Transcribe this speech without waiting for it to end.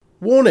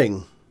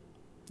Warning!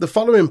 The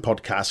following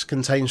podcast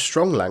contains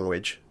strong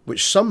language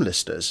which some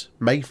listeners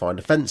may find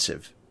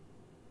offensive.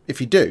 If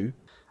you do,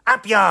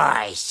 up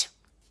yours!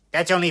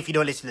 That's only if you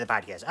don't listen to the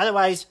podcast.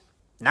 Otherwise,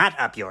 not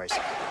up yours.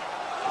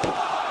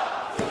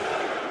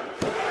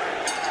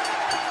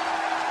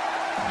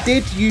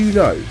 did you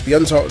know the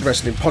Untitled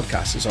Wrestling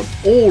Podcast is on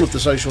all of the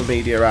social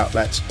media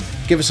outlets?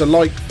 Give us a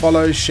like,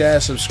 follow, share,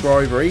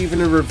 subscribe, or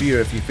even a review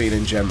if you're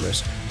feeling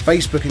generous.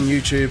 Facebook and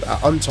YouTube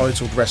at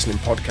Untitled Wrestling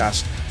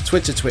Podcast,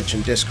 Twitter, Twitch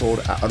and Discord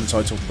at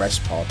Untitled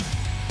Rest Pod.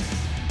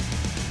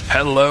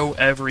 Hello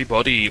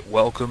everybody,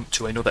 welcome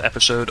to another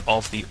episode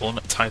of the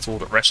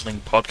Untitled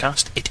Wrestling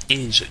Podcast. It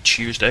is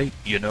Tuesday,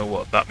 you know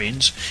what that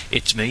means.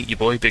 It's me, your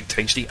boy Big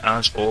Tasty,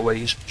 as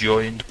always,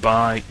 joined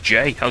by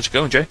Jay. How's it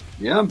going, Jay?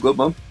 Yeah, I'm good,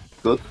 man.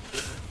 Good.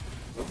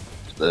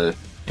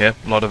 Yeah,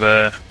 a lot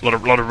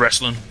of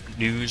wrestling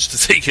news to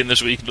take in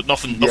this week, but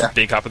nothing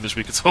big happened this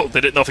week at all,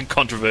 did it? Nothing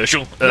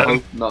controversial. No,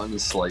 not in the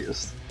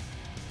slightest.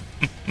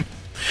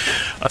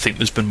 I think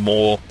there's been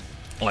more,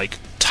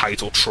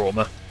 title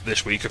trauma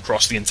this week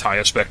across the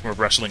entire spectrum of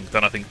wrestling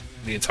than I think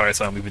the entire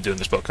time we've been doing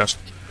this podcast.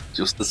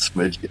 Just a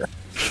smidge, yeah.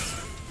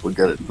 We'll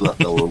get into that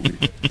though, won't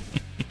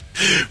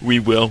we? We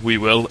will.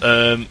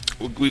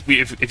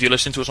 If you're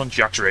listening to us on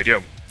Jack's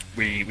Radio,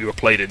 we were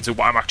played into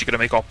what I'm actually going to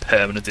make our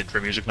permanent intro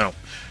music now,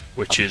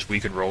 which is We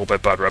Can Roll by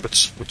Bad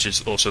Rabbits, which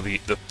is also the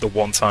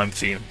one-time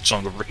theme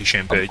song of Ricky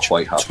Shane Page. I'm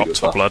quite happy with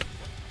top that. lad.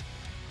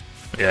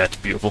 Yeah, it's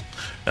beautiful.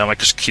 I might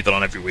just keep that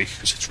on every week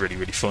because it's really,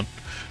 really fun.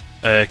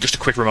 Just a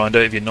quick reminder,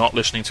 if you're not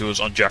listening to us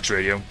on Jack's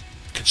Radio,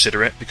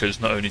 consider it, because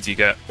not only do you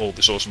get all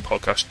this awesome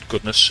podcast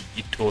goodness,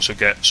 you also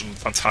get some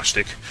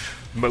fantastic,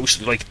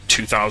 mostly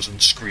 2000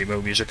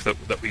 Screamo music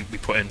that we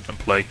put in and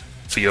play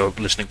for your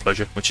listening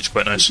pleasure, which is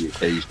quite nice. The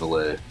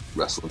occasional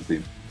wrestling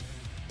theme.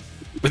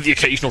 With the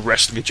occasional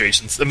wrestling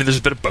adjacent. I mean, there's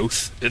a bit of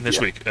both in this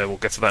week. We'll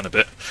get to that in a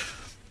bit.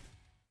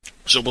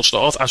 So we'll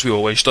start, as we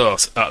always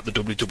start, at the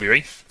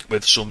WWE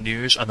with some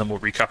news, and then we'll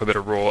recap a bit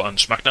of Raw and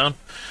SmackDown.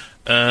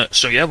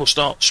 We'll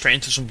start straight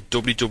into some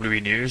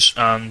WWE news,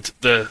 and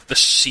the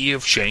sea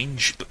of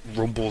change that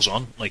rumbles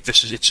on.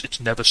 It's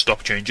never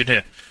stopped changing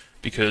here,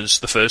 because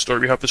the first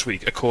story we have this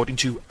week, according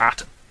to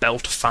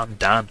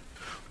 @BeltFanDan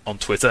on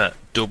Twitter,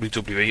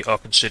 WWE are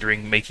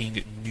considering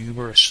making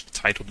numerous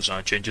title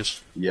design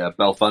changes. Yeah,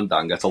 Belt Van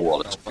Dam gets a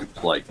lot of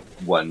scoops,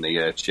 when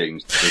they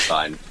changed the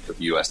design of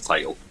the US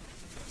title.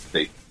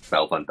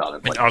 Belt Van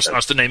Dam.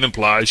 As the name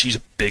implies, he's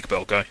a big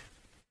belt guy.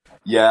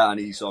 Yeah, and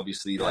he's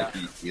obviously,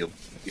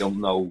 he'll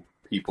know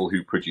people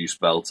who produce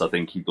belts. I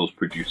think he does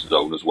produce his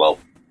own as well.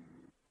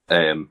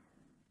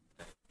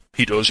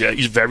 He does, yeah.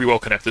 He's very well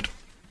connected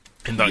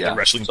in the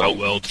wrestling belt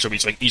world. So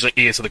he's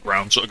ear to the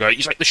ground sort of guy.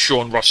 He's like the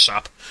Sean Ross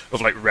Sapp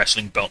of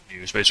wrestling belt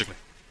news, basically.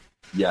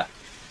 Yeah.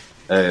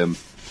 As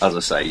I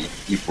say,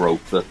 he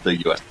broke the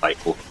US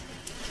title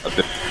a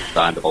bit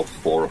signed about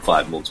 4 or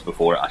 5 months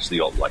before it actually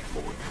got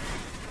forward.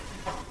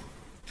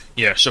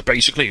 Yeah, so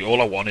basically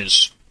all I want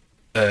is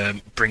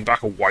bring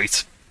back a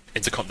white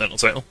Intercontinental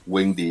title.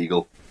 Winged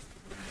Eagle.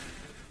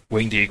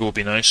 Winged Eagle would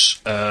be nice.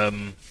 I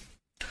don't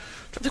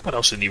think what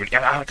else in the...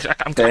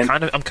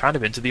 I'm kind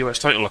of into the US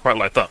title. I quite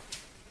like that.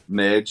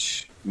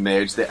 Merge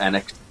the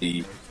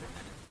NXT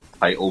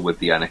title with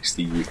the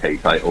NXT UK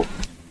title.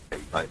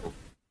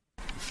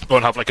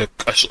 Or have a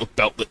sort of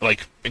belt that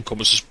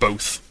encompasses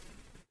both.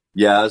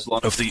 Yeah, as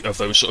long of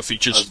those sort of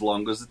features. As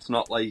long as it's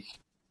not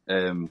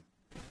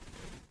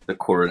the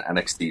current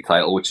NXT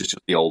title, which is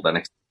just the old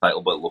NXT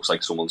title, but it looks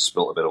like someone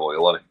spilt a bit of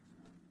oil on it.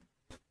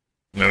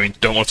 I mean,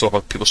 don't want to talk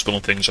about people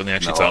spilling things on the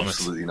NXT title.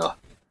 Absolutely not.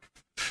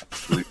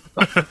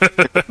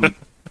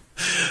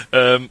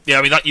 That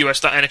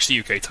NXT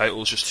UK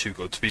title is just too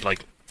good to be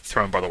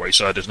thrown by the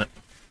wayside, isn't it?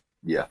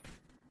 Yeah,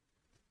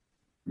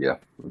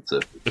 that's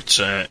it. It's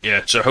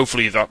So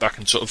hopefully that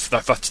can sort of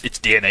that its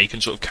DNA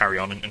can sort of carry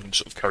on and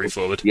sort of carry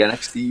forward. The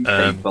NXT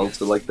UK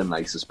belts are the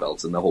nicest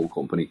belts in the whole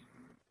company.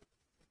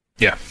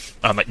 Yeah,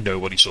 and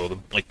nobody saw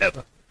them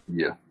ever.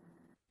 Yeah,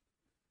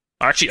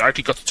 I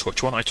actually got to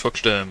touch one. I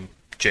touched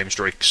James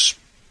Drake's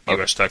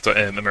US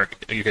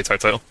UK tag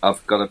title.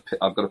 I've got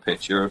a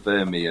picture of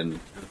me and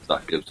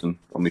Zach Gibson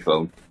on my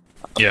phone.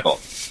 I've got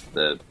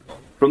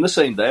from the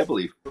same day, I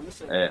believe.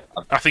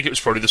 I think it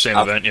was probably the same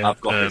event. Yeah, I've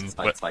got his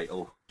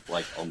title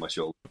on my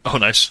shoulder. Oh,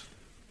 nice.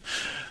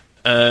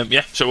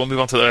 So we'll move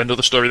on to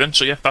another story then.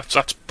 So yeah,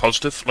 that's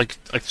positive. I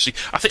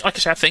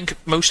think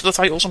most of the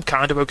titles I'm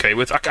kind of okay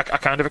with. I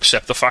kind of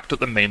accept the fact that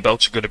the main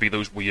belts are going to be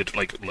those weird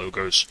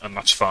logos, and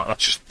that's fine.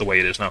 That's just the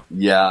way it is now.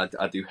 Yeah,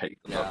 I do hate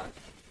them.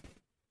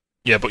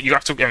 Yeah, but you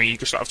have to. I mean, you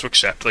just have to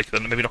accept. They're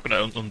maybe not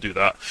going to undo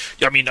that.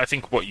 Yeah, I mean, I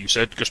think what you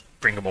said, just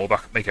bring them all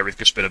back, make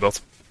everything a spinner belt.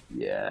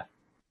 Yeah.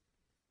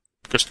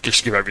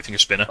 Just give everything a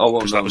spinner. Oh,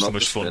 well, no, that was the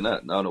most fun.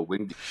 Spinner. No,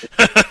 winged.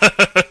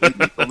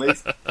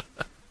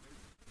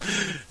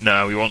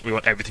 No, we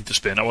want everything to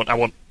spin. I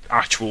want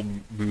actual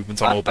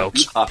movement on all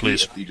belts,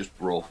 please. If you just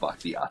brought back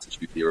the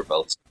Attitude Era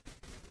belts.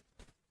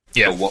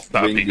 Yeah, so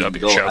that'd be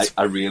a shout.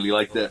 I really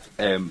like the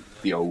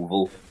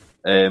Oval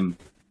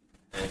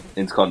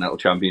Intercontinental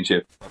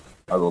Championship.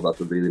 I thought that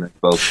would be the next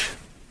belt.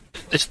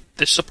 This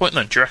is the point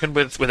then. Do you reckon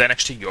with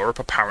NXT Europe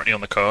apparently on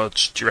the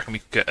cards, do you reckon we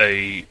could get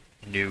a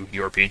new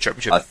European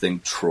Championship? I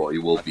think Troy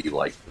will be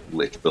like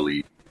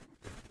literally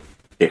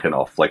kicking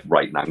off, like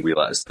writing angry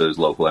letters to his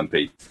local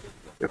MP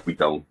if we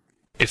don't.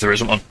 If there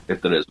isn't one.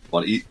 If there is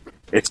one,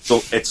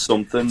 it's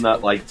something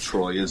that like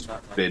Troy has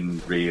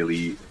been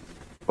really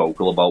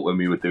vocal about when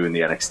we were doing the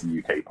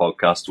NXT UK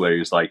podcast, where he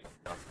was like,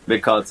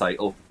 mid-card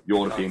title,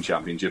 European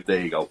Championship,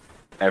 there you go,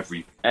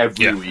 every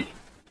week.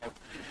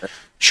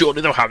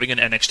 Surely though, having an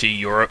NXT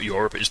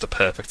Europe is the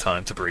perfect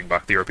time to bring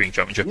back the European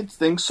Championship. You'd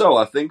think so.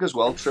 I think as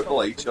well,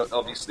 Triple H,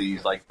 obviously,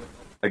 he's like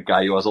a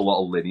guy who has a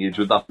lot of lineage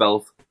with that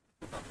belt.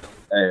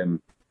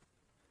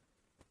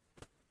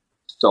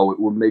 So it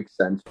would make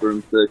sense for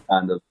him to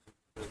kind of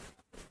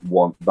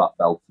want that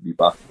belt to be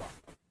back.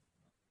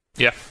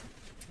 Yeah.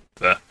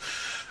 Fair.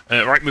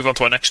 Right, move on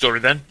to our next story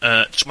then.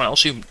 Someone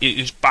else who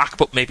is back,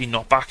 but maybe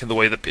not back in the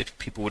way that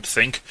people would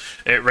think.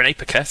 Renee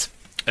Paquette.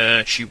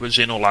 She was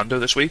in Orlando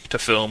this week to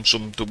film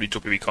some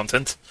WWE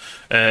content.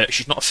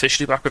 She's not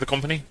officially back with the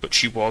company, but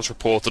she was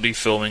reportedly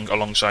filming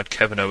alongside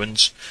Kevin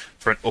Owens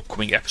for an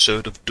upcoming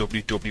episode of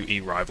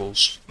WWE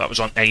Rivals. That was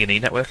on A&E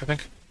Network, I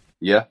think.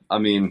 Yeah, I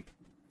mean,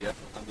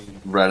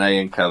 Renee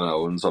and Kevin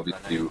Owens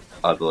obviously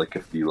had like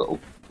a few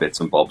little bits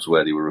and bobs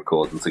where they were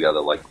recording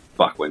together, like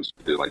back when she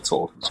was doing like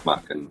Talking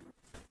Smack and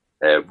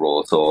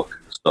Raw Talk,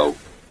 so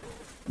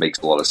makes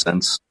a lot of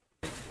sense.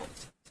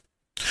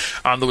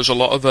 And there was a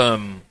lot of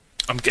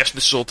I'm guessing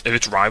this is all, if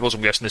it's Rivals,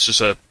 I'm guessing this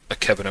is a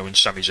Kevin Owens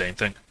Sami Zayn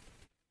thing.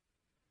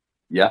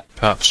 Yeah,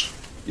 perhaps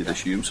you'd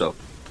assume so.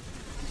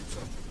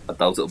 I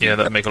doubt it'll be. Yeah,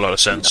 that'd make a lot of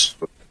sense.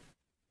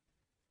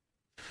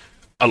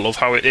 I love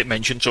how it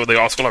mentioned. So the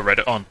article I read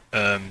it on.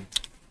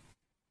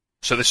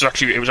 So this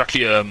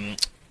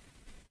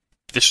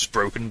was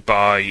broken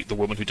by the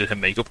woman who did her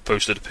makeup.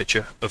 Posted a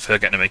picture of her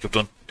getting her makeup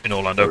done in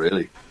Orlando. Oh,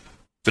 really?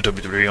 For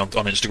WWE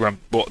on Instagram.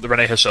 But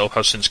Renee herself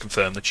has since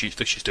confirmed that she's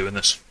doing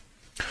this.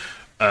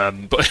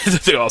 But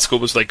the article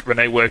was like,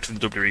 Renee worked in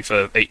the WWE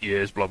for 8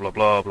 years, blah blah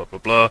blah blah blah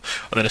blah,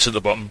 and then it's at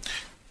the bottom,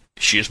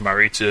 she is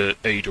married to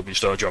AEW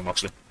star Jon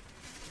Moxley.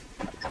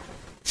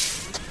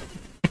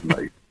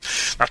 Right.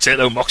 That's it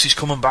though. Moxie's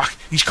coming back.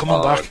 He's coming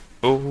back.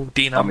 Oh,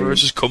 Dean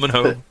Ambrose is coming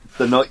home.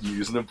 They're not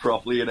using him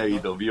properly in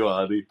AEW,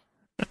 are they?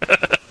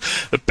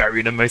 They're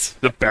burying him, mate.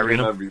 They're burying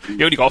him.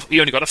 He only got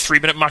a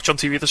 3-minute match on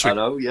TV this week. I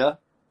know, yeah.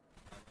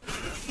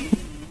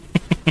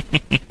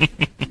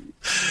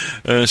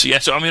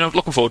 So I mean, I'm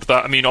looking forward to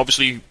that. I mean,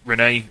 obviously,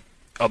 Renee,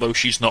 although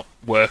she's not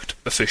worked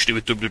officially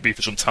with WWE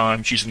for some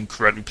time, she's an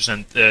incredibly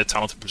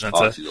talented presenter.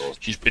 Oh, she's awesome.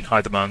 She's been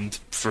high demand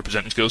for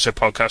presenting skills. Her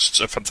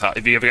podcasts are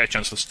fantastic. If you ever get a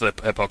chance to listen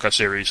to her podcast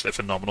series, they're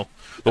phenomenal.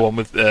 The one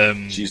with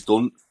she's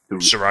done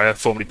Saraya,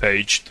 formerly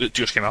Paige, that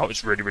just came out.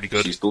 It's really, really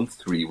good. She's done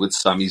 3 with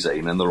Sami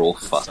Zayn, and they're all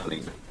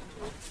fascinating.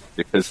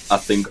 Because I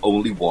think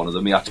only one of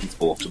them he actually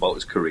talks about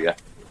his career,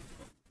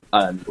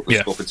 and other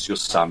stuff it's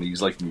just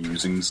Sami's like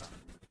musings.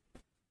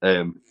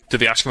 Did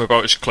they ask him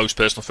about his close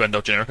personal friend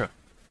El Generico?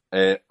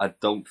 I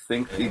don't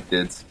think he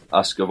did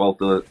ask about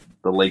the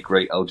late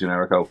great El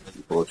Generico,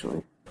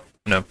 unfortunately.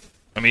 No,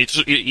 I mean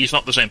he's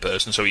not the same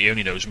person, so he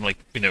only knows him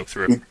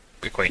through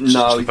acquaintance.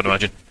 No, I'd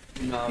imagine.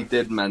 He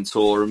did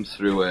mentor him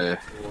through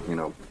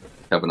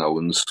Kevin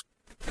Owens.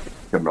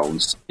 Kevin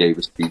Owens gave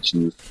his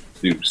teachings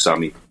to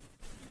Sami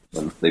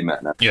when they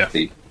met in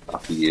NXT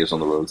after years on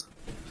the road.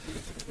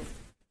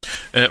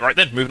 Right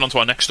then, moving on to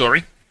our next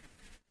story.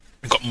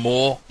 We've got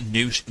more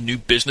new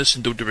business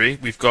in WWE.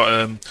 We've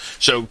got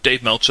so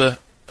Dave Meltzer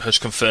has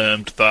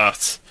confirmed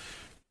that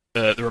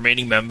the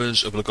remaining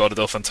members of Legado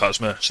del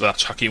Fantasma, so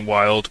that's Hakeem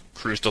Wilde,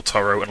 Cruz del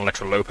Toro, and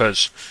Elektra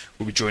Lopez,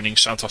 will be joining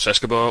Santos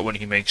Escobar when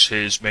he makes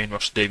his main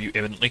roster debut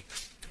imminently.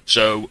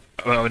 So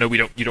I know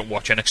you don't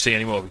watch NXT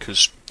anymore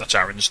because that's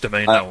Aaron's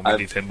domain now, and we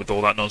leave him with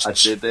all that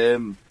nonsense. I did,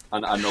 and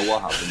I know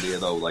what happened here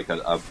though. Like,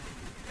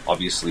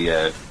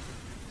 obviously,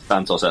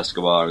 Santos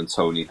Escobar and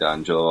Tony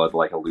D'Angelo had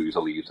like a loser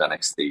leaves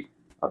NXT,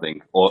 I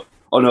think. Or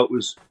no,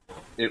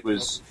 it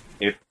was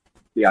if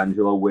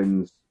D'Angelo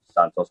wins,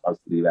 Santos has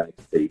to leave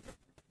NXT.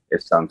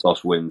 If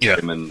Santos wins,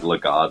 him and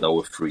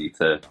Legado are free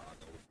to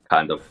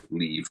kind of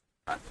leave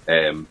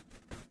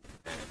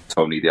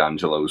Tony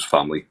D'Angelo's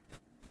family.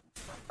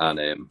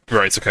 And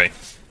right, okay.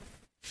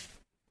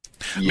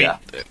 Yeah,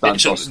 I mean,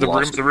 so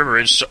the rumor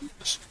is.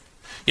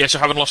 So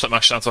having lost that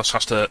match, Santos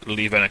has to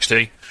leave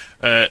NXT.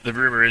 The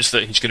rumour is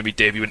that he's going to be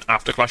debuting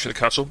after Clash of the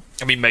Castle.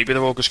 I mean, maybe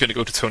they're all just going to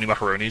go to Tony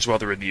Macaroni's while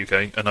they're in the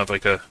UK and have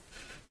like a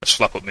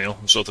slap-up meal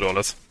and sort it all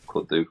out.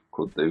 Could do.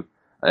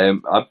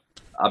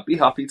 I'd be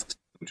happy to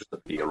just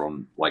appear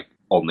on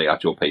the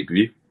actual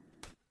pay-per-view.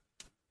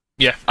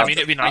 Yeah, I mean,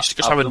 it'd be nice to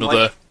just have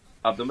another...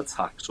 have them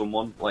attack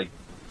someone,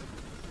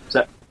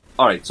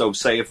 alright, so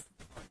say if...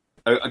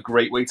 A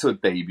great way to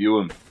debut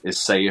him is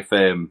say if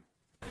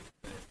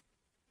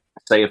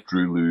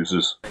Drew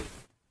loses,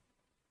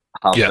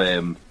 have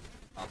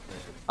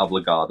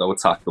Legado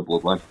attack the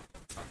Bloodline.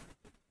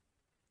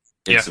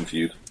 Instant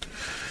feud.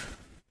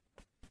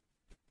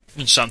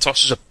 And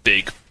Santos is a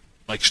big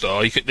like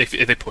star. If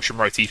they push him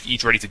right,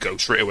 he's ready to go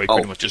straight away,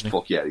 pretty much, isn't he?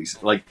 Fuck yeah,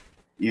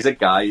 he's a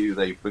guy who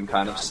they've been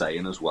kind of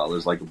saying as well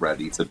as like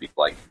ready to be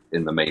like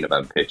in the main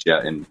event picture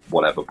in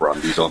whatever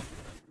brand he's on.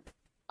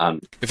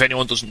 And if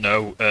anyone doesn't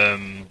know,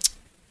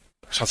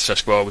 Santos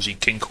Escobar was in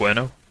King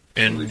Cuerno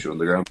in Lucha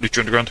Underground. Lucha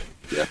Underground.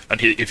 Yeah,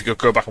 and if you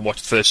go back and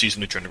watch the first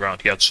season of Lucha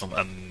Underground, he had some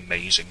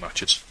amazing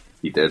matches.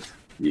 He did.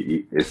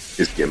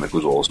 His gimmick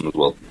was awesome as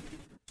well.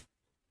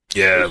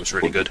 Yeah, it was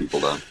really good. People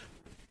down.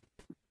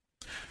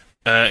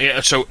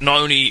 So not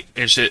only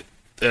is it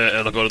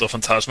Legado del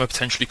Fantasma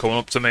potentially coming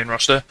up to the main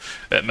roster,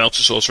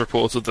 Meltzer's also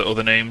reported that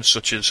other names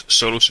such as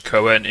Solo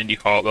Sikoa and Indy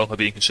Hartwell are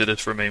being considered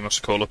for a main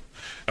roster call-up.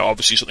 Now,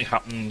 obviously, something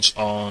happens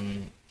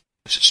on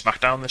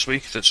SmackDown this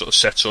week that sort of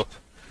sets up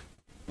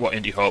what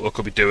Indy Hartwell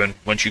could be doing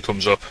when she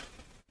comes up.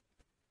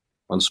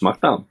 On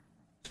SmackDown?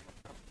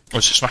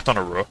 Was it SmackDown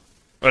or Raw?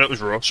 Oh, it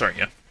was Raw, sorry,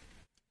 yeah.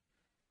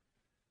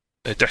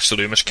 Dexter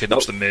Lumis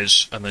kidnaps The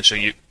Miz, and then so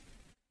you...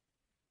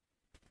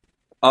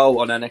 Oh,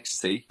 on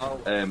NXT,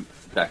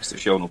 Dexter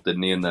showing up,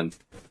 didn't he? And then,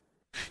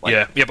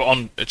 yeah,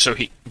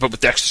 but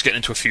Dexter's getting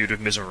into a feud with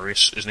Miz and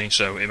Maurice, isn't he?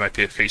 So it might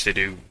be a case they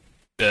do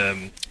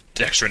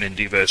Dexter and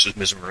Indy versus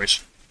Miz and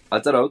Maurice. I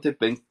don't know. They've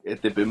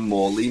been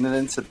more leaning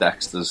into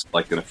Dexter's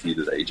like in a feud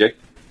with AJ.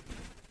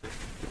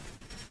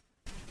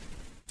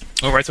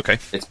 Oh right, okay.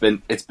 It's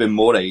been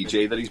more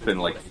AJ that he's been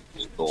like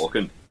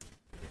stalking,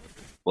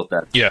 but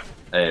then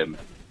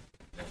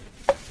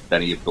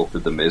then he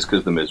abducted The Miz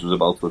because The Miz was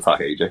about to attack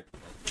AJ.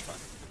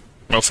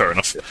 Oh, fair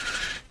enough. Yeah.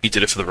 He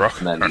did it for The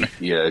Rock. And then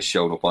he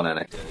showed up on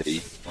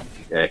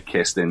NXT,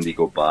 kissed Indy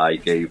goodbye,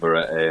 gave her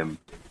a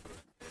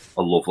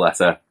love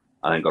letter,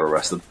 and then got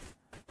arrested.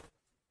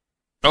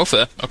 Oh,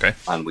 fair. Okay.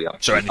 And we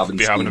haven't seen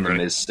The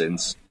Miz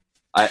since.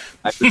 I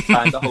was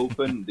kind of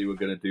hoping they were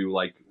going to do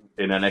like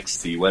in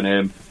NXT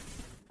when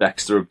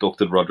Dexter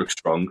abducted Roderick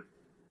Strong,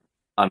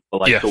 and for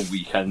like the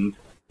weekend,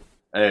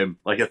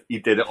 like he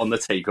did it on the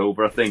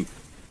Takeover, I think,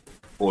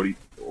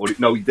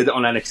 no, he did it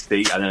on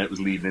NXT, and then it was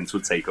leading into a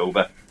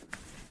Takeover.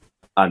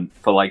 And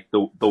for like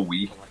the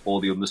week, all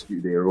the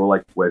Undisputed Era were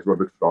like, "Where's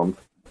Roderick Strong?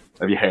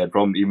 Have you heard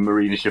from him?" Even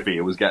Marina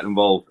Shafir was getting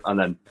involved, and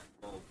then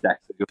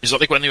Dexter just... Is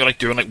that like when they were like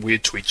doing like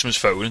weird tweets from his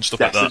phone and stuff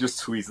Dexter like that?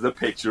 Dexter just tweeted a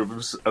picture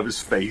of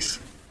his face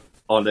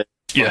on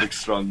Roderick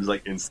Strong's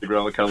like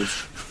Instagram account,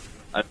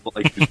 and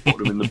like just put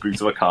him in the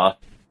boot of a car.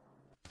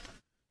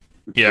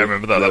 Yeah, I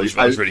remember that. That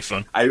was really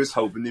fun. I was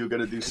hoping they were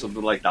going to do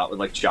something like that with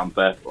like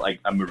Ciampa, like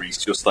and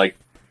Maurice, just like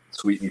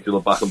tweeting each other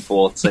back and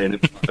forth, saying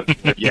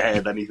if you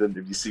heard anything,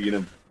 have you seen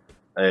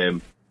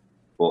him?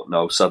 But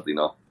no, sadly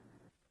not.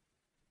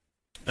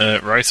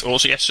 Right.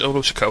 Also, yes,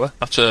 Solo Sikoa.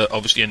 That's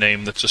obviously a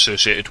name that's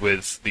associated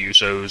with the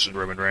Usos and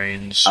Roman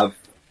Reigns.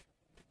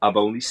 I've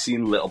only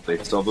seen little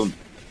bits of him.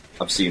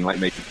 I've seen like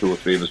maybe 2 or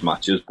 3 of his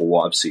matches, but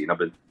what I've seen, I've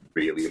been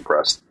really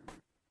impressed.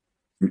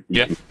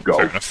 Yeah,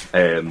 fair enough.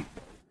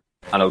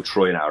 I know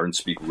Troy and Aaron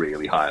speak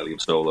really highly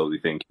of Solo. They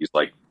think he's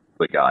like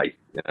the guy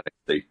in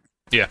NXT.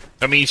 Yeah,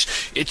 I mean,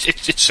 it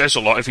says a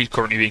lot if he's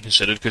currently being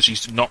considered because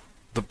he's not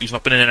been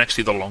in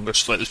NXT the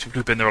longest. Like, there's people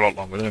who've been there a lot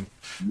longer than him.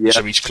 Yeah.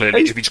 So he's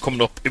clearly, if he's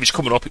coming up,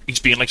 he's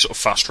being like sort of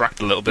fast tracked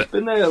a little bit. He's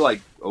been there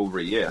like over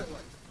a year.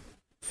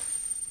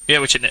 Yeah,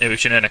 which in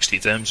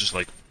NXT terms is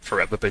like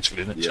forever,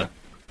 basically, isn't it? Yeah.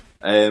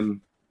 So.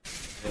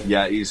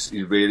 Yeah, he's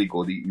really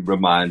good. He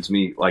reminds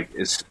me like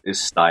his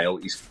style.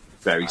 He's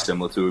very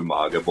similar to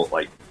Umaga, but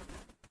like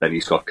then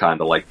he's got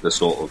kind of like the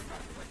sort of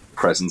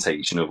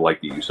presentation of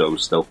like the Usos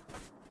still.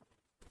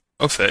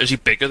 Oh, fair. Is he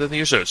bigger than the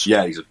Usos?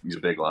 Yeah, he's a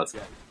big lad.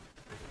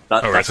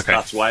 Okay.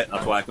 That's why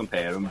I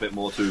compare him a bit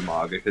more to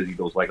Umaga, because he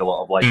does like a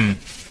lot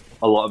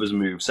of his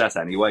moveset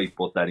anyway.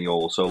 But then he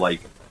also like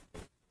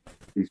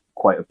he's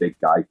quite a big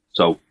guy,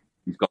 so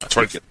he's got. That's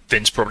why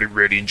Vince probably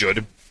really enjoyed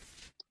him.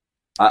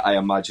 I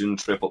imagine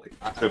Triple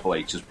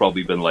H has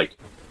probably been like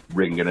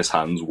wringing his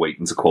hands,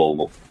 waiting to call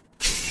him up.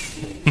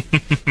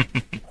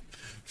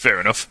 Fair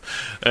enough.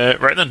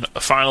 Right then, a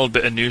final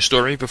bit of news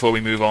story before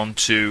we move on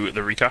to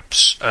the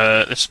recaps.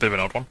 This is a bit of an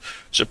odd one.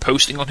 So,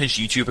 posting on his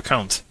YouTube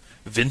account,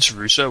 Vince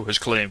Russo has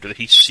claimed that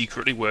he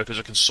secretly worked as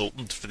a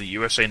consultant for the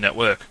USA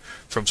Network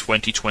from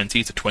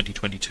 2020 to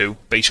 2022,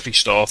 basically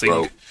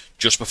starting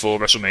just before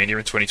WrestleMania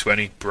in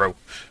 2020,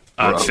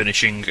 and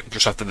finishing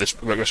just after this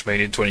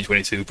WrestleMania in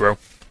 2022, bro.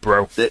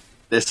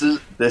 This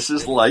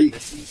is like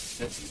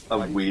a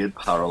weird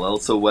parallel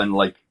to when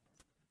like.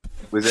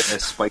 Was it a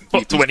Spike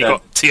TV? When he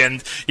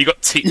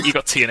got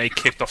TNA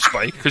kicked off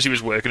Spike because he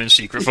was working in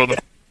secret for them.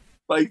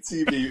 Spike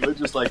TV were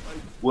just like,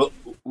 well,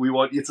 we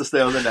want you to stay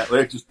on the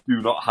network, just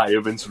do not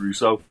hire Vince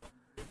Russo.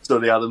 So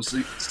they had him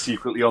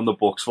secretly on the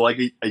books for like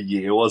a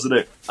year, wasn't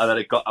it? And then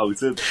it got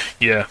outed.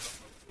 Yeah.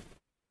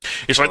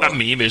 It's like that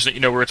meme, isn't it? You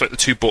know, where it's like the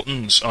 2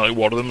 buttons, and like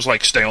one of them's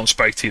like stay on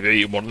Spike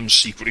TV, and one of them's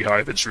secretly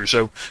hire Vince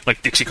Russo.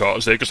 Like Dixie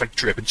Carter's there, just like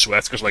dripping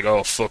sweat, because like,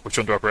 oh fuck, which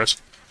one do I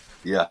press?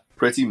 Yeah,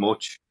 pretty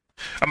much.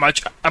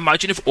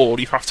 Imagine if all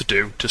you have to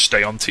do to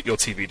stay on your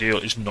TV deal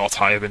is not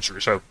hire Vince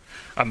Russo,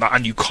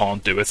 and you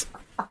can't do it.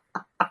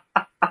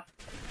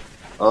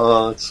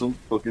 Oh, it's some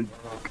fucking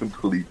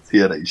complete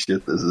TNA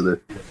shit, isn't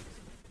it?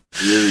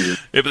 Yeah.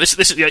 Yeah, but this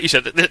is, yeah, you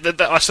said,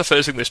 that's the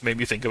first thing this made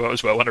me think about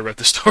as well when I read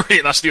the story,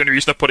 and that's the only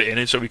reason I put it in,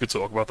 is so we could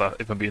talk about that,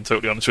 if I'm being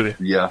totally honest with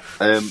you. Yeah,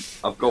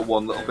 I've got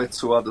one little bit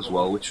to add as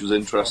well, which was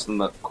interesting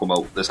that come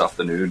out this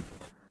afternoon.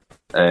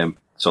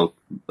 So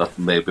that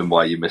may have been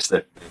why you missed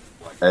it.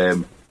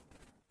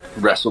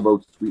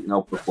 WrestleVote's tweeting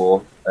out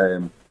before.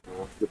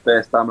 The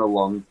first time in a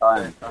long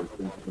time, there's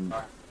been some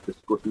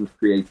discussions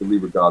creatively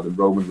regarding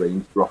Roman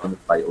Reigns dropping the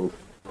titles.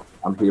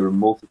 I'm hearing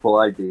multiple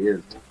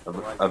ideas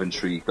of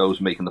intrigue. Those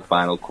making the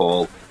final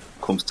call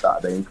come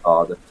Saturday in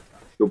Cardiff.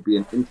 Should be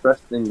an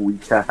interesting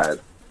week ahead.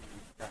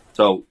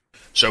 So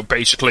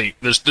basically,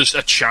 there's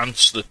a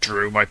chance that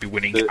Drew might be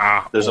winning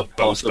there's or a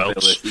both belts.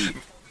 possibility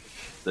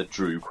that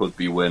Drew could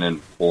be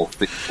winning, or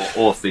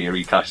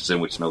theory cashes in,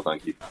 which no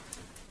thank you.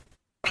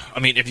 I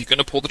mean, if you're going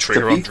to pull the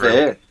trigger on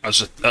Drew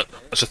as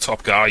a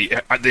top guy,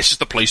 this is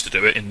the place to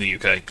do it in the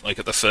UK. Like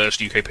at the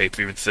first UK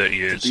pay-per-view in 30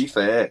 years. To be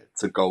fair,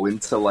 to go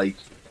into like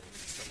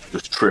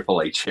just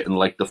Triple H hitting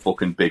like the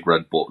fucking big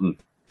red button,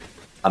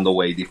 and the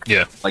way they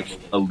like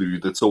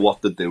alluded to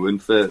what they're doing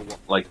for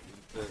like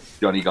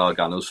Johnny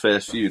Gargano's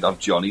first feud, have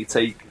Johnny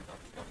take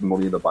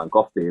Money in the Bank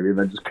off Theory and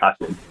then just cash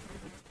in.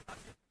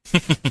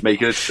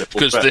 Make it a triple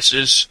because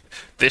threat.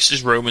 this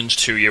is Roman's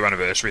 2-year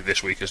anniversary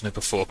this week, isn't it?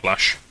 Before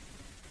Clash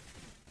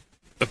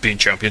of being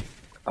champion.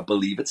 I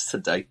believe it's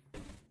today.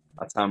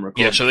 At time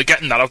recording. Yeah, so they're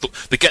getting that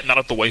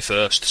out the way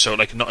first. So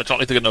like, it's not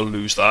like they're going to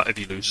lose that if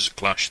he loses a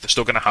Clash. They're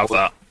still going to have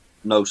that.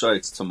 No, sorry,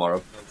 it's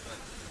tomorrow.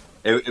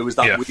 It was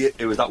that weird.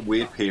 It was that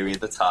weird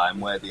period of time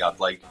where they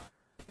had like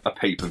a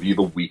pay-per-view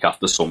the week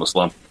after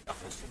SummerSlam.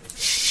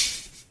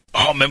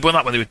 Oh, remember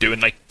when they were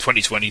doing like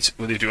 2020,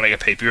 when they were doing like a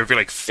pay-per-view every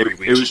like 3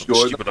 weeks? It was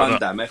during the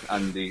pandemic,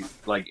 and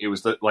it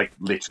was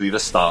literally the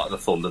start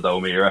of the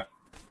Thunderdome era.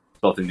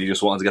 So I think they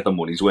just wanted to get the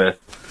money's worth.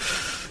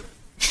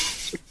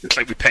 It's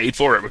like we paid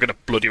for it, we're going to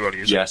bloody well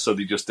use it. Yeah, so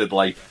they just did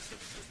like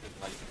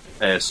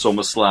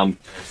SummerSlam,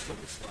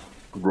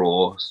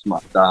 Raw,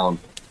 SmackDown,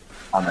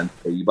 and then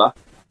Payback.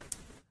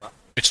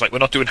 It's like we're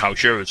not doing house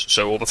shows,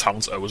 so all the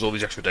talent owe us all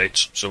these extra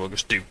dates, so we'll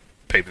just do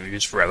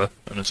pay-per-views forever.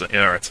 And it's like,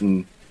 yeah, alright.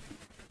 Mm.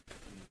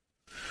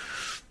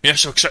 Yeah,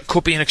 so it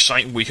could be an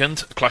exciting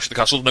weekend. Clash of the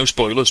Castle, no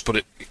spoilers, but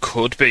it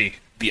could be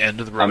the end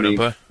of the Roman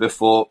Empire.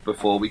 Before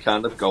we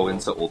kind of go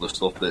into other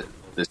stuff, that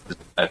this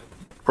is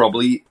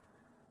probably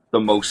the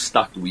most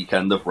stacked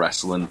weekend of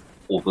wrestling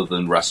other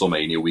than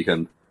WrestleMania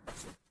weekend.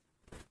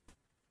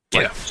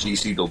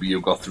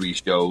 GCW got 3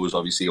 shows,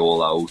 obviously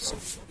All Out.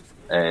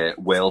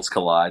 Worlds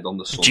Collide on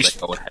the Sunday.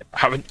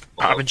 Haven't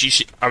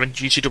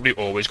GCW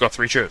always got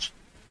 3 shows?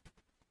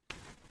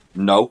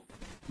 No.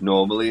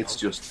 Normally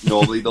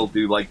they'll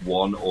do like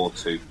 1 or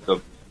 2.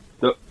 So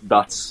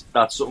that's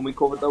something we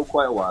covered though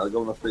quite a while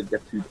ago. Not to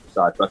get too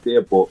sidetracked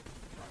here, but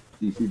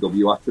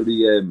GCW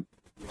actually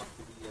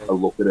are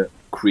looking at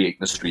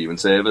creating a streaming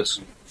service.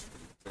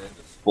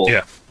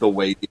 But the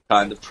way they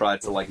kind of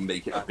tried to like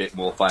make it a bit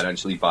more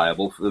financially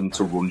viable for them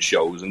to run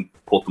shows and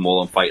put them all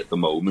on Fight at the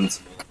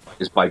Moment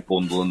is by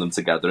bundling them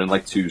together in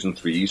like 2s and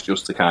 3s,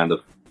 just to kind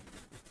of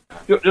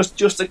just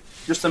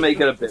to make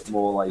it a bit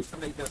more like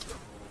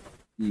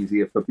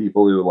easier for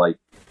people who like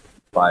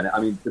buying it.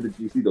 I mean, for the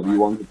GCW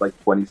ones, it's like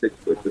 26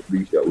 quid for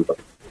 3 shows.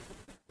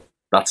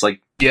 That's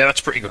like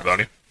that's pretty good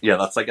value. Yeah,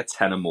 that's like a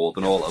tenner more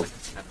than All Out.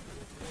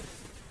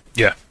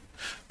 Yeah.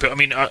 But I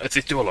mean, if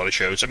they do a lot of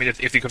shows, I mean,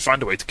 if they could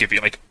find a way to give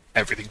you like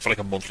everything for like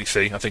a monthly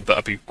fee, I think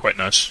that'd be quite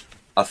nice.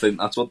 I think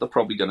that's what they're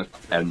probably going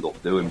to end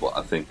up doing, but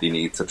I think they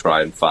need to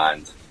try and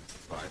find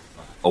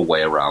a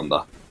way around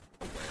that.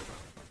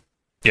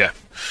 Yeah,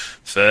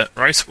 fair.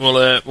 Right,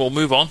 we'll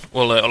move on.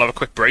 I'll have a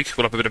quick break.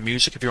 We'll have a bit of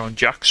music if you're on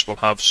Jax. We'll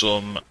have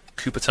some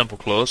Cooper Temple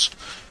Claws,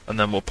 and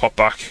then we'll pop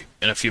back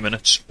in a few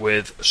minutes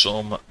with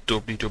some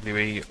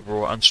WWE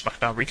Raw and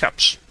SmackDown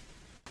recaps.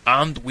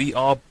 And we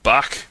are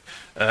back.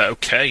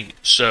 Okay,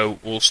 so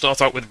we'll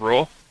start out with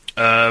Raw.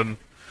 So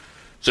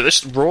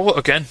this Raw,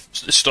 again,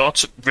 it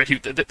starts really...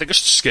 They're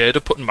just scared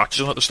of putting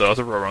matches on at the start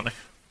of Raw, aren't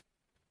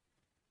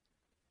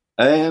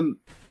they?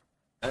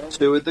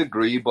 To a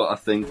degree, but I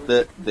think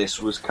that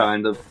this was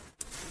kind of...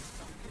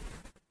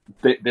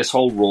 This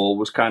whole Raw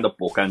was kind of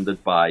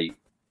bookended by...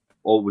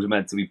 Or was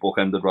meant to be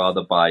bookended,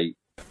 rather, by...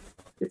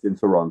 It's in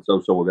Toronto,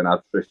 so we're going to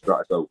have Trish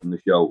Stratus open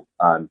the show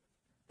and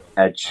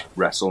Edge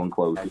wrestle and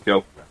close the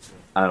show.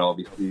 And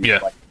obviously,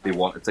 they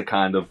wanted to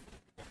kind of...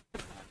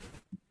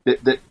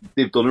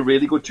 They've done a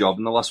really good job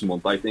in the last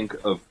month, I think,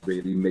 of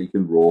really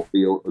making Raw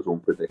feel as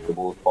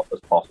unpredictable as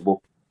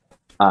possible.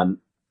 And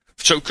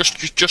so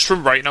just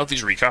from writing out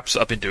these recaps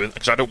that I've been doing,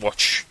 because I don't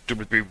watch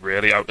WWE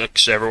really, like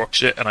Sarah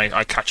watches it, and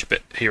I catch a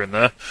bit here and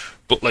there,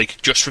 but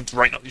like just from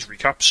writing out these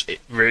recaps, it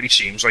really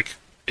seems like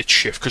it's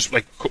shift, because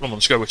like a couple of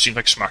months ago, it seemed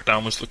like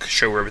SmackDown was the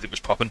show where everything was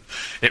popping.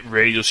 It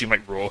really does seem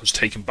like Raw has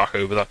taken back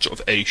over that sort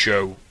of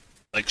A-show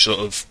like sort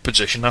of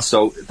position now.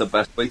 So the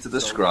best way to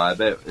describe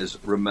it is,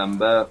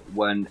 remember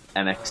when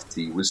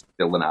NXT was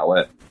still an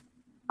hour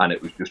and it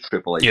was just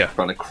Triple H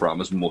trying to cram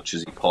as much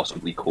as he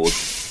possibly could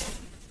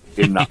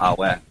in that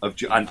hour of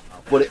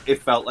but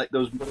it felt like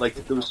there was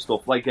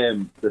stuff like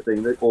the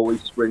thing that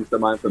always springs to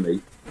mind for me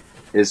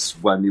is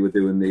when they were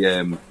doing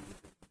the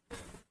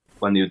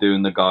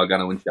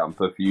Gargano and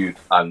Ciampa feud,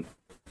 and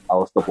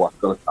Aleister Black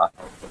got attacked,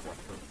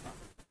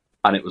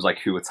 and it was like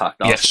who attacked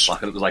Aleister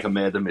Black, and it was like a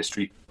murder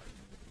mystery,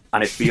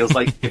 and it feels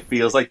like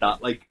that.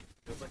 Like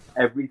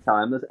every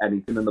time there's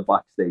anything in the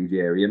backstage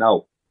area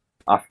now,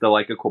 after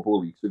like a couple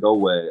of weeks ago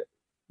where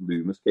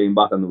Loomis came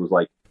back and there was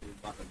like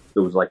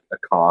a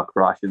car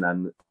crash, and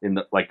then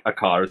a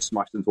car had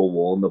smashed into a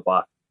wall in the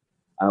back,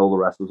 and all the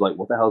rest was like,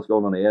 what the hell's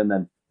going on here? And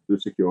then there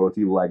was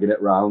security legging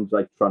it round,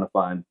 like trying to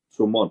find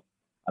someone.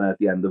 And at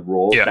the end of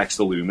Raw,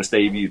 Dexter Loomis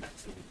debuted.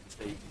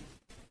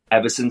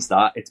 Ever since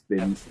that, it's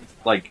been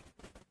like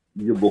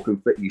you're looking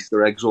for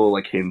Easter eggs or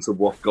like hints of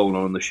what's going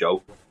on in the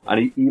show.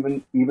 And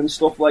even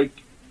stuff like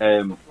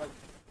there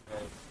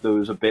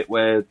was a bit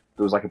where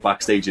there was like a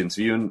backstage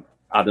interview, and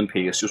Adam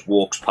Pearce just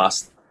walks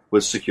past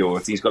with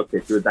security. He's got a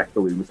picture of Dexter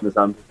Loomis in his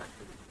hand,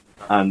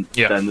 and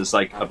then there's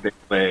like a bit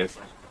where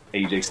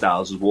AJ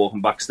Styles is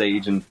walking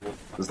backstage, and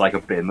there's like a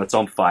bin that's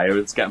on fire.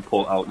 It's getting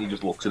put out, and he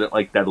just looks at it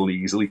like dead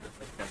uneasily.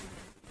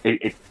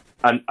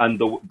 And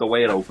the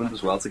way it opened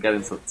as well, to kind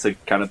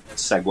of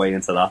segue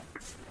into that,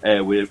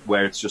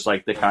 where it's just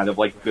like they kind of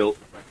like built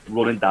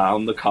running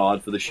down the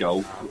card for the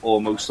show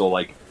almost, or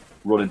like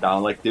running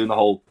down, like doing the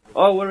whole,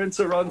 oh, we're in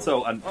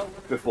Toronto, and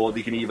before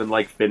they can even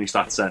like finish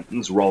that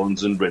sentence,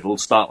 Rollins and Riddle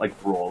start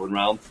like brawling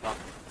around.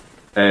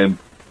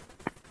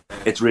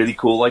 It's really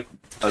cool. Like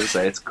as I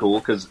say, it's cool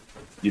because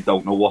you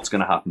don't know what's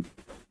going to happen.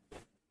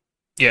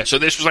 Yeah, so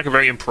this was like a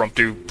very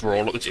impromptu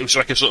brawl. It was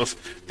like a sort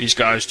of, these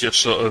guys just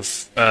sort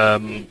of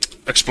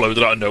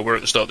exploded out of nowhere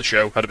at the start of the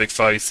show, had a big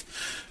fight.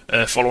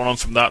 Following on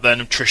from that, then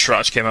Trish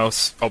Stratus came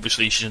out.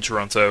 Obviously, she's in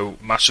Toronto.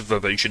 Massive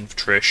ovation for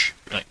Trish.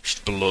 Like,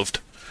 she's beloved.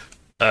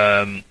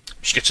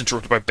 She gets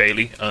interrupted by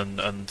Bayley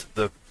and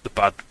the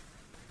bad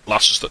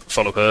lasses that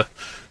follow her,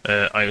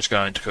 Io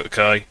Sky and Dakota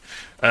Kai.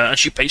 And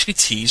she basically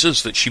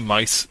teases that she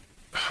might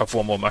have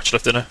one more match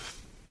left in her.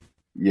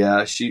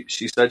 Yeah, she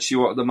said she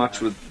wanted the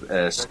match with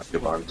Sasha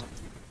Banks.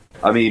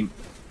 I mean,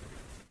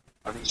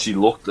 she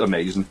looked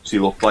amazing. She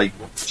looked like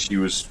she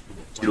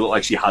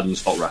hadn't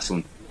stopped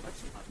wrestling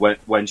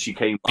when she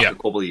came back a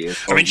couple of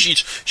years ago. I mean,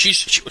 she's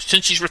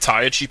since she's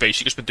retired, she's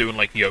basically just been doing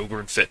like yoga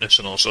and fitness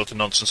and all sorts of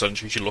nonsense, and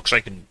she looks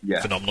like in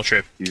phenomenal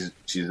shape.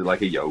 She's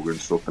like a yoga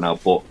instructor now,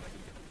 but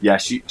yeah,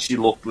 she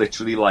looked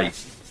literally like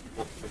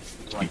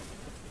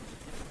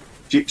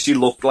she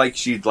looked like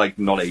she'd like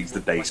not aged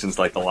a day since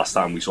like the last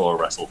time we saw her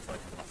wrestle,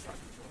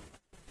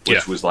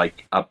 which was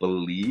like, I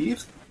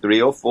believe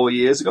 3 or 4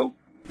 years ago.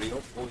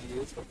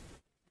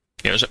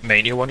 Yeah, was it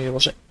Mania one year?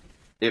 Was it?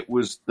 It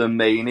was the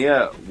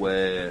Mania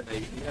where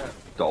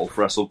Dolph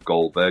wrestled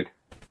Goldberg.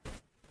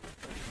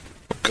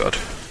 Oh God,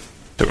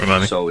 don't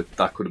remind me. So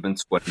that could have been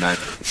 29.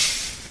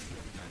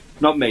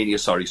 Not Mania,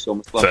 sorry,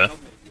 SummerSlam. Fair.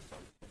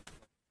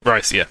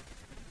 Right, yeah.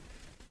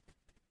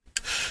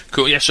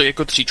 Cool, yeah, so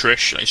good to see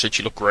Trish. Like I said,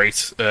 she looked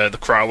great. The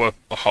crowd were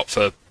hot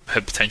for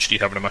her potentially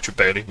having a match with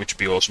Bayley, which would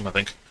be awesome, I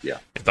think. Yeah.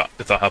 If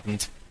that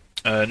happened.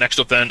 Next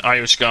up then,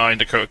 Io Sky and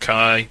Dakota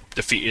Kai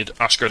defeated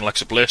Asuka and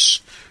Alexa Bliss.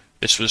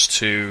 This was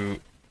to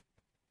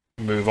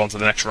move on to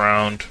the next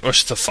round. Or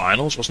it's the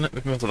finals, wasn't it?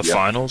 We moved on to the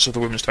finals of the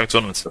Women's Tag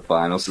Tournament. The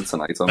finals of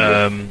tonight.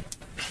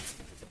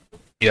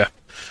 Yeah.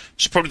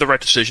 It's probably the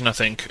right decision, I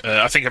think.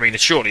 I mean,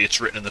 surely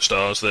it's written in the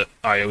stars that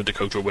Io and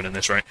Dakota are winning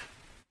this, right?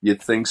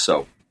 You'd think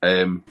so.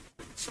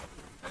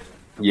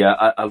 Yeah,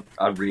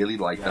 I really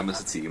like them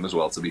as a team as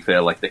well, to be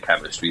fair. Like, the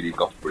chemistry they've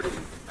got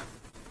brilliant.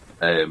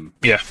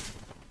 Yeah.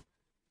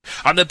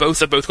 And they both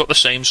got the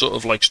same sort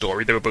of like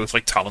story. They were both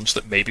like talents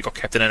that maybe got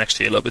kept in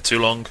NXT a little bit too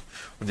long,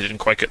 and they didn't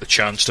quite get the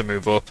chance to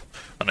move up.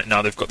 And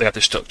now they had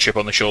this stuck chip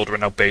on the shoulder,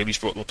 and now Bayley's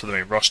brought them up to the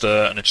main roster,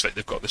 and it's like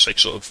they've got this like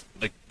sort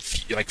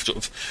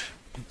of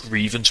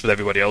grievance with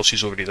everybody else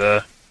who's already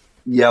there.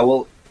 Yeah,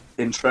 well,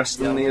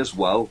 interestingly as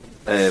well,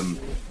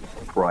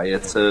 prior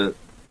to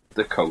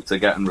Dakota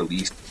getting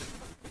released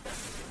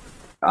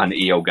and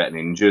Io getting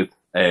injured,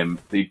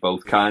 they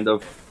both kind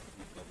of,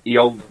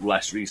 Io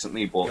less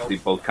recently, but they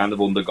both kind of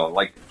undergone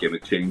like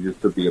gimmick changes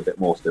to be a bit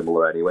more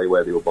similar anyway,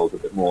 where they were both a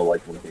bit more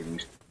like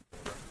unhinged.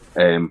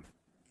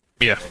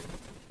 Yeah.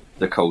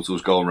 Dakota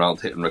was going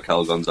around hitting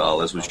Raquel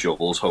Gonzalez with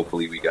shovels.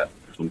 Hopefully we get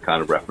some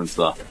kind of reference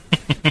to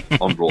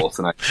that on Raw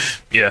tonight.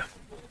 Yeah.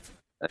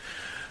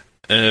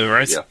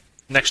 Right. Yeah.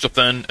 Next up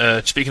then,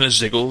 speaking of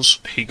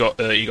Ziggles, he got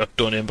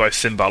done in by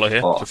Finn Balor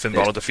here. So Finn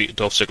Balor defeated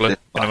Dolph Ziggler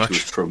in a match.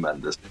 Was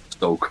tremendous.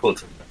 So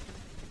good.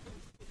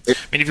 I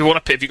mean, if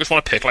you just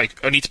want to pick,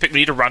 like, I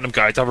need a random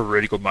guy to have a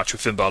really good match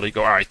with Finn Balor. You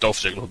go, all right, Dolph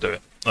Ziggler will do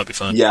it. That'd be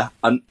fun. Yeah,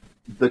 and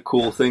the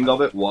cool thing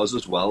of it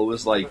was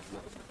like,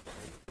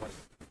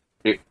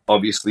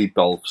 obviously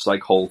Dolph's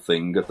like whole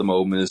thing at the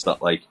moment is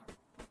that like,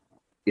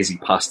 is he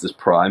past his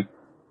prime?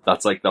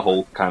 That's like the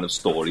whole kind of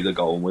story they're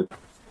going with.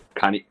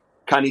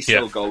 Can he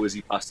still go? Is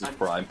he past his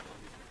prime?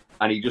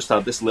 And he just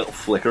had this little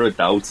flicker of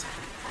doubt,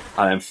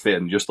 and then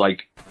Finn just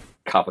like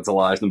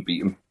capitalised and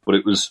beat him. But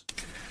it was.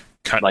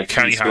 Can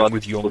he hang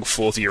with young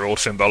 40-year-old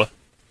Finn Balor?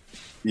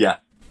 Yeah.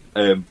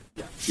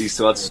 These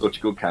two had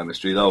such good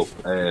chemistry, though.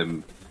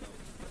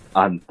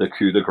 And the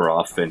coup de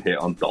grace Finn hit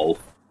on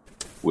Dolph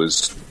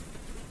was,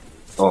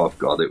 oh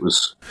god, it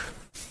was.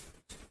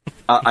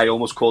 I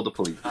almost called the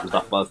police. It was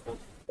that bad.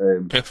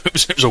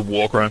 It was a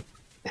war crime.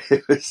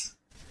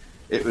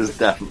 It was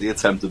definitely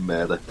attempted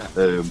murder.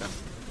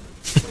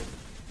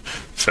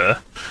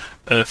 Fair.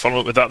 Follow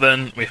up with that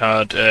then, we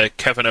had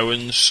Kevin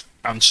Owens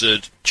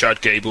answered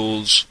Chad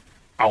Gable's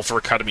Alpha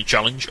Academy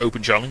challenge,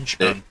 open challenge,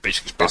 and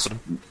basically splattered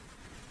him.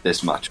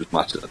 This match was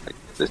match of the night.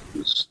 This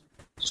was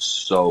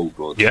so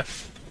good. Yeah.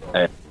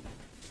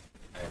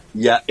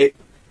 Yeah, it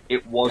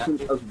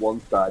wasn't as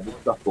one-sided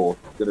as I thought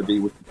it was going to be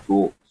with the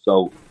school.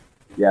 So,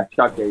 yeah,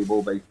 Chad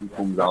Gable basically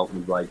comes out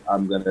and is like,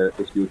 I'm going to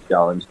issue a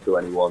challenge to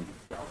anyone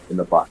in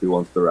the back who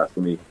wants to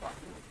wrestle me.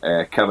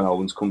 Kevin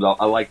Owens comes out.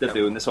 I like they're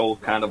doing this whole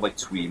kind of like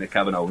tweener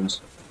Kevin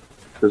Owens,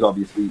 because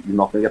obviously he's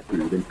not going to get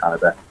through in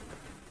Canada.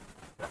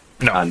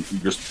 No. And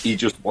he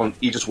just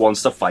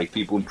wants to fight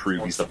people and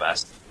prove he's the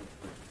best.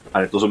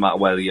 And it doesn't matter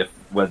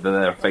whether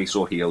they're face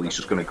or heel, he's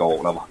just going to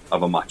go and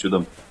have a match with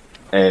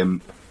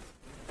them.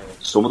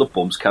 Some of the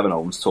bumps Kevin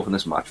Owens took in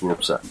this match were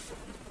upsetting.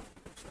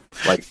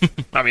 Like,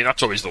 I mean,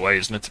 that's always the way,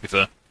 isn't it, to be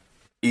fair?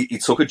 He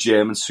took a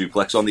German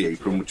suplex on the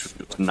apron, which was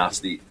just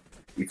nasty.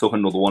 He took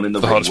another one in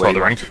the hardest part of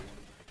the rank.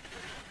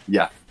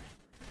 Yeah.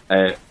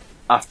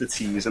 After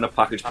teasing a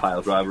package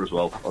pile driver as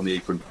well on the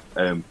apron.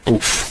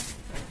 Oof.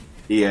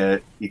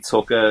 He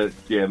took a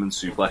German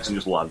suplex and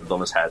just landed on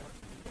his head.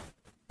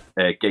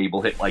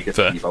 Gable hit like a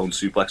T-bone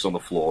suplex on the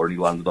floor and he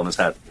landed on his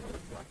head.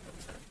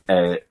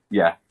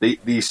 Yeah,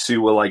 these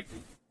two were like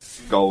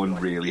going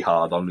really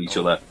hard on each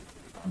other.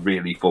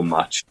 Really fun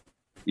match.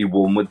 He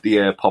won with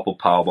the pop-up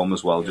powerbomb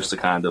as well, just to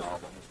kind of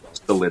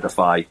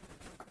solidify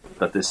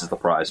that this is the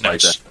prize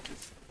fighter.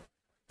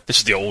 This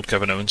is the old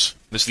Kevin Owens.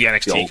 This is the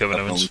NXT Kevin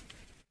Owens.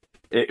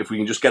 If we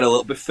can just get a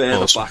little bit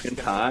further back in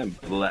time,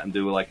 we'll let him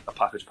do like a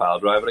package pile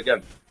driver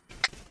again.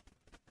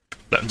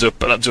 Let him do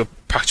a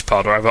package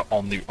pile driver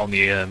on the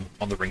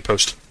ring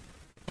post,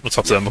 on the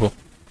top turnbuckle.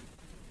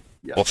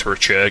 Yeah. Or through a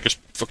chair, just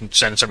fucking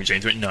send Sami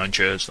Zayn to it in 9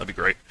 chairs. That'd be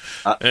great.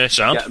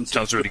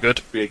 Sounds really good.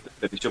 Create the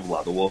finish of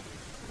Ladder War.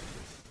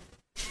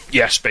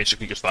 Yes,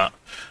 basically just that.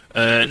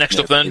 Next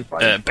up then,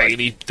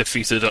 Bayley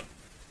defeated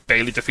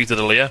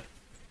Aaliyah.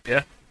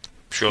 Yeah,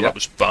 sure that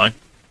was fine.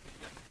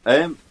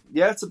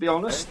 Yeah, to be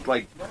honest,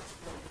 like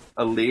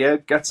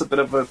Aaliyah gets a bit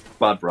of a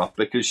bad rap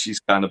because she's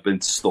kind of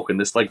been stuck in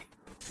this like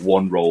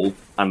one role,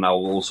 and now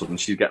all of a sudden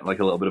she's getting like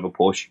a little bit of a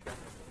push.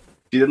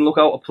 She didn't look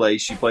out of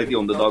place. She played the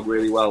underdog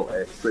really well.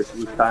 Trish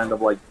was kind of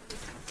like,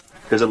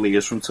 because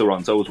Aaliyah's from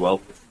Toronto as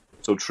well,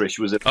 so Trish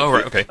was in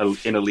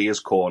Aaliyah's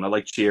corner,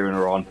 like cheering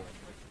her on.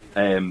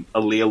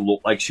 Aaliyah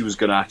looked like she was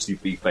going to actually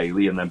beat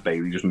Bayley, and then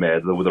Bayley just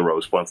murdered her with a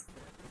rose plant.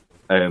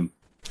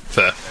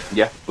 Fair.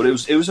 Yeah, but it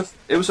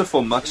was a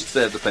fun match.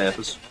 Served the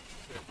purpose.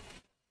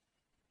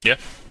 Yeah,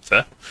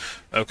 fair.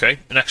 Okay,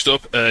 next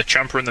up,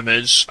 Ciampa and The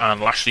Miz and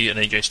Lashley and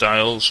AJ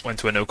Styles went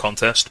to a no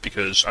contest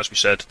because, as we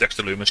said,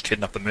 Dexter Lumis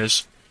kidnapped The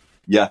Miz.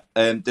 Yeah,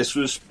 this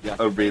was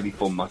a really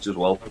fun match as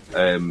well.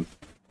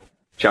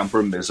 Ciampa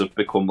and Miz have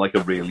become like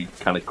a really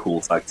kind of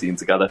cool tag team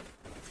together,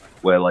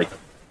 where like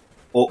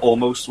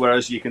almost,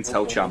 whereas you can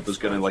tell Ciampa's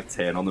going to like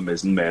turn on The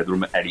Miz and murder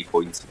him at any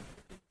point,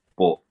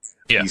 but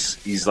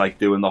he's like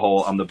doing the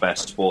whole I'm the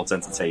best sports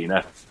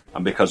entertainer,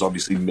 and because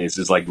obviously Miz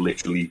is like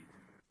literally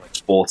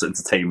sports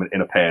entertainment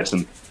in a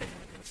person,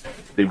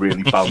 they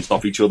really bounced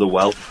off each other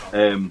well.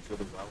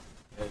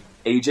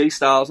 AJ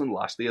Styles and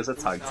Lashley as a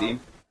tag team,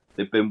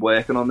 they've been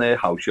working on their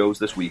house shows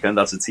this weekend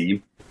as a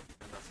team.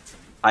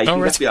 I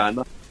can get behind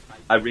that.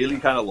 I really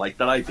kind of like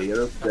that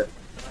idea of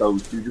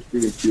those two just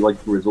being two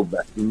like grizzled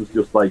veterans,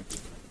 just like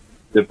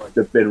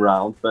they've been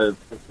around for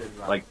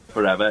like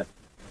forever,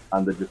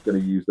 and they're just going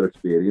to use their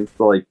experience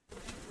to like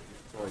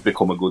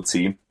become a good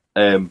team.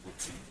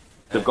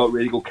 They've got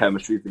really good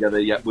chemistry together.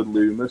 Yet with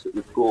Lumis, it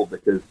was cool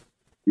because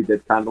he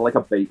did kind of like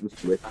a bait and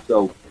switch.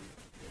 So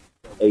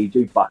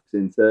AJ backs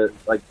into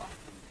like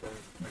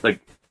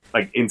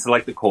into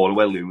like the corner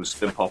where Lumis has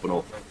been popping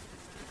up,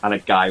 and a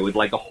guy with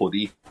like a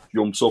hoodie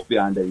jumps up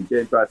behind AJ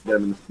and tries to get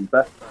him in the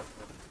sleeper,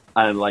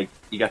 and like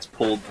he gets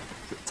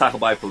tackled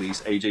by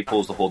police. AJ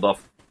pulls the hood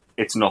off.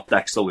 It's not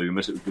Dexter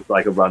Lumis. It was just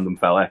like a random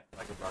fella,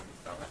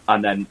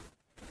 and then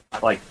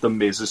like the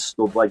Miz has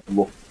stood like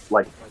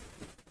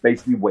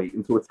basically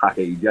waiting to attack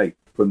AJ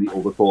from the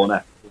other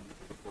corner,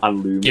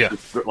 and Lumis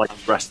is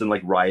like dressed in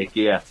like riot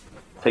gear,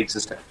 takes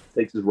his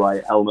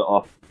riot helmet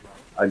off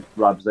and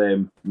grabs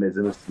Miz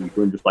in his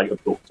sleeper and just like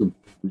abducts him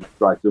and just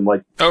drags him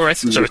like. Oh right,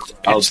 so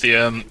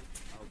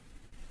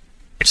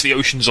it's the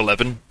Ocean's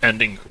 11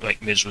 ending. Like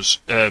Lumis was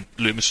at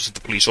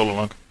the police all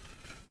along.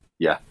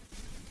 Yeah,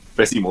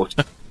 pretty much.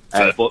 But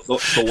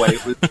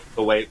the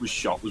way it was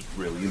shot was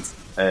brilliant.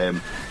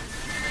 And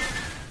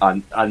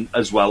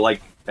as well,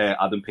 like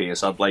Adam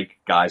Pearce had like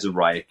guys in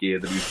riot gear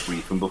that he was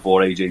briefing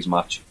before AJ's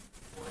match.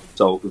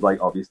 So it was like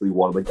obviously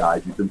one of the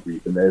guys who's been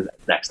briefing there is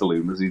Dexter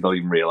Lumis. He's not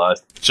even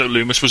realised. So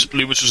Lumis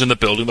was in the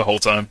building the whole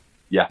time.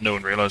 Yeah, no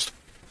one realised.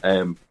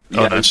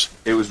 Nice.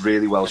 It was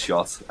really well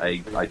shot. I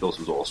thought it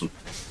was awesome.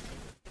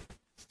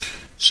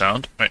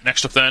 Sound. Right,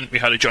 next up then, we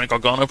had a Johnny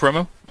Gargano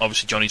promo.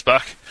 Obviously, Johnny's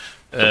back.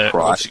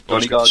 Surprise.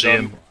 Johnny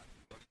Gargano.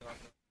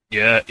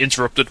 Yeah,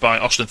 interrupted by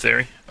Austin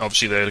Theory.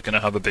 Obviously, they're going to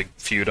have a big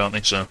feud, aren't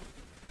they? So.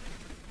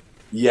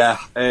 Yeah,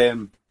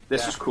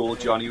 this was cool.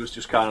 Johnny was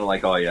just kind of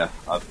like, oh yeah,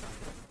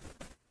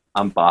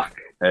 I'm back.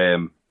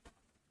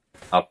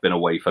 I've been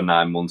away for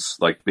 9 months,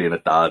 like being a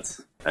dad.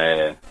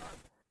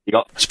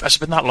 It's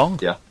been that long?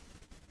 Yeah.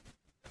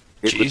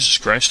 Jesus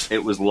Christ.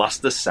 It was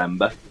last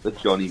December that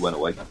Johnny went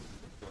away.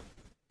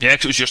 Yeah,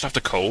 because it was just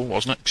after Cole,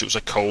 wasn't it? Because it was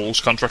like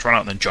Cole's contract ran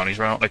out and then Johnny's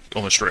ran out, like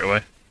almost straight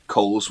away.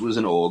 Cole's was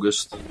in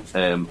August.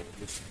 No,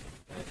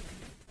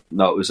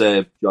 it was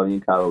Johnny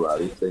and Kyle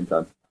O'Reilly at the same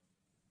time.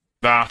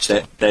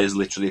 Theirs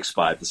literally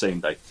expired the same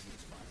day.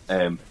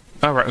 Oh,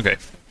 right, okay.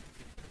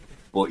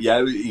 But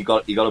yeah, he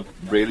got a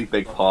really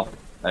big pop.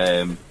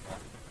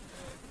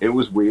 It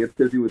was weird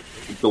because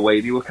the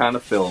way they were kind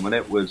of filming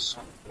it was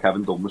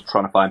Kevin Dunn was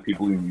trying to find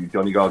people who knew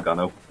Johnny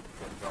Gargano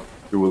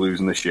who were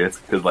losing the shit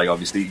because, like,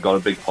 obviously he got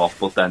a big pop,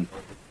 but then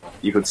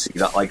you could see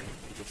that like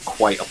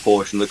quite a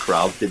portion of the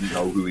crowd didn't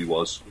know who he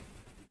was.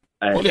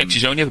 Well, yeah, 'cause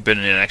he's only ever been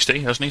in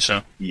NXT, hasn't he?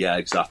 So yeah,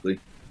 exactly.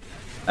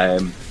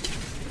 The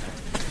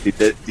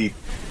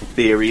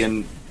Theory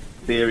and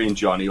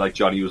Johnny, like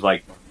Johnny was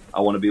like,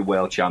 I want to be a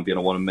world champion,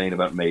 I want to main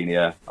event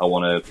Mania, I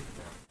want to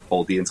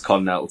hold the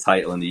Intercontinental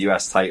title and the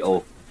US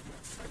title.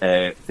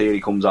 Theory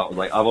comes out with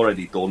like, I've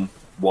already done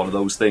one of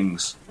those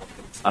things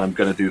and I'm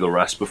going to do the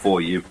rest before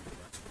you.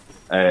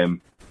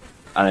 And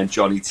then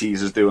Johnny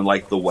teases doing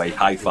like the way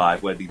high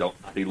five where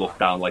they look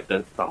down like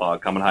the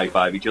hard cam and high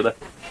five each other.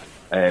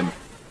 And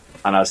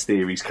as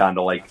Theory's kind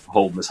of like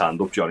holding his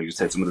hand up, Johnny just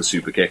hits him with a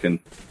super kick, and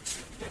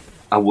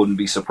I wouldn't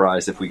be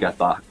surprised if we get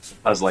that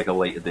as like a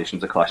late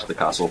addition to Clash of the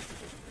Castle.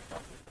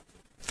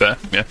 Fair,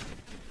 yeah.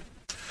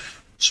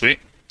 Sweet.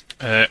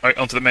 Right,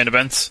 on to the main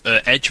event.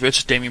 Edge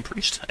versus Damian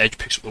Priest. Edge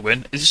picks up the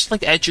win. Is this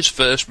like Edge's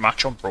first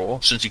match on Raw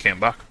since he came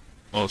back?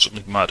 Or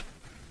something mad?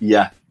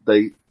 Yeah,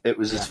 it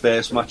was his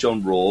first match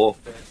on Raw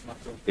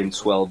in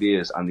 12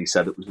 years, and he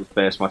said it was his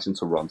first match in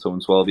Toronto in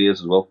 12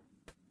 years as well.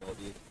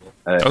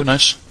 Oh,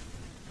 nice.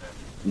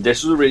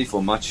 This was a really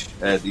fun match.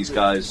 These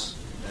guys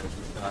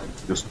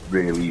just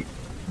really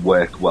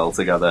worked well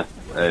together,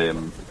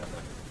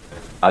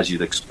 as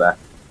you'd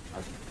expect.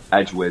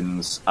 Edge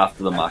wins.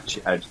 After the match,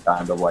 Edge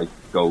kind of like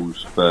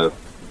goes for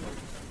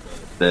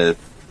the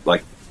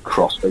like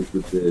crossface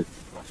with the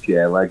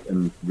chair leg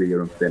and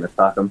rear and fin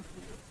attack him,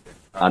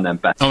 and then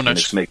Beth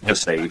Phoenix makes the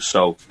save.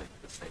 So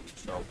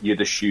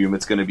you'd assume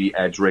it's going to be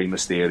Edge, Rey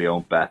Mysterio,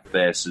 and Beth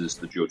versus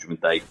the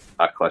Judgment Day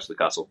at Clash of the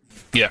Castle.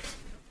 Yeah.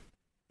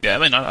 Yeah, I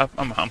mean,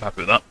 I'm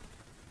happy with that.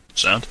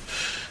 Sound.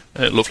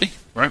 Lovely.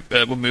 Right,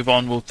 we'll move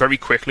on. We'll very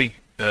quickly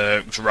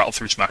rattle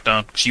through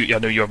SmackDown, because I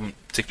know you haven't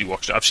particularly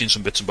watched it. I've seen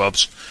some bits and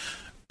bobs.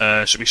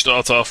 So we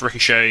start off,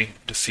 Ricochet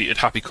defeated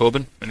Happy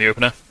Corbin in the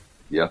opener.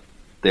 Yeah.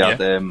 They had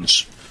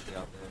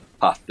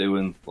Pat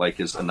doing like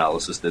his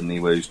analysis, didn't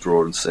he, where he's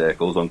drawing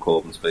circles on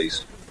Corbin's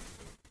face.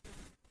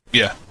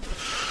 Yeah.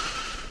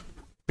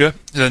 Yeah.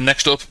 Then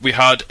next up, we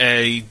had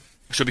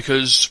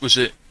because, was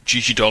it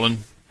Gigi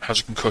Dolan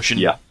has a concussion?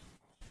 Yeah.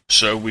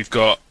 So we've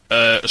got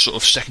a sort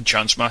of second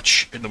chance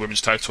match in the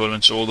women's tag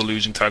tournament. So all the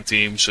losing tag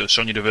teams,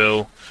 Sonya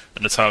Deville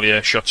and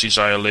Natalya, Shotzi,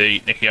 Xia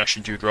Li, Nikki Ash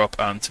and Doudrop,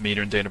 and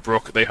Tamina and Dana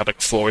Brooke. They had like a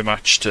 4-way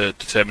match to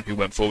determine who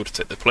went forward to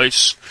take their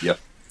place. Yep.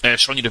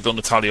 Sonya Deville,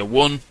 Natalya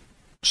won,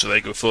 so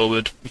they go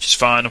forward, which is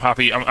fine. I'm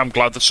happy. I'm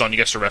glad that Sonya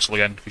gets to wrestle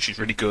again because she's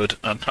really good,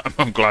 and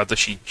I'm glad that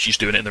she's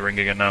doing it in the ring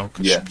again now.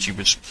 Yeah. She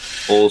was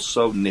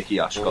also Nikki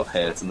Ash got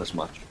hurt in this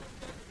match.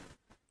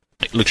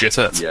 Legit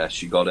hurt. Yeah,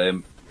 she got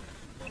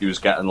She was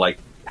getting like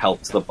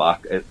help to the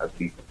back. It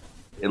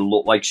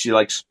looked like she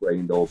like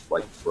sprained or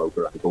like broke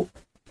her ankle.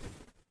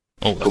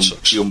 Oh, that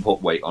sucks. She didn't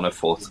put weight on her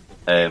foot.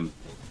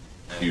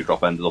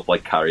 Doudrop ended up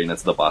like carrying her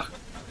to the back.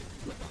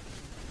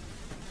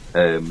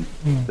 So,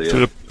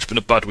 yeah. It's been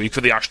a bad week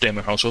for the Ash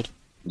Damon household.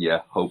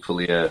 Yeah,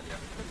 hopefully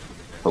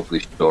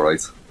she's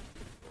alright.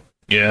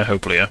 Yeah,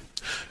 hopefully, yeah.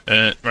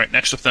 Right,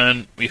 next up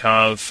then, we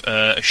have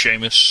a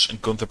Sheamus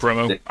and Gunther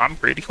promo. I'm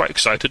really quite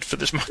excited for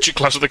this match at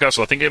Clash of the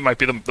Castle. I think it might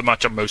be the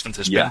match I'm most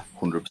anticipating. Yeah,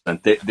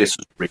 100%. This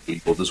was really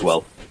good as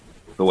well,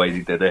 the way they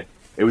did it.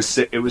 It was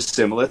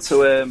similar to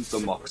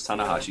the Mox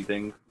Tanahashi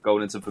thing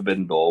going into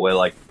Forbidden Door, where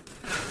like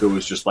there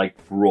was just like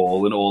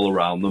brawling all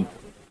around them.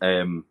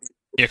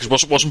 Yeah,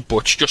 because wasn't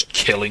Butch just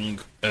killing?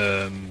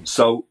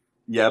 So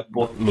yeah,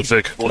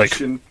 Ludwig,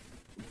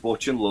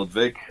 Butch and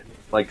Ludwig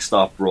like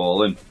start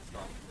brawling.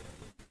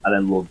 And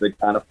then Ludwig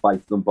kind of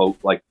fights them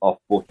both like off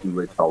Butch and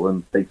Rich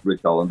Holland, takes Rich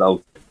Holland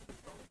out.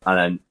 And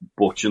then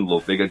Butch and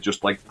Ludwig are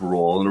just like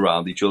brawling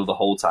around each other the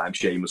whole time.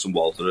 Sheamus and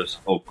Gunther,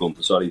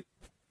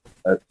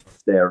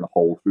 staring a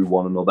hole through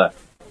one another.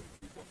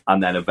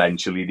 And then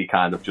eventually they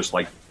kind of just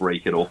like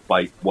break it up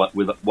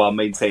while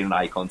maintaining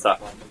eye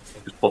contact.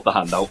 Just put the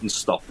hand out and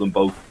stop them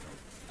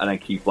both. And then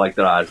keep like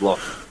their eyes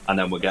locked. And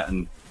then we're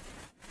getting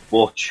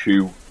Butch,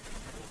 who,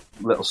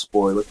 little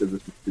spoiler because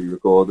this was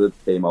pre-recorded,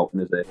 came out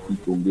in his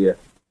P-Gun gear.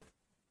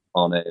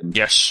 On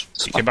yes,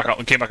 he came back out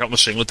in the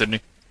singlet, didn't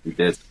he? He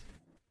did.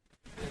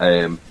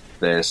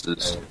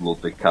 versus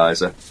Ludwig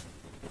Kaiser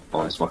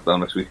on SmackDown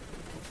next week.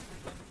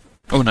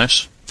 Oh,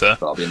 nice. Fair.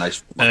 That'll be a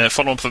nice.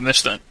 Follow up from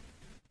this then.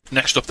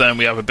 Next up, then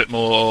we have a bit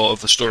more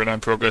of the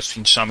storyline progress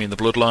between Sammy and the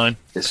Bloodline.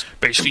 Yes.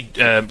 Basically,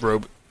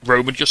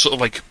 Roman just sort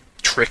of like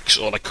tricks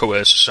or like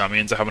coerces Sammy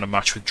into having a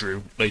match with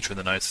Drew later in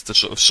the night to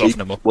sort of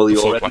soften him up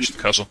before Clash at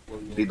the Castle.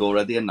 He'd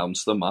already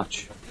announced the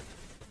match,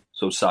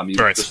 so Sammy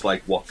was just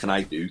like, "What can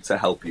I do to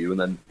help you?" And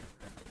then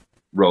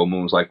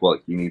Roman was like, "Well,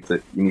 you need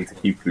to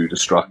keep Drew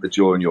distracted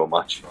during your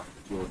match."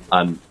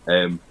 And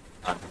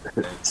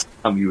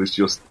Sammy was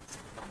just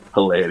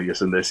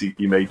hilarious in this.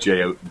 He made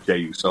Jey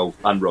Uso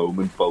and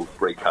Roman both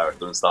break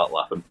character and start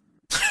laughing.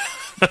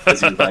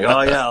 Because he was like,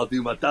 "Oh yeah, I'll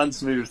do my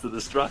dance moves to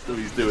distract him."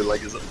 He's doing like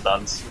his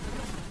dance.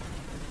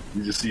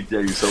 You just see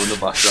Jey Uso in the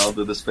background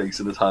with his face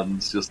in his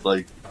hands, just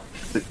like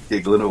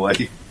giggling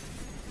away.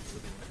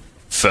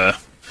 Fair.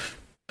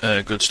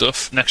 Good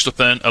stuff. Next up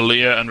then,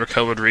 Aaliyah and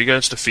Raquel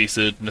Rodriguez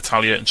defeated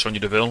Natalya and Sonya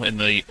Deville in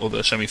the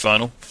other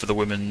semi-final for the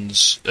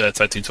women's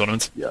tag team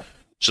tournament. Yeah.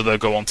 So they'll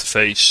go on to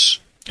face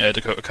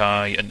Dakota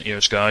Kai and Io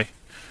Sky.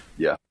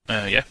 Yeah.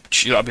 Yeah.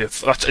 That'll be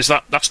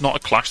that's not a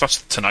Clash.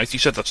 That's tonight. You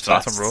said that's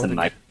tonight on Raw.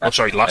 Tonight. Oh,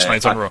 sorry, last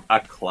night on Raw.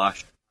 At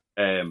Clash.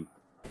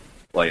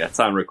 Well, yeah,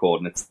 time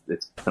recording.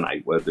 It's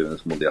tonight. We're doing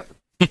this Monday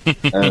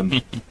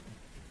after.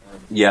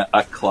 Yeah,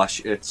 at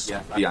Clash, it's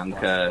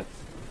Bianca,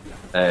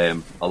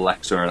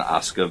 Alexa, and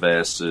Asuka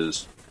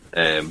versus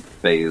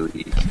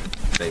Bayley,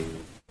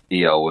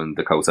 Io, and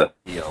Dakota.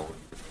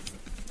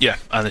 Yeah,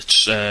 and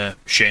it's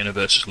Shayna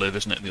versus Liv,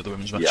 isn't it? In the other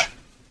women's match. Yeah.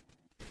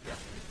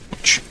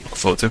 Which I look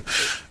forward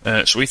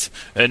to. Sweet.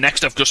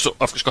 Next, I've just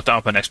got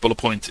down my next bullet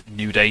point: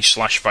 New Day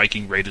 /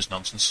 Viking Raiders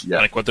nonsense. Yeah.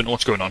 Like, I don't know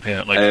what's going on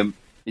here. Like,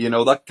 you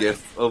know that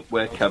gif of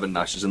where Kevin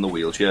Nash is in the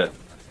wheelchair?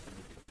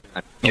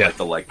 And like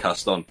the leg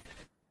cast on?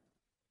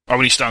 Oh,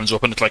 when he stands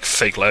up and it's like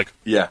fake leg.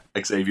 Yeah,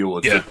 Xavier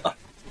Woods did that.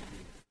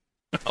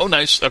 Oh,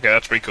 nice. Okay,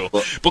 that's pretty cool.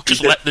 But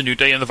just let the New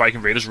Day and the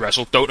Viking Raiders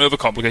wrestle. Don't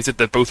overcomplicate it.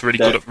 They're both really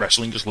good at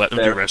wrestling. Just let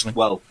them do wrestling.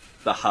 Well,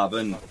 they're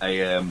having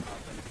a...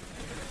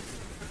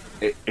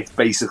 It's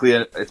basically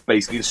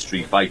a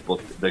street fight, but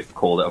they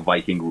call it a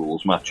Viking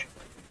rules match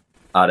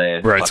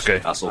at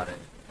Castle.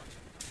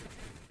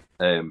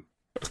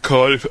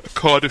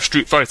 Cardiff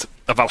street fight,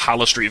 a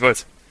Valhalla street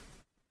fight.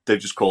 They've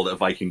just called it a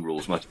Viking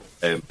rules match.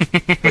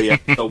 But yeah,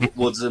 so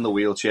Woods is in the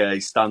wheelchair. He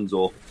stands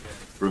up,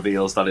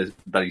 reveals that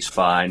he's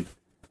fine.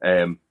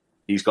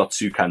 He's got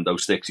 2 kendo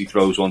sticks. He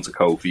throws one to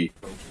Kofi,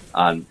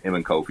 and him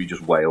and Kofi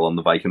just wail on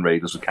the Viking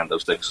Raiders with kendo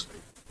sticks.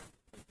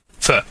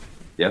 Fair.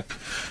 Yeah.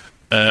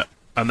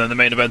 And then the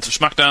main event of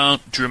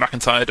SmackDown, Drew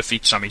McIntyre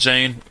defeats Sami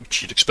Zayn,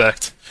 which you'd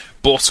expect.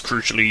 But,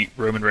 crucially,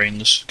 Roman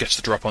Reigns gets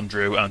the drop on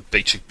Drew and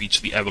basically beats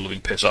the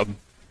ever-loving piss out of him.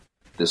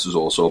 This was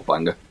also a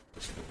banger.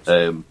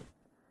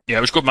 Yeah,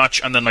 it was a good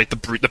match, and then like the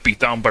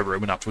beatdown by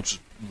Roman afterwards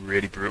was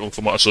really brutal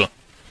from what I saw.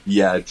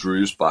 Yeah,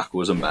 Drew's back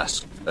was a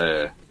mess.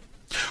 It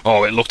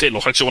looked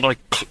like someone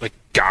like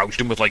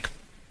gouged him with like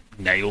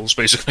nails,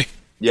 basically.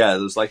 Yeah,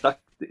 there's like that.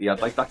 He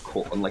had like that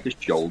cut on like his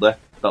shoulder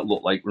that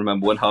looked like.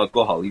 Remember when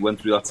Hardcore Holly went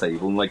through that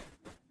table and like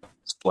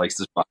spliced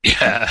his back?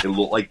 Yeah, it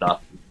looked like that.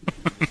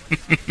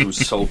 It was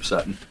so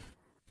upsetting.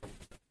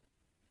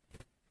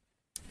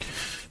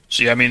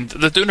 So yeah, I mean,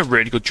 they're doing a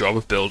really good job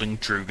of building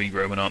Drew v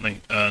Roman, aren't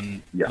they?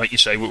 And like you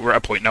say, we're at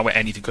a point now where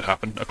anything could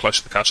happen at Clash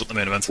of the Castle at the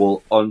main event.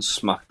 Well, on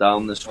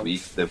SmackDown this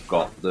week, they've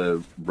got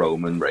the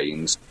Roman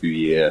Reigns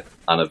 2-year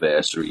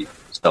anniversary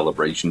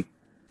celebration,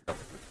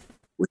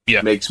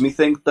 which makes me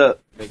think that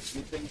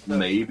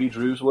maybe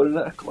Drew's winning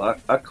it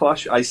at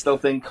Clash. I still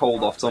think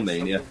hold off till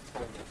Mania.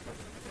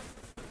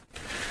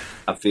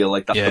 I feel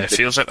like that's it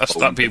feels like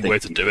that'd be a way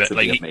to do it.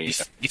 Like you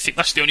think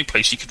that's the only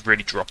place you could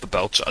really drop the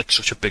belt at like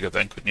such a big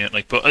event, couldn't you?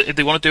 Like, but if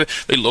they want to do it,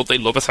 they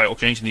love a title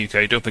change in the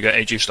UK. Don't forget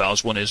AJ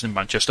Styles one is in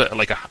Manchester at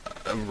like a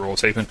Raw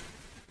taping.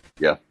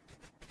 Yeah,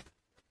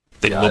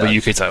 they love a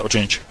UK title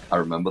change. I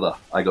remember that.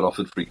 I got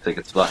offered free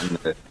tickets for that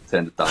and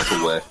turned it down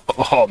for work.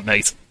 Oh,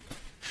 mate.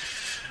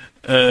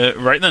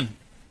 Right then.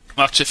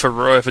 That's it for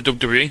Raw for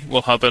WWE.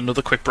 We'll have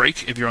another quick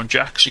break. If you're on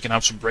Jax, you can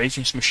have some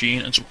Raging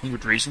Machine and some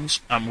 100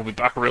 Reasons, and we'll be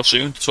back real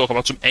soon to talk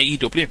about some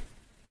AEW.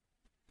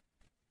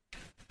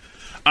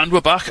 And we're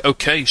back.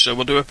 Okay, so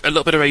we'll do a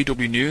little bit of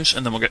AEW news,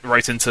 and then we'll get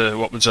right into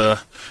what was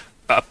a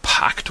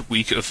packed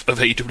week of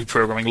AEW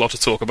programming. A lot to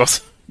talk about.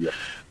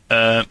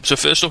 Yeah. So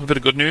first off, a bit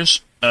of good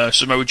news.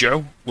 Samoa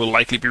Joe will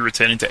likely be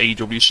returning to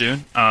AEW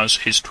soon, as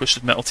his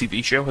Twisted Metal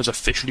TV show has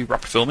officially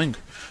wrapped filming,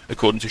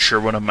 according to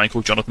showrunner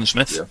Michael Jonathan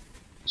Smith. Yeah.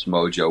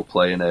 Samoa Joe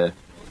playing a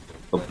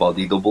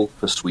body double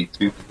for Sweet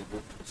Tooth.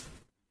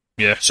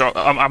 Yeah, so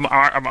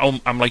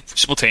I'm like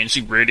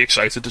simultaneously really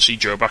excited to see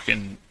Joe back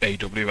in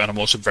AEW, and I'm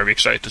also very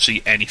excited to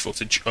see any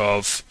footage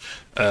of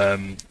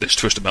this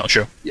Twisted Metal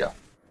show. Yeah,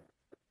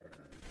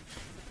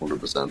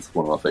 100%.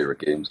 One of my favourite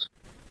games.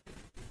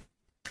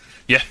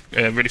 Yeah,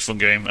 really fun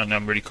game, and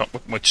I'm really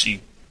wait to see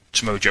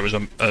Samoa Joe as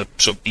a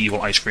sort of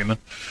evil ice cream man.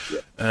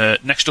 Yeah.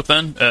 Next up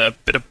then,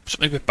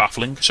 something a bit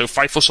baffling. So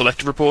Fightful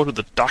Selective reported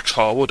that Dax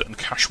Harwood and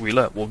Cash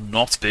Wheeler will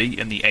not be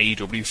in the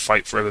AEW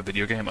Fight Forever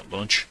video game at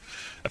launch.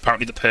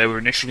 Apparently the pair were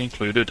initially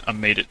included and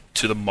made it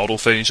to the model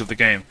phase of the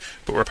game,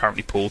 but were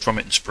apparently pulled from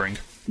it in spring.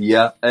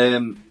 Yeah,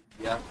 the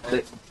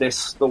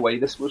way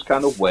this was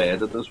kind of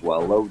worded as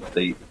well, though,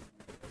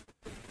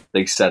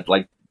 they said,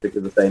 like,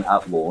 because they're saying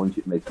at launch,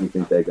 it makes me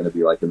think they're going to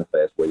be, like, in the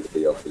first wave of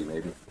DLC,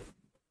 maybe.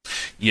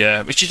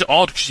 Yeah, which is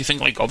odd, because you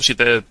think, like,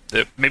 obviously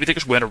maybe they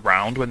just weren't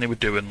around when they were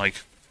doing, like,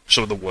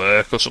 some of the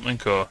work or something,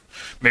 or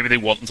maybe they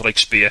want them to, like,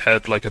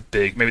 spearhead, like,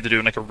 maybe they're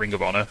doing, like, a Ring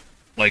of Honor,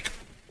 like,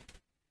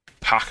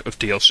 pack of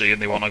DLC,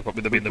 and they want, like,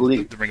 probably they'll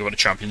be the Ring of Honor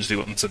champions, they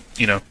want them to,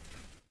 you know.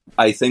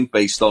 I think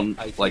based on,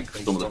 like,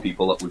 some of the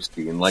people that we've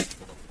seen, like,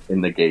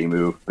 in the game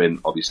who have been,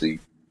 obviously,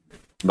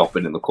 not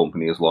been in the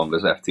company as long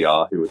as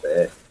FTR, who were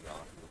there,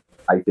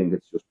 I think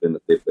it's just been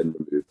that they've been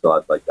removed,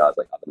 so like guys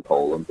like Adam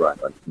Cole and Brian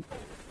Benson.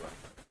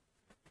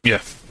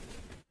 Yeah.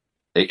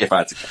 If I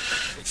had to...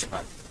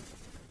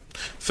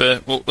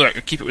 Fair. Well,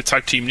 right, keep it with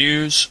tag team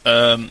news.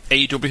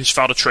 AEW has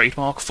filed a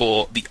trademark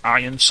for the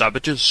Iron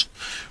Savages,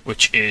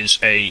 which is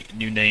a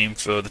new name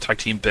for the tag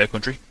team Bear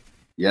Country.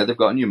 Yeah, they've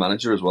got a new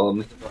manager as well,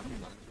 haven't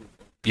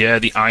they? Yeah,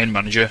 the Iron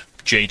Manager,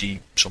 JD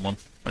someone.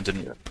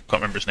 Can't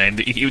remember his name.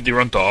 They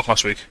were on Dark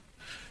last week.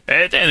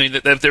 They're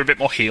a bit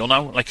more heel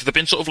now. Like they've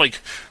been sort of like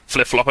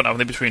flip-flopping, haven't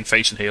they, between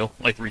face and heel,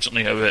 like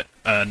recently a bit.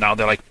 Now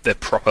they're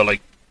proper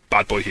like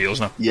bad boy heels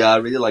now. Yeah, I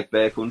really like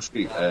Bear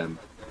Country.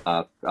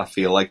 I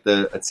feel like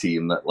they're a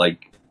team that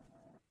like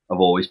have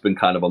always been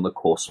kind of on the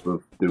cusp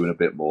of doing a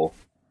bit more.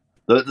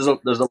 There's a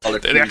lot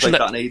of things like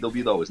that in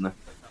AEW though, isn't there?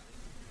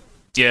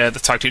 Yeah, the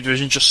tag team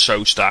division is just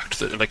so stacked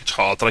that like it's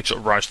hard to like sort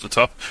of rise to the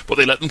top. But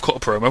they let them cut a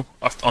promo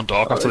on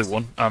Dark after they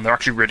won, and they're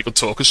actually really good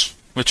talkers,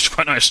 which is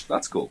quite nice.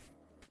 That's cool.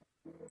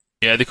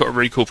 Yeah, they cut a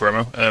really cool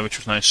promo, which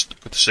was nice.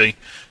 Good to see.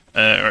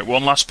 Right,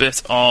 one last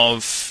bit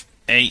of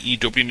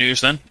AEW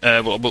news then.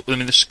 Well, I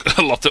mean, there's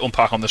a lot to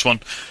unpack on this one.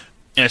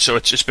 Yeah, so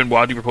it's been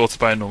widely reported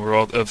by a number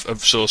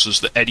of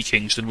sources that Eddie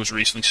Kingston was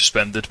recently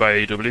suspended by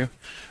AEW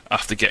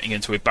after getting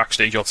into a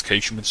backstage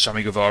altercation with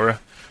Sammy Guevara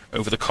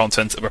over the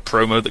content of a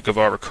promo that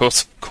Guevara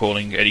cut,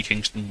 calling Eddie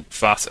Kingston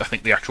fat. I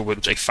think the actual word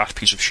was a fat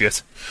piece of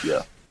shit.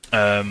 Yeah.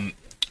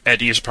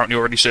 Eddie has apparently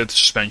already served the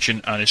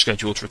suspension and is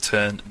scheduled to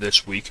return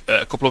this week.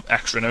 A couple of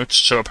extra notes.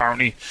 So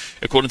apparently,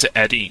 according to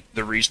Eddie,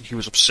 the reason he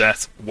was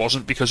upset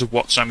wasn't because of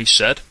what Sammy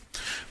said,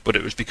 but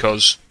it was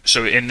because...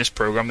 So in this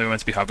program they were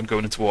meant to be having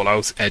going into All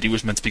Out, Eddie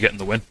was meant to be getting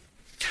the win.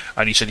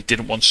 And he said he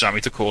didn't want Sammy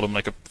to call him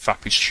like a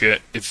fat piece of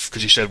shit,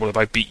 because he said, well, if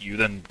I beat you,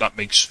 then that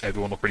makes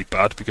everyone look really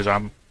bad, because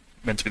I'm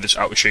meant to be this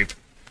out-of-shape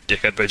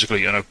dickhead,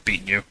 basically, and I've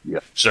beaten you. Yeah.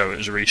 So it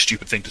was a really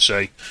stupid thing to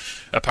say.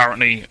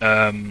 Apparently...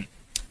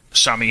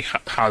 Sammy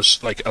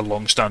has like a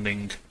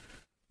long-standing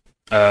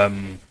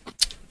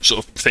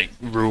sort of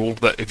rule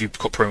that if you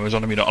cut promos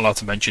on him, you're not allowed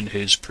to mention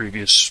his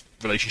previous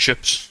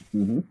relationships.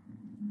 Mm-hmm.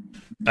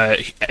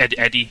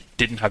 Eddie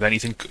didn't have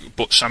anything,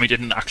 but Sammy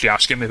didn't actually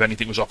ask him if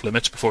anything was off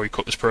limits before he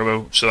cut this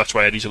promo, so that's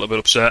why Eddie's a little bit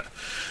upset.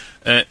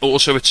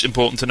 Also, it's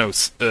important to note,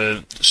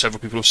 several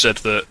people have said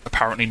that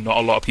apparently not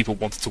a lot of people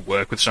wanted to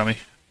work with Sammy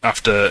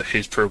after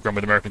his program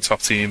with American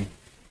Top Team,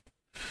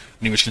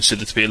 and he was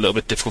considered to be a little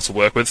bit difficult to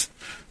work with.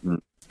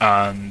 Mm.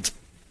 And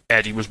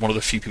Eddie was one of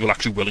the few people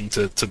actually willing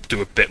to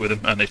do a bit with him,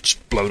 and it's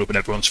blown up in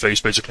everyone's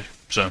face, basically.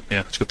 So,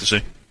 yeah, it's good to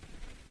see.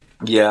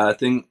 Yeah, I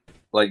think,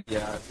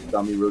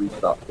 Sammy really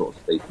started sort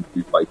of taking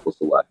two Fightful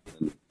Select.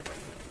 And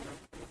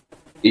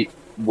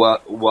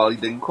while he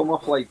didn't come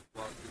off, like,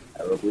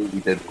 terribly, he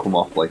did come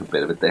off like a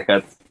bit of a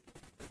dickhead,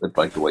 with,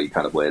 like, the way he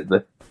kind of worded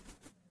it.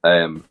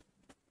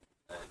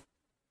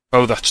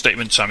 Oh, that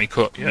statement Sammy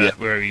cut, yeah,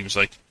 where he was,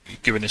 like,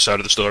 giving his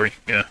side of the story,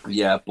 yeah.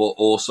 Yeah, but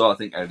also I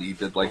think Eddie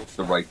did, like,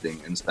 the right thing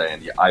in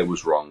saying, yeah, I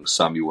was wrong,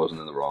 Sammy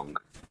wasn't in the wrong.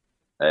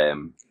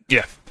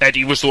 Yeah,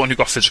 Eddie was the one who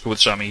got physical with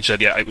Sammy. He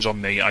said, yeah, it was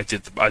on me, I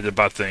did a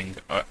bad thing,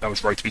 I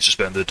was right to be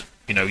suspended.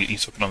 You know, he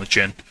took it on the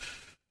chin.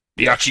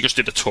 He actually just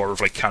did a tour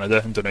of, like,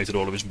 Canada and donated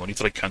all of his money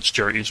to, like, cancer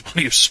charities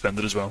when he was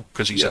suspended as well,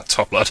 because he's a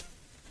top lad.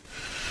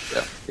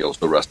 Yeah, he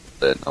also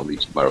wrestled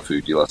Naomichi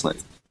Marufuji last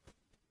night.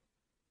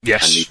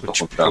 Yes, which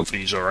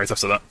hopefully he's alright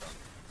after that.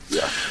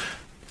 Yeah.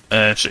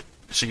 So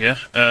yeah.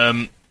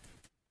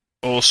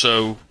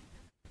 Also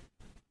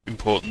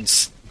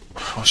important.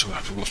 Also,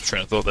 I've lost my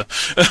train of thought there.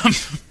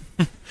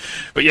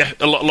 But yeah,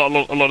 a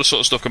lot of sort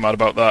of stuff come out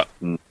about that.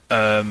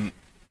 Mm.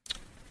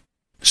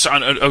 So,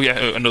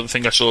 another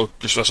thing I saw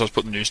just as I was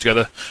putting the news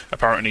together.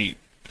 Apparently,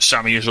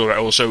 Sammy is alright.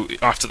 Also,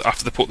 after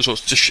they put this all,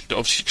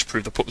 obviously to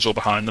prove they put this all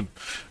behind them,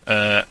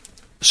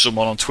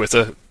 someone on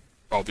Twitter,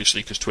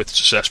 obviously because Twitter's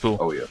a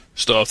cesspool,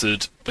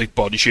 started like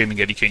body shaming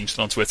Eddie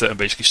Kingston on Twitter, and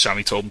basically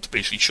Sammy told him to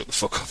basically shut the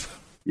fuck up.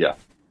 Yeah.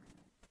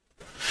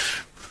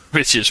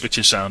 Which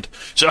is sound.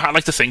 So I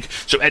like to think.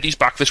 So Eddie's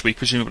back this week,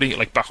 presumably,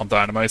 like back on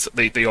Dynamite.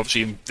 They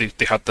obviously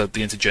they had the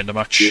intergender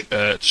match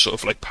to sort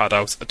of like pad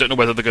out. I don't know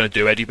whether they're going to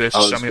do Eddie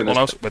versus Sammy All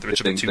Out. Whether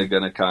it's I think they're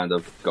going to kind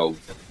of go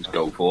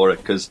for it,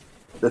 because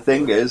the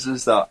thing is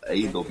that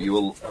AEW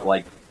will,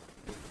 like,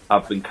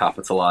 have been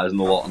capitalising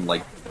a lot on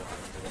like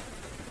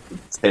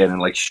turning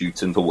like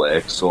shoots into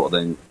work sort of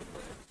thing.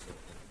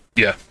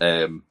 Yeah,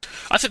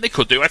 I think they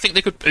could do. I think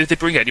they could if they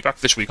bring Eddie back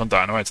this week on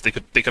Dynamite. They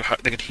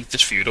could heat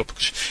this feud up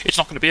because it's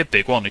not going to be a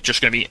big one. It's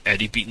just going to be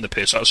Eddie beating the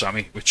piss out of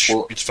Sammy, which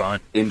it's fine.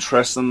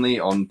 Interestingly,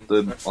 on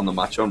the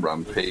match on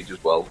Rampage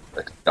as well,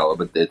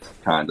 Excalibur did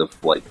kind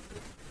of like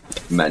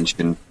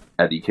mention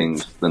Eddie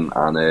Kingston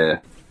and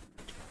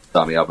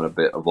Sammy having a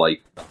bit of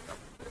like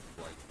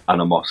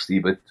animosity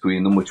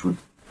between them, which would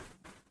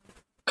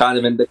kind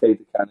of indicate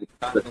the kind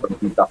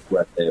of that's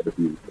where they're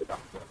between.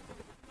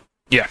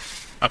 Yeah,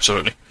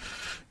 absolutely.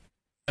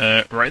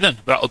 Right then,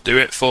 that'll do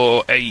it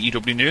for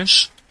AEW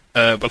news.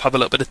 We'll have a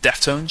little bit of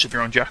Deftones if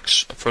you're on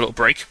Jax for a little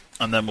break,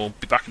 and then we'll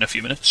be back in a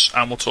few minutes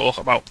and we'll talk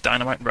about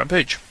Dynamite and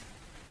Rampage.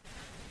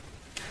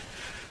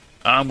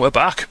 And we're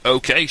back.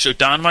 Okay, so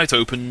Dynamite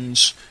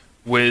opens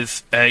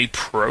with a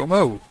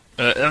promo.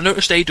 I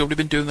noticed AEW have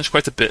been doing this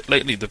quite a bit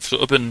lately. They've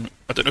sort of been,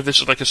 I don't know if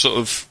this is like a sort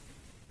of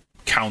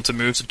counter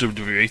move to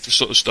WWE to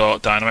sort of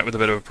start Dynamite with a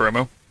bit of a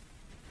promo.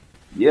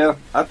 Yeah,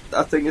 I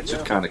think it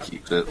just kind of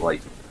keeps it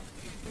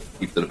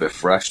a bit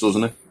fresh,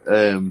 doesn't it?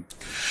 I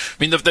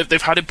mean,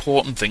 they've had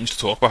important things to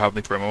talk about, haven't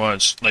they,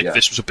 promo-wise? Like,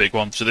 This was a big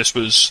one. So this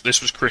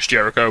was Chris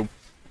Jericho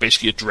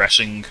basically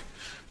addressing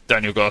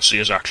Daniel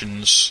Garcia's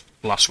actions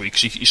last week.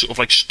 So he sort of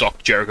like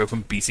stopped Jericho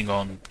from beating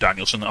on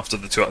Danielson after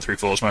the 2 out of 3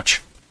 falls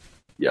match.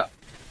 Yeah.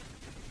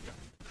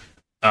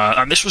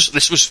 And this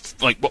was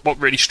like what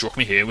really struck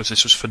me here was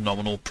this was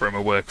phenomenal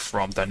promo work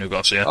from Daniel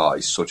Garcia. Oh,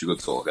 he's such a good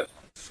talker.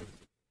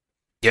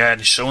 Yeah,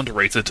 and he's so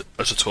underrated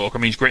as a talker.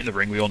 I mean, he's great in the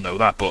ring, we all know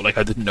that, but like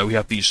I didn't know he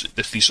had these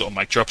sort of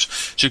mic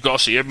drops. So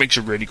Garcia makes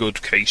a really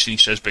good case, and he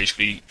says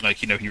basically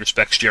like, you know, he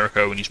respects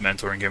Jericho and he's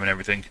mentoring him and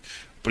everything.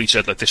 But he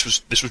said like this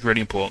was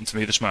really important to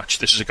me, this match.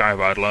 This is a guy I've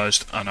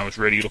idolised, and I was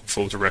really looking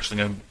forward to wrestling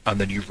him, and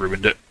then you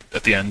ruined it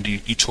at the end.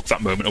 You took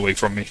that moment away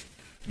from me.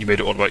 You made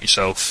it all about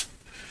yourself.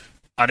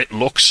 And it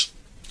looks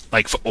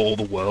like for all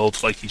the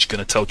world like he's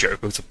going to tell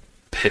Jericho to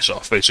piss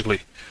off,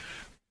 basically.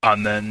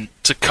 And then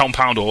to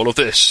compound all of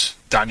this,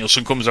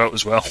 Danielson comes out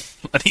as well,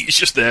 and he's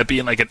just there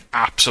being like an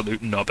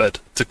absolute knobhead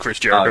to Chris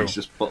Jericho. He's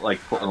just putting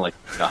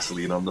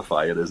gasoline on the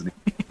fire, isn't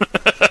he?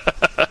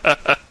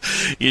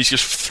 He's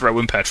just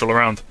throwing petrol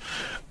around.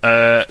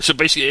 So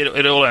basically,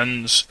 it all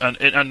ends,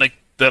 and like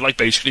they're like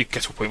basically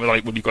get to a point where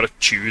like, well, you've got to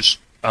choose,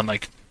 and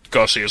like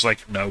Garcia's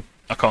like, no,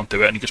 I can't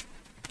do it, and he just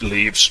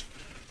leaves.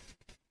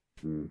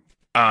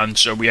 And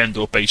so we end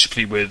up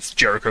basically with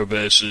Jericho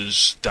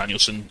versus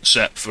Danielson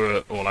set for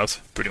All Out,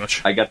 pretty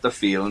much. I get the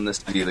feeling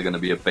this is either going to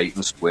be a bait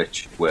and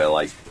switch, where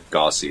like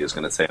Garcia is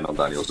going to turn on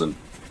Danielson,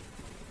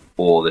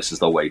 or this is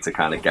the way to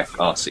kind of get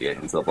Garcia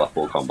into the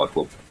Blackpool Combat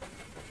Club.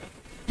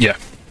 Yeah.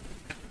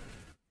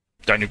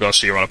 Daniel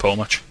Garcia on a pole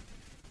match.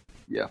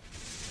 Yeah.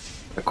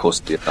 Of course,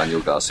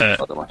 Daniel Garcia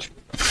on the match.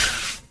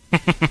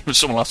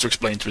 Someone will have to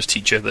explain to his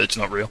teacher that it's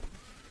not real.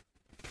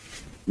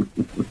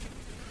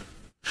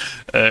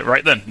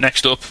 Right then,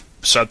 next up,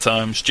 sad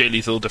times. Jay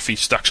Lethal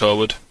defeats Dax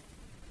Harwood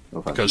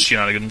because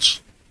shenanigans.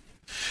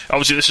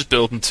 Obviously, this is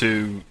building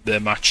to their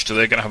match, so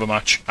they're going to have a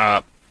match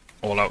at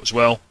All Out as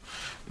well.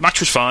 The match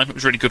was fine; it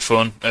was really good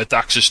fun.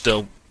 Dax is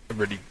still a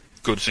really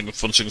good,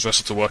 fun singles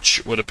wrestler to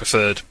watch. Would have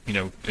preferred, you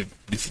know, if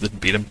Lethal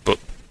didn't beat him, but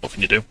what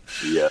can you do?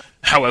 Yeah.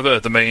 However,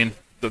 the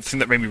thing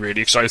that made me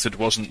really excited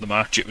wasn't the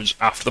match; it was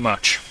after the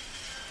match.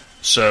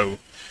 So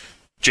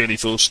Jay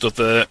Lethal stood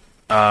there,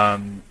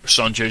 and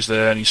Sanjay's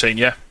there, and he's saying,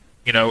 "Yeah,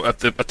 you know, at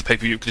the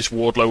pay-per-view, because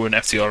Wardlow and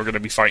FTR are going to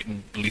be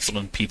fighting Lethal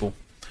and people."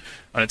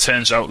 And it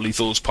turns out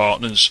Lethal's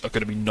partners are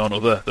going to be none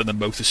other than the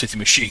Motor City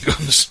Machine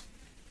Guns.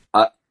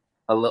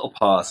 A little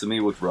part of me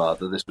would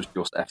rather this was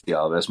just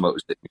FTR versus Motor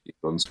City Machine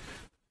Guns.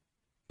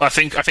 I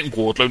think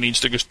Wardlow needs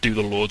to just do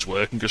the Lord's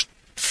work and just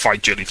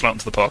fight Jay Lethal out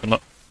into the parking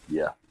lot.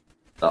 Yeah,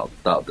 that'll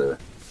do it.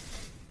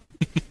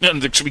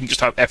 And so we can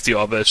just have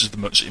FTR versus the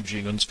Motor City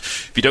Machine Guns.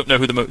 If you don't know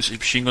who the Motor City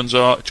Machine Guns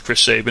are, it's Chris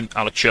Sabin,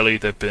 Alex Shelley.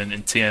 They've been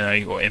in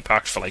TNA or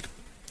Impact for like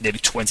nearly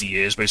 20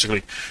 years,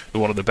 basically.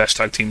 They're one of the best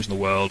tag teams in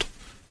the world.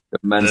 The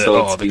men's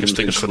teams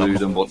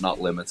including but not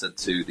limited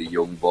to the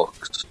Young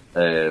Bucks,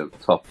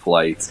 Top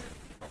Flight.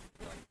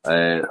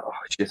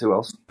 Who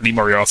else? Lee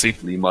Moriarty,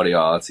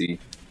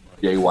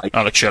 Jay White.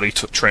 Alex Shelley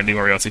trained Lee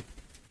Moriarty.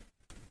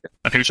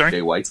 And who, sorry?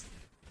 Jay White.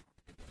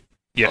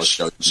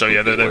 Yes. So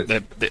yeah,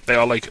 they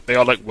are like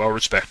well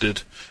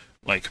respected,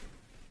 like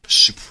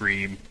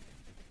supreme.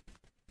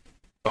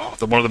 Oh,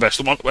 they're one of the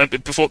best.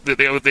 Before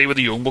they were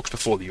the Young Bucks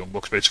before the Young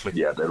Bucks, basically.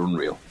 Yeah, they're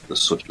unreal. They're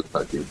such a good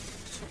tag team.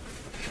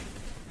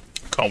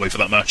 Can't wait for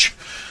that match.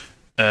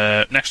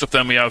 Next up,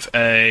 then we have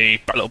a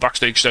little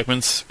backstage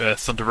segment.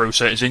 Thunder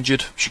Rosa is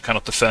injured; she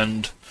cannot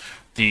defend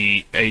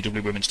the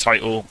AEW Women's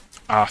title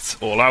at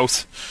All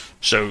Out,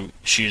 so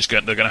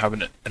they're going to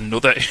have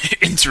another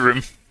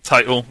interim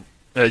title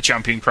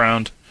champion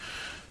crowned.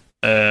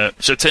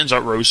 So it turns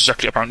out Rose is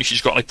actually apparently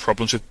she's got like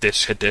problems with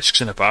her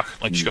discs in her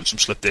back, like she's got some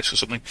slipped discs or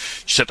something.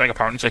 She said like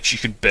apparently like she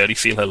can barely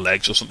feel her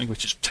legs or something,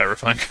 which is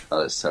terrifying.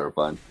 That is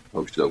terrifying.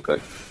 Hope she's okay.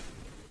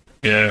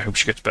 Yeah, I hope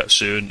she gets better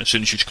soon. As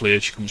soon as she's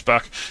cleared, she comes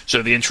back.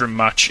 So the interim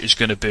match is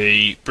going to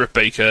be Britt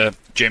Baker,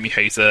 Jamie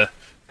Hayter,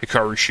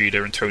 Hikaru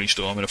Shida, and Toni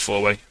Storm in a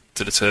 4-way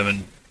to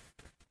determine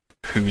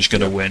who's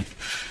going to win.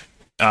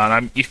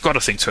 And you've got to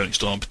think Toni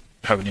Storm,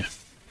 haven't you?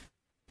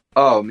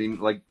 Oh, I mean,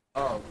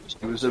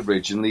 she was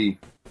originally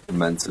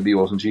meant to be,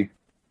 wasn't she?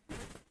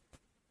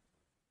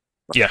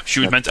 Yeah, she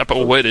was meant to, but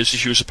all it is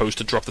she was supposed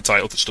to drop the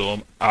title to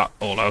Storm at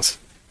All Out.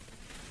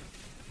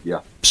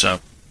 Yeah. So,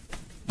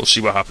 we'll see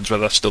what happens,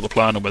 whether that's still the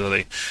plan, or whether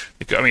they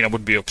I mean, I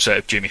wouldn't be upset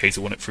if Jamie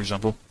Hayter won it, for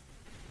example.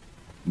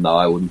 No,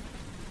 I wouldn't.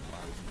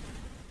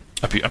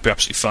 I'd be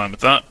absolutely fine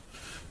with that.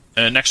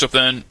 Next up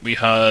then, we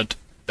had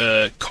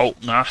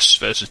Colton Ass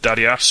versus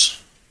Daddy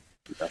Ass.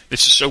 Yeah.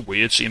 This is so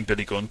weird, seeing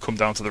Billy Gunn come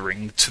down to the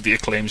ring to the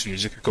Acclaim's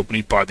music,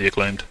 accompanied by the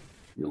Acclaimed.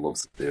 You love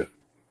to do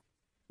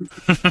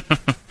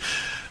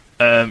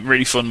it.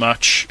 Really fun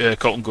match.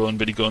 Colton Gunn,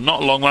 Billy Gunn.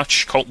 Not a long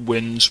match. Colton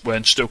wins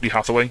when Stokely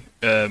Hathaway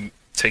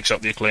takes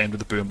out the Acclaimed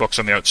with the boombox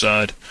on the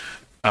outside,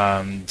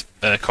 and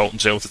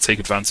Colton's able to take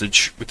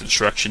advantage with the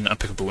distraction and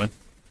pick up a win.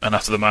 And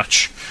after the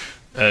match,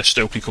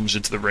 Stokely comes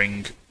into the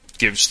ring,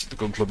 gives the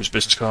Gun Club his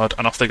business card,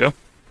 and off they go.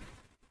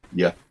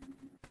 Yeah.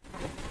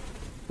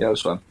 Yeah, it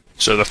was fun.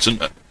 So that's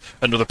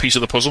another piece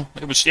of the puzzle.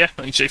 It was,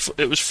 like you say,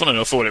 it was fun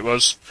enough for what it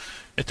was.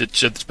 It did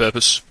serve its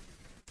purpose.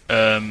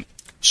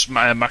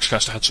 Max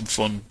Caster had some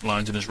fun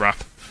lines in his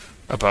rap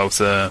about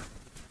Joe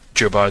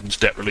Biden's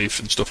debt relief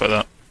and stuff like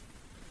that,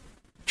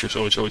 which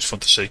is always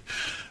fun to see.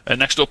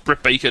 Next up,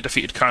 Britt Baker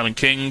defeated Kylan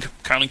King.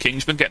 Kylan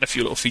King's been getting a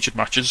few little featured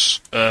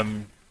matches.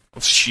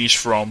 She's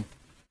from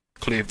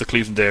the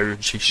Cleveland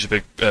area. She's a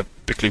big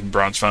Cleveland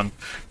Browns fan.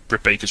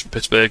 Britt Baker's from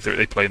Pittsburgh.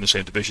 They play in the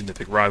same division. They're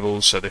big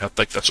rivals, so they had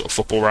like that sort of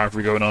football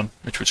rivalry going on,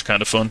 which was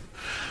kind of fun.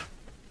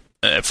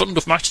 Fun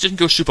enough match. Didn't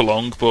go super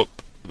long, but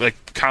like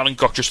Kylan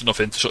got just enough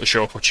in to sort of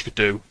show off what she could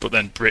do. But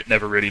then Britt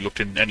never really looked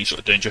in any sort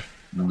of danger.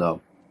 No.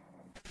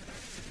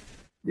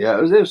 Yeah,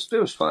 it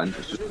was fine. It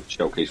was just a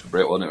showcase for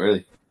Britt, wasn't it?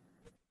 Really.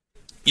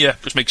 Yeah,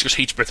 just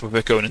heats Britt with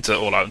it going into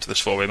All Out into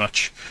this 4-way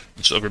match,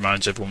 and sort of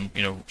reminds everyone,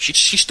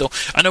 she's still.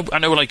 I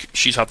know, like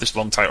she's had this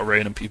long title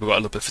reign, and people got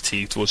a little bit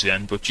fatigued towards the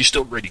end, but she's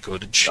still really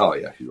good. And oh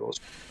yeah, she was.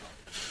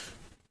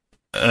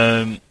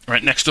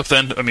 Right, next up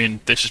then, I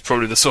mean, this is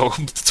probably the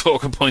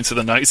talking point of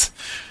the night.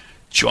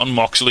 Jon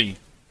Moxley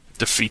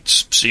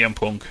defeats CM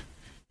Punk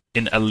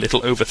in a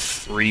little over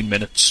 3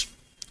 minutes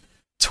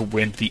to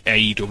win the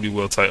AEW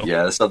World Title.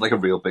 Yeah, this had like a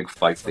real big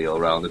fight feel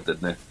around it,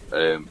 didn't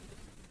it?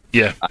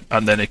 Yeah,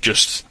 and then it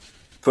just...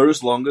 For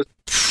as long as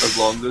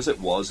it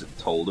was, it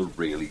told a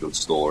really good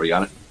story.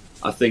 And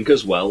I think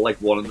as well,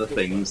 like, one of the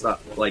things that,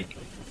 like,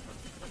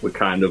 we've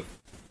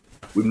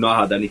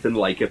not had anything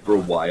like it for a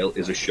while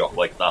is a shot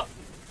like that.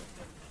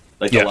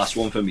 Like, the last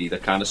one for me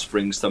that kind of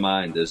springs to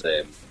mind is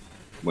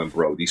when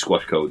Brody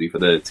squashed Cody for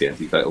the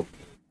TNT title.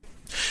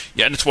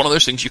 Yeah, and it's one of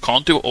those things you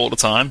can't do it all the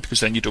time,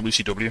 because then you're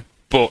WCW.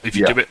 But if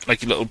you do it,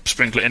 like, a little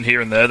sprinkle it in here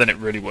and there, then it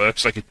really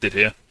works, like it did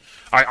here.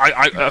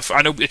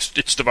 I know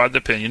it's divided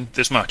opinion,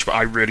 this match, but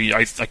I'm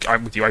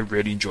with you. I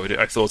really enjoyed it.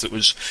 I thought it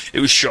was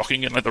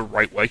shocking in like the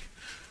right way.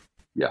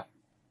 Yeah,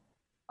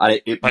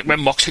 like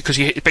when Mox, because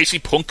basically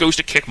Punk goes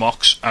to kick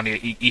Mox and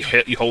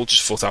he holds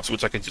his foot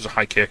afterwards like it's a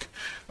high kick,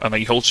 and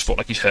he holds his foot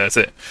like he's hurt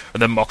it,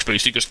 and then Mox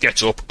basically just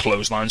gets up,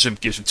 clotheslines him,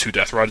 gives him 2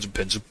 Death Riders and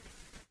pins him.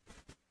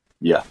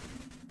 Yeah,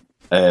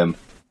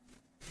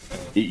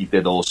 he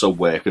did also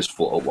work his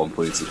foot at one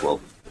point as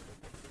well.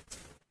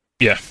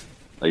 Yeah.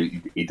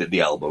 He did the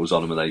elbows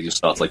on him, and then he just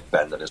starts like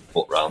bending his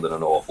foot round in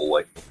an awful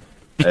way.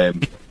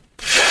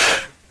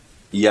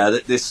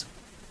 This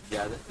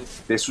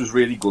was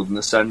really good in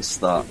the sense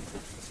that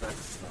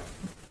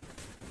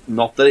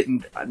not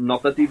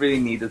that they really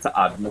needed to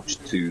add much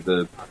to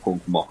the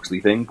Punk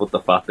Moxley thing, but the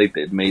fact they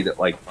did made it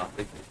like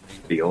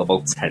feel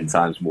about 10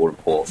 times more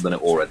important than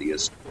it already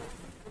is.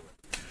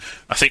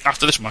 I think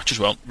after this match as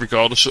well,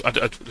 regardless,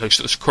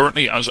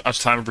 currently, as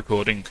time of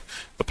recording,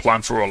 the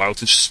plan for All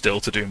Out is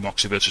still to do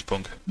Moxley versus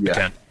Punk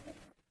again.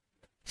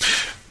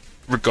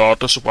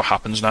 Regardless of what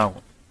happens now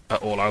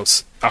at All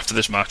Out, after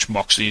this match,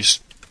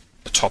 Moxley's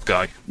the top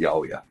guy. Yeah,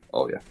 oh yeah.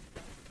 I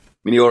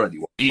mean, he already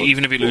was.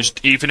 Even if he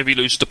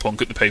loses to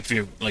Punk at the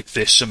pay-per-view, like,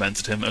 this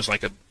cemented him as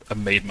like a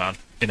made man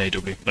in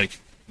AEW. Like,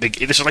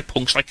 this is like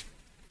Punk's like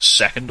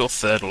second or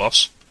third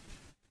loss.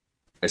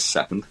 His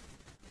second.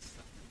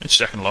 His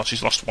second loss.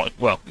 He's lost one.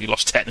 Well, he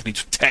lost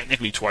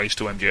technically twice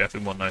to MJF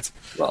in one night.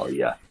 Well,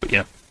 yeah. But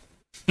yeah.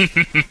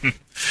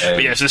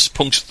 But yeah, so this is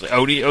Punk's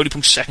only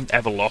Punk's second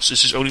ever loss.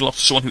 This is only lost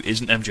to someone who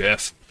isn't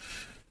MJF.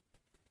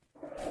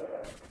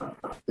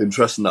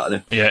 Interesting, that,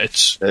 isn't it? Yeah,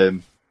 it's.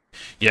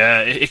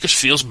 It just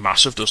feels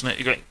massive, doesn't it?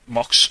 You got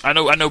Mox. I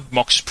know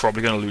Mox is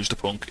probably going to lose to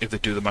Punk if they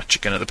do the match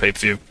again at the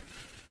pay-per-view.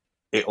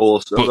 It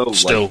also, but though,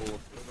 still.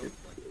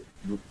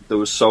 There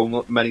was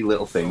so many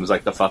little things,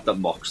 like the fact that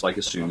Mox, like,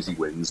 as soon as he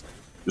wins,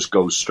 just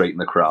goes straight in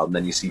the crowd, and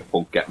then you see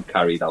Punk getting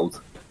carried out,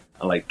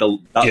 and like that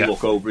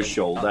look over his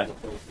shoulder,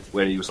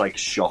 where he was like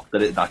shocked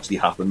that it actually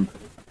happened.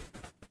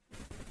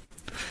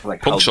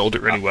 Like, Punk sold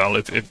it really well.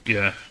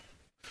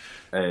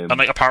 And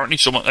like apparently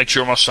someone like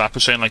Sean Ross Sapp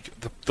was saying like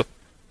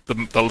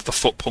the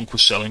foot Punk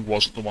was selling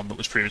wasn't the one that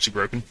was previously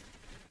broken.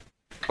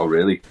 Oh,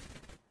 really?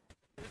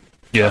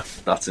 Yeah,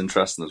 that's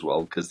interesting as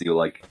well, because they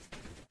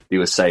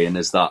were saying,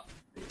 is that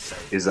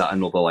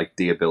another like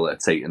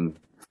debilitating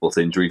foot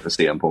injury for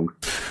CM Punk?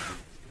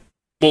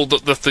 Well,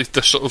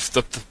 the sort of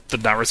the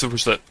narrative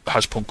was that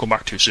has Punk come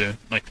back too soon?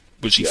 Like,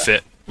 was he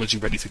fit? Was he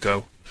ready to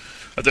go?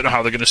 I don't know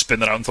how they're going to spin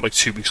that out until like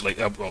 2 weeks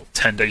later. Well,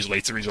 10 days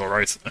later, he's all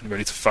right and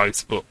ready to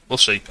fight. But we'll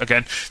see.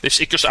 Again, it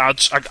just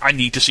adds. I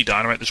need to see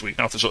Dynamite this week.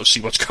 I have to sort of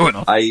see what's going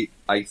on. I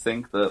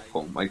think that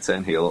Punk might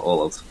turn heel at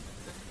All Out.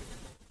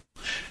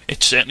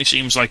 It certainly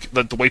seems like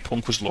the way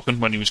Punk was looking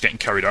when he was getting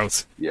carried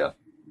out. Yeah.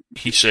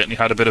 He certainly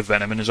had a bit of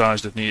venom in his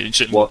eyes, didn't he? He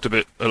certainly looked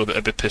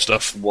a bit pissed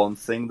off. One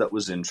thing that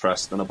was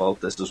interesting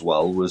about this as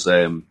well was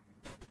that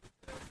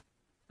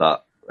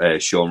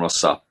Sean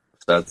Ross Sapp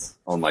said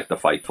on like the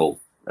Fightful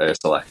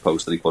Select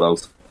post that he put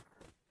out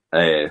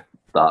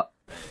that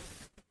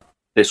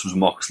this was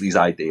Moxley's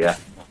idea,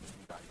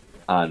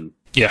 and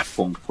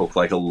Punk took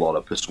like a lot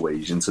of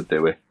persuasion to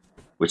do it,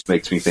 which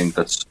makes me think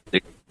that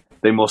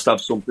they must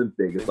have something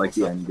big as like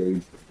the end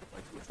game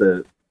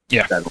to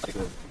then like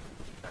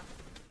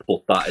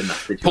put that in that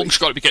situation. Punk's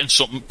got to be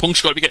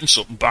getting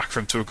something back for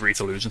him to agree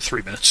to lose in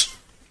 3 minutes.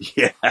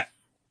 Yeah.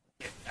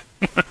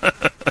 He's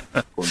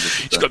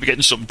got to be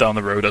getting something down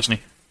the road, hasn't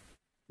he?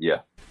 Yeah.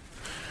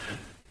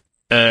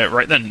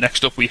 Right then,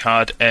 next up we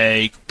had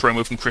a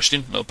promo from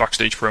Christian, a little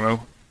backstage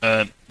promo.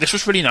 This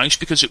was really nice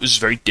because it was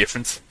very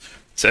different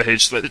to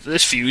his.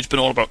 This feud's been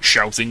all about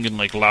shouting and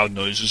like loud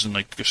noises and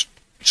like just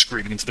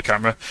screaming into the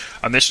camera.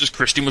 And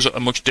Christian was a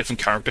much different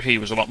character. He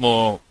was a lot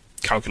more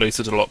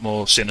calculated, a lot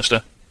more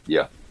sinister.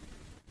 Yeah.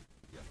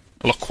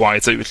 A lot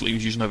quieter. He was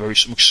using a very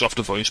much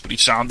softer voice, but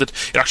it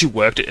actually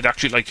worked. It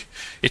actually like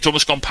it's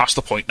almost gone past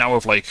the point now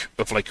of like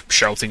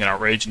shouting and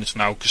outrage, and it's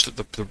now just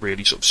the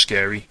really sort of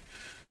scary,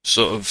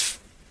 sort of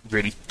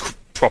really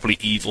properly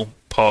evil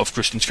part of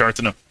Christian's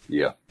character now.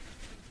 Yeah.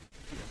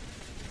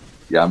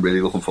 Yeah, I'm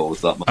really looking forward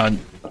to that, man. And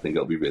I think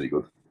it'll be really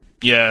good.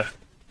 Yeah.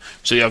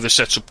 So yeah, this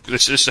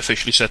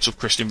officially sets up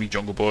Christian v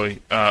Jungle Boy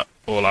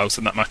All Out,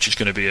 and that match is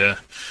going to be a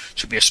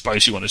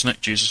spicy one, isn't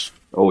it? Jesus.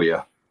 Oh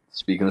yeah.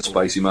 Speaking of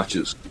spicy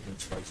matches.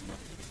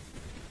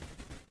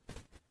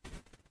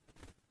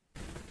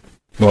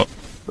 What?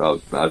 I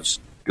was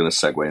going to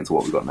segue into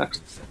what we've got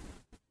next.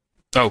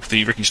 Oh,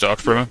 the Ricky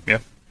Starks promo, yeah.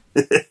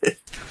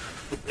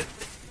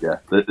 Yeah,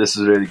 this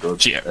is really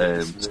good.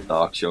 Yeah.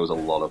 Stark shows a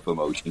lot of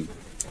emotion.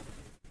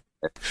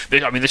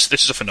 This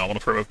is a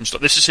phenomenal promo from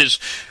Stark. This is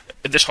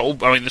this whole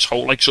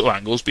like sort of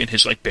angles being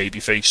his like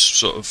babyface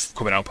sort of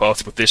coming out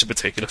party, but this in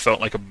particular felt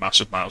like a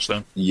massive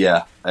milestone.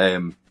 Yeah.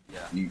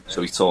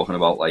 So he's talking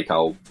about like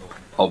how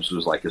Hobbs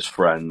was like his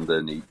friend,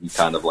 and he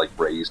kind of like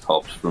raised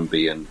Hobbs from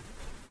being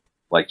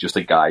like just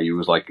a guy who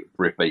was like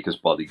Britt Baker's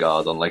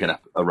bodyguard on like a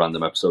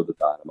random episode of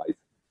Dynamite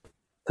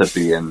to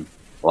being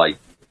like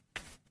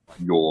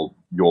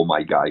you're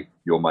my guy,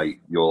 you're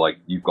like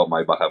you've got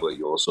my back, I've got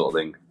yours sort of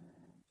thing.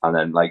 And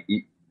then like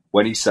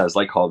when he says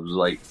like Hobbs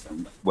like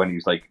when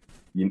he's like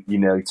you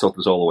nearly took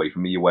this all away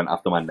from me, you went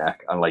after my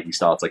neck, and like he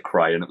starts like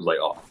crying, it was like,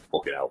 oh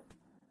fucking hell.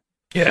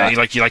 Yeah,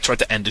 he tried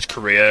to end his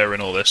career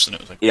and all this, and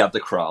it was like he had the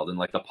crowd in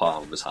like the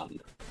palm of his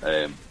hand.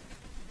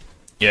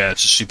 Yeah,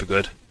 it's just super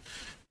good.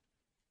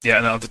 Yeah,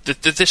 no,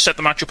 did this set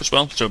the match up as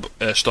well? So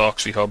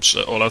Starks v Hobbs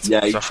All Out.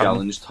 Yeah, he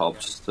challenged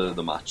Hobbs to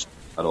the match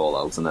at All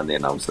Out, and then they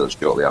announced it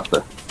shortly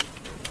after.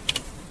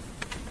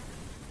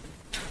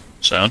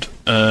 Sound.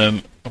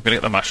 I'm going to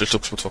get the match list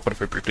up, so we'll talk about it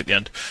very briefly at the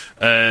end.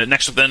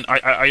 Next up then,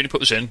 I only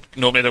put this in.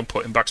 Normally I don't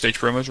put in backstage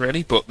promos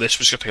really, but this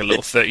was just like a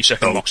little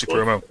 30-second Moxley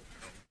promo.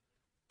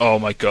 Oh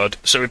my god.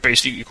 So it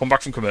basically, you come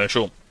back from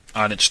commercial,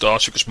 and it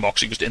starts because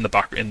Moxley just in the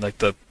back, in like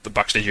the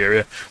backstage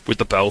area with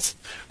the belt,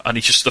 and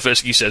the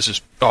first thing he says is,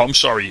 "Oh, I'm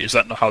sorry, is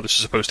that not how this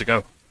is supposed to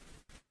go?"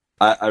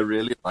 I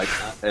really like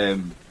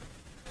that.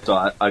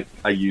 So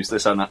I used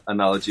this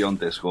analogy on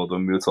Discord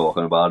when we were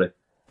talking about it.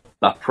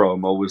 That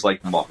promo was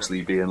like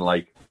Moxley being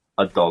like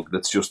a dog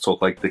that's just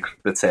took like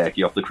the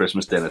turkey off the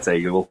Christmas dinner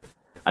table,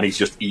 and he's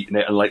just eating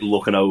it and like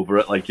looking over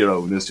it like your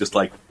owner's just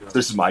like,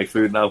 this is my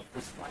food now.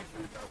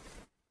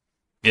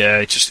 Yeah,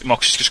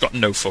 Moxley's just got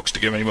no fucks to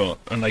give anymore.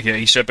 And like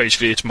he said,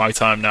 basically, it's my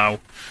time now.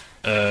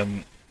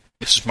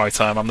 This is my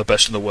time. I'm the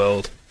best in the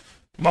world.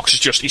 Mox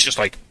he's just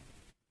like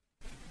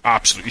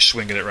absolutely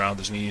swinging it around,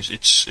 isn't he?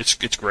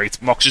 It's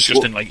great. Mox is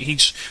just in like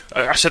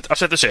I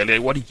said this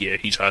earlier. What a year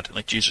he's had!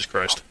 Like Jesus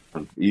Christ.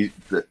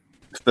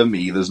 For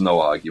me, there's no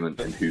argument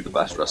in who the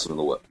best wrestler in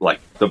the world. Like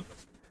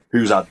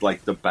who's had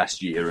like the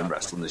best year in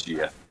wrestling this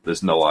year.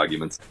 There's no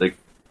argument.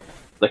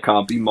 There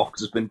can't be. Mox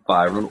has been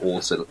firing on all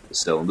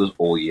cylinders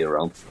all year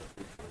round.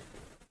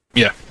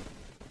 Yeah.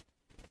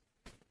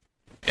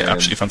 Yeah,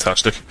 absolutely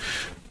fantastic.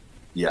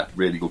 Yeah,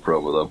 really good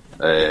promo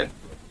though.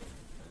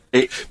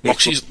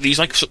 Moxie's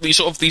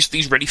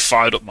these really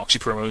fired up Moxie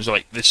promos are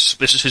like this.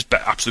 This is his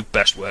absolute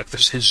best work.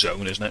 This is his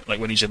zone, isn't it?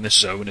 Like when he's in this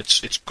zone,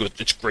 it's good.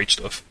 It's great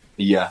stuff.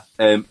 Yeah.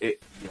 It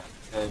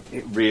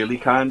really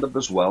kind of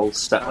as well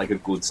set like a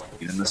good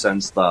scene in the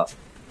sense that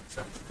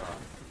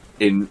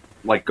in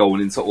like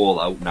going into All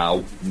Out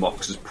now,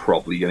 Mox is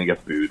probably going to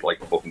get booed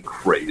like fucking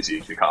crazy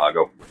in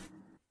Chicago.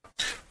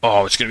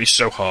 Oh, it's going to be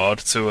so hard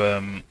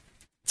to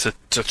sort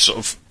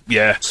of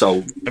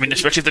So I mean,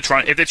 especially if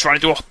they're trying to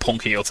do a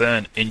Punk heel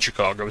turn in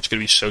Chicago, it's going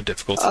to be so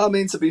difficult. I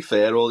mean, to be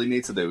fair, all you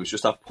need to do is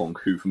just have Punk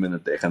hoof him in the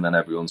dick, and then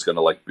everyone's going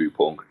to like boo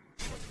Punk.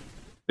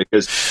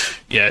 Because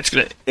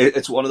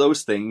it's one of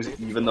those things.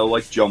 Even though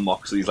like Jon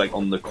Moxley's like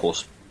on the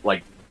cusp,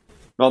 like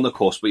not on the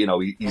cusp, but you know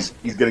he's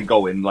going to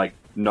go in like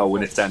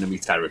knowing it's enemy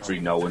territory,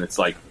 knowing it's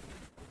like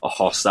a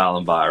hostile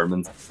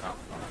environment.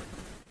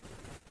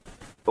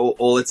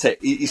 All it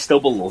takes, he's still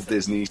beloved,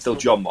 isn't he? He's still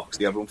Jon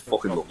Moxley. Everyone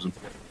fucking loves him.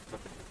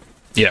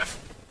 Yeah.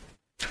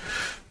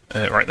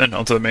 Right then,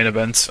 on to the main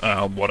event.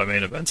 What a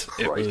main event.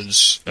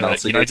 Christ. It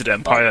was United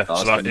Empire.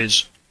 So that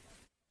is...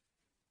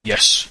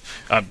 Yes.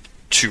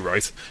 Too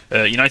right.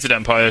 United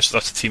Empire, so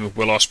that's the team of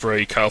Will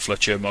Ospreay, Kyle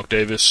Fletcher, Mark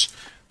Davis,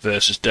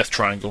 versus Death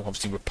Triangle,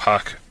 obviously with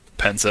Pac,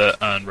 Penta,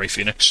 and Rey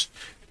Fenix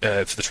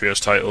for the trios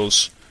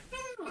titles.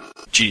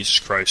 Jesus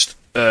Christ.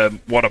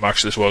 What a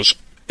match this was.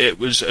 It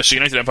was so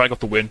United Empire got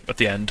the win at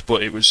the end,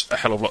 but it was a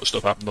hell of a lot of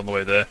stuff happened on the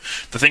way there.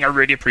 The thing I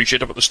really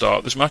appreciated about the start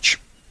of this match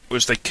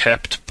was they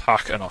kept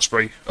Pac and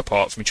Ospreay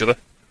apart from each other.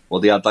 Well,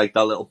 they had like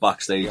that little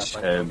backstage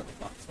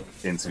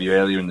interview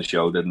earlier in the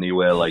show, didn't he?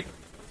 Where like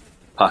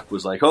Pac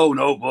was like, "Oh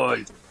no,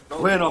 boys,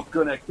 we're not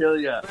gonna kill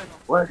you.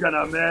 We're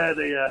gonna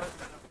murder you."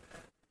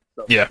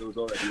 So yeah,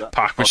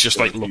 Pac was just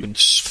like looking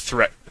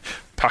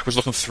Pac was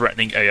looking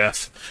threatening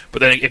AF, but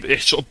then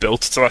it sort of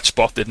built to that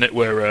spot, didn't it,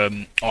 where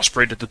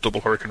Ospreay did the double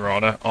Hurricane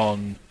Rana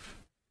on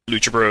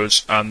Lucha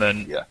Bros, and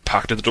then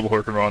Pac did the double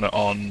Hurricane Rana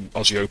on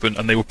Aussie Open,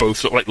 and they were both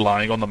sort of like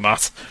lying on the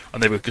mat,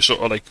 and they were just sort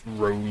of like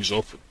rose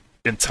up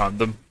in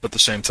tandem at the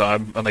same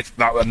time, and like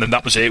that, and then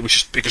that was it.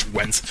 It just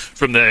went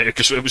from there. It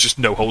was just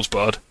no holds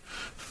barred.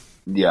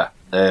 Yeah,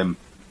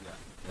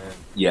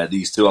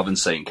 these two have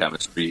insane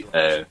chemistry.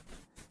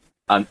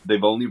 And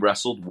they've only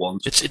wrestled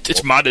once.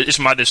 It's mad. It's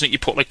mad, isn't it? You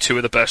put like two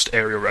of the best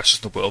aerial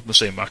wrestlers in the world in the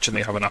same match, and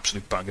they have an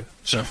absolute banger.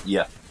 So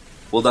yeah,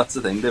 well, that's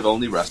the thing. They've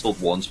only wrestled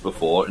once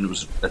before, and it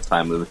was a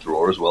time limit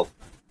draw as well.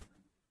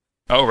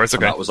 Oh right,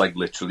 okay. And that was like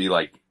literally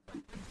like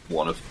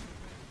one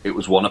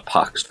of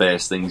Pac's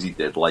first things he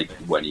did, like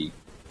when he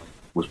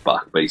was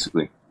back,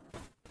 basically.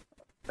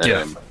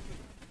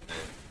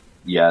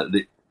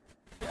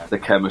 The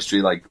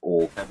chemistry, like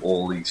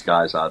all these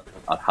guys, I'd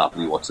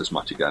happily watch this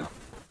match again.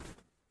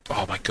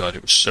 Oh my god,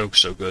 it was so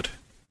good.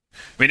 I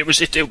mean, it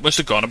must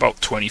have gone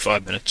about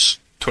 25 minutes,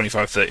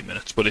 30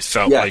 minutes, but it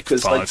felt like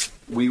 5.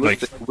 Like,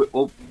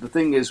 the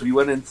thing is, we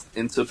went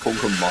into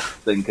Punk and Mox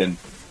thinking,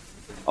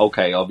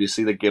 okay,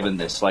 obviously they're giving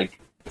this like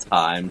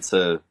time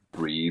to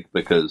breathe,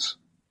 which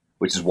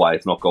is why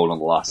it's not going on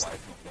the last,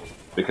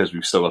 because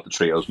we've still got the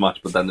trios match,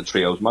 but then the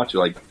trios match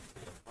like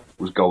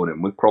was going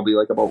in with probably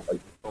like about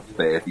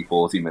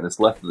 30-40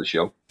 minutes left of the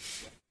show.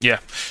 Yeah,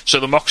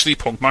 so the Moxley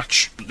Punk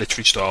match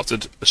literally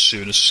started as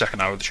soon as the second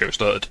hour of the show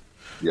started.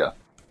 Yeah.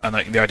 And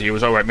like, the idea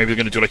was, alright, maybe we're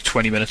going to do like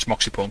 20 minutes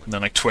Moxley Punk and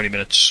then like 20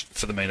 minutes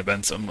for the main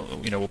event, and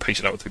we'll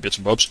pace it out with 3 bits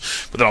and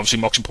bobs. But then obviously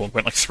Moxley Punk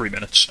went like 3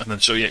 minutes, and then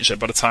so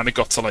by the time it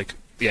got to like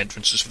the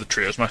entrances for the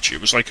trios match,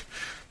 it was like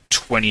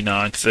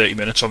 29-30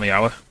 minutes on the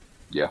hour.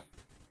 Yeah.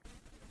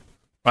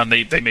 And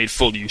they made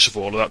full use of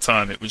all of that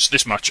time. It was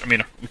this match, I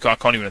mean, we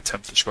can't even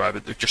attempt to describe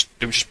it. There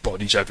was just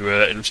bodies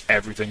everywhere, it was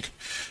everything.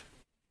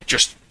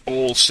 Just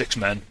all 6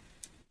 men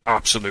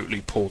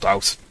absolutely pulled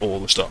out all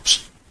the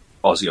stops.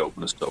 Aussie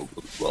Open is so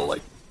good as well.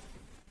 Like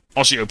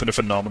Aussie Open are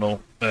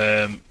phenomenal.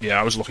 I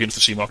was lucky enough to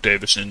see Mark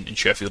Davis in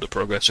Sheffield at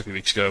Progress a few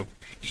weeks ago.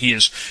 He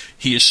is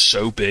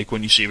so big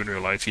when you see him in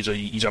real life.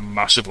 He's a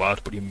massive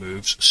lad, but he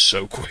moves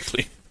so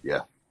quickly.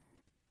 Yeah.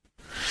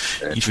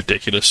 He's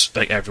ridiculous,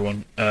 like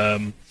everyone.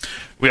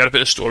 We had a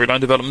bit of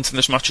storyline development in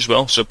this match as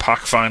well. So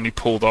Pac finally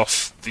pulled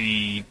off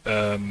the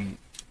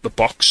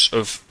box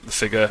of the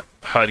figure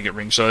hiding at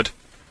ringside.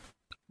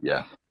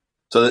 Yeah.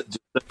 So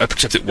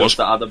except it was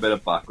to add a bit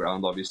of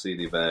background. Obviously,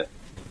 they've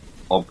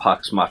on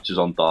Pac's matches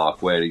on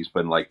Dark, where he's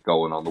been like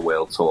going on the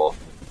world tour,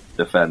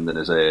 defending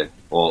his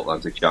All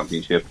Atlantic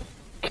Championship.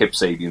 Kip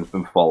Sabian's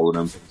been following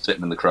him,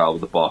 sitting in the crowd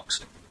with the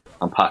box,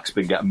 and Pac's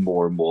been getting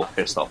more and more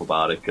pissed off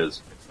about it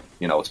because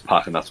it's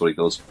Pac and that's what he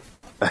does.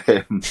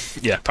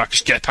 Yeah, Pac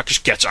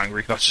just gets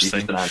angry. That's his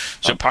thing.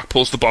 So Pac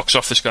pulls the box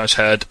off this guy's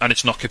head, and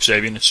it's not Kip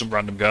Sabian; it's some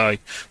random guy.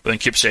 But then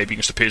Kip Sabian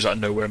just appears out of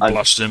nowhere and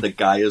blasts him. The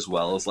guy as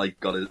well has like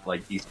got it,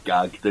 like he's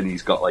gagged and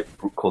he's got like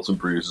cuts and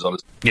bruises on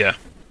his. Yeah,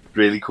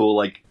 really cool.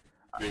 Like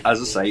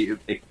as I say,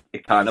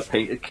 it kind of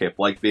painted Kip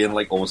like being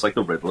like almost like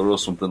the Riddler or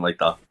something like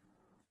that.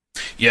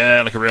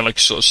 Yeah, like a real like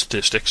sort of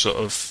sadistic sort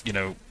of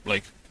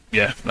like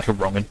a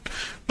wrong'un.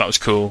 That was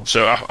cool.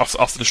 So after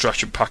the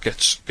distraction, Pac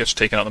gets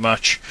taken out of the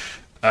match.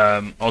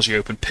 Aussie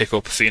Open pick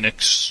up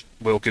Phoenix.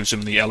 Will gives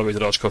him the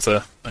elevated Oz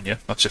cutter, and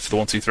that's it for the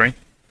 1, 2, 3.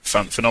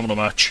 Phenomenal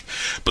match.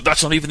 But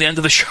that's not even the end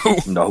of the show.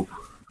 No,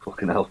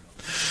 fucking hell.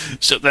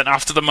 So then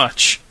after the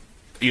match,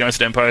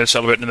 United Empire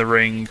celebrating in the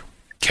ring.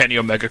 Kenny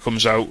Omega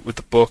comes out with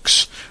the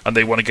Bucks, and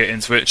they want to get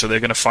into it, so they're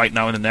going to fight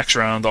now in the next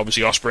round.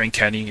 Obviously, Ospreay and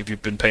Kenny, if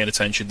you've been paying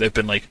attention, they've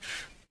been like,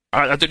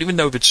 I don't even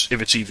know if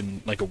it's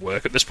even like a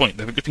work at this point.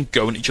 They've been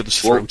going at each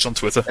other's throats on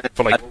Twitter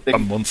for like a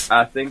month.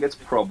 I think it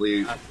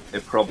probably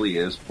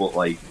is, but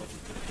like,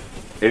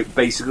 it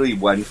basically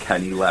when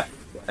Kenny left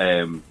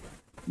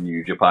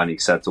New Japan, he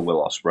said to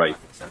Will Ospreay,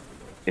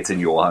 "It's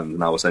in your hands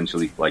now."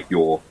 Essentially, like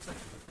you're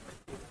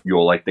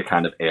like the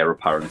kind of heir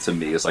apparent to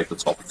me as like the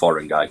top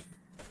foreign guy.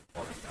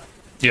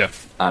 Yeah,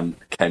 and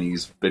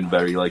Kenny's been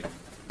very like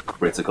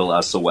critical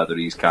as to whether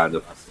he's kind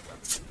of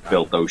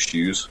filled those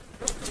shoes.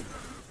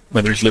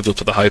 Whether he's lived up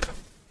to the hype.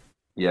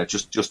 Yeah,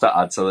 just to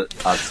add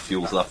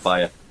fuel to that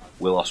fire,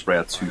 Will Ospreay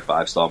had 2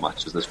 5-star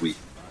matches this week,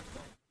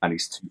 and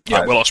he's 2.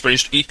 Yeah, Will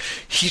Ospreay's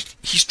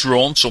he's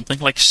drawn something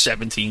like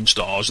 17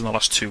 stars in the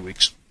last 2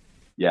 weeks.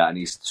 Yeah, and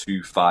he's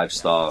 2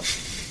 5-star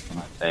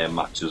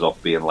matches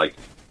off being like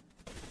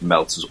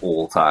Meltzer's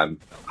all-time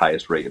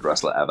highest rated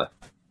wrestler ever.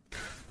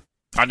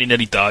 And he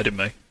nearly died in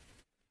May.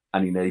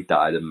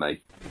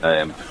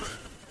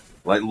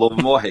 Like, love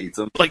him or hate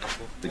him, like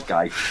the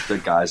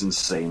guy's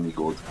insanely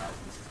good.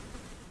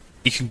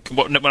 He can,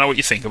 no matter what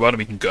you think about him,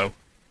 he can go.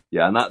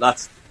 Yeah, and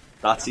that's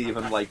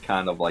even like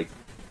kind of like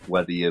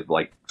whether you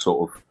like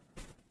sort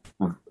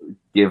of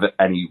give it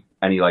any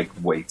like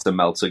weight to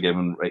Meltzer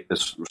given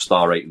the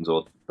star ratings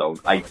or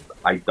don't. I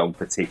don't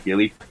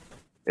particularly.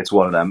 It's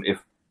one of them. If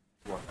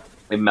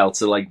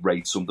Meltzer like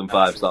rates something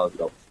 5 stars,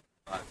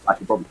 I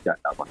can probably check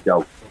that match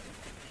out.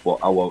 But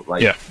I won't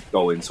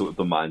go into it with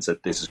the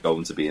mindset this is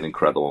going to be an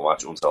incredible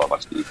match until I've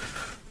actually.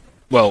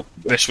 Well,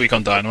 this week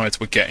on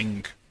Dynamite we're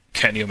getting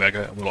Kenny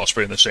Omega and Will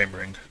Ospreay in the same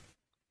ring,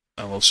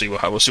 and we'll see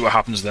what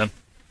happens then.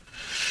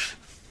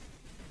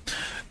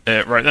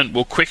 Right then,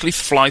 we'll quickly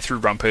fly through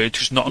Rampage.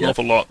 There's not an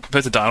awful lot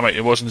compared to Dynamite.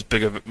 It wasn't as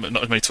big of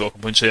not as many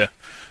talking points here.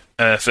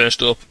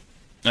 First up,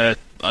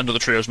 another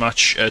trios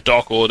match.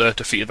 Dark Order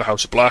defeated the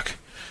House of Black.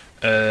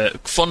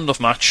 Fun enough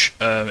match.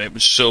 It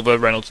was Silver,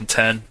 Reynolds, and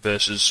Ten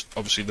versus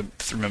obviously the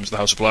 3 members of the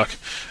House of Black.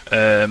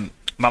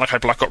 Malachi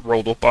Black got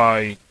rolled up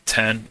by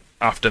 10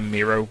 after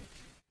Miro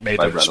made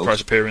a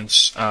surprise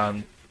appearance,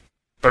 and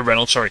by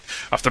Reynolds,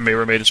 after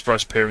Miro made a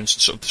surprise appearance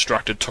and sort of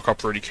distracted, took up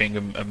Brody King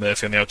and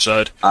Murphy on the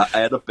outside. I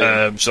had a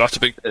big so that's a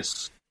big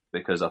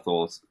because I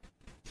thought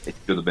it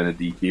should have been a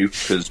DQ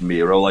because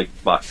Miro like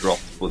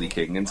backdropped Brody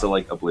King into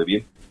like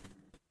oblivion.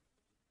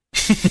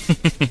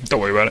 Don't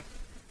worry about it.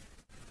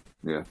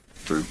 Yeah,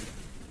 true.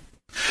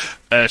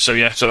 So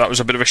that was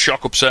a bit of a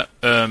shock upset.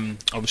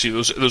 Obviously,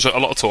 there was a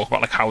lot of talk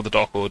about like how the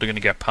Dark Order are going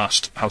to get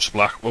past House of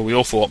Black. Well, we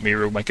all thought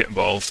Miro might get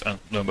involved, and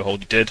lo and behold,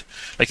 he did.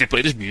 Like they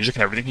played his music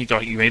and everything.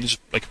 He made his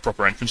like a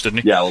proper entrance,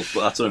 didn't he? Yeah,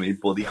 well, that's what I mean.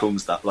 Buddy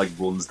comes that like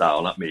runs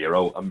down at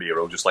Miro, and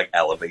Miro just like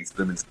elevates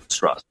them into the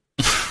strats.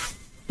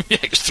 Yeah,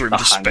 just threw him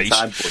into space. The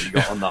hang time Buddy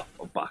got on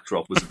that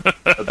backdrop was,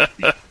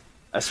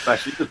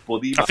 especially because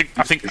Buddy. I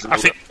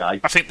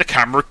think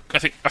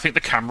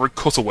the camera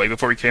cut away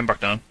before he came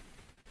back down.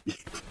 Yeah.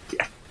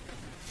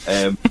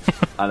 And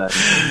then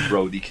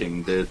Brody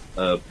King did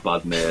a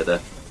bad murder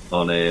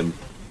on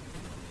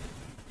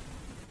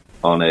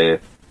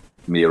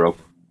Miro,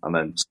 and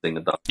then Sting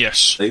and Darby.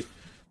 Yes,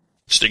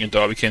 Sting and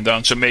Darby came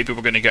down, so maybe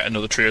we're going to get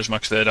another trios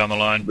match there down the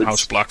line.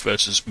 House Black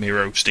versus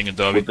Miro, Sting and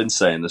Darby. We've been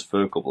saying this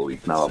for a couple of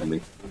weeks now, haven't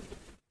we?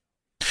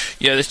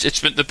 Yeah,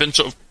 they've been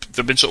sort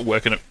of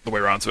working it the way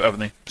around to it, haven't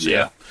they? So,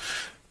 yeah.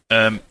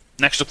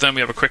 Next up, then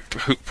we have a quick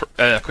hook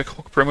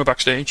promo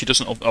backstage. He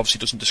obviously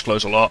doesn't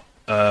disclose a lot,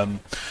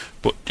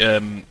 but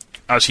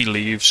as he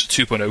leaves,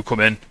 2.0 come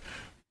in.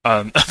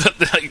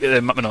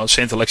 Matt Menard's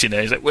saying to Lexi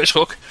Nair, he's like, "Where's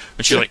Hook?"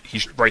 And she's like,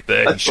 "He's right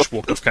there." He's just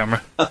walked off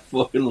camera. I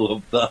fucking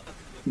love that.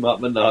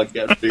 Matt Menard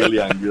getting really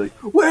angry, like,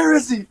 "Where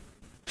is he?"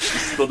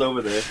 He's stood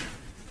over there.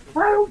 I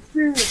don't see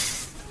it.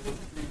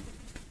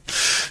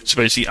 So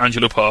basically,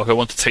 Angelo Parker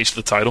wants a taste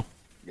of the title.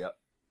 Yep.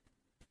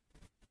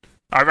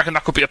 I reckon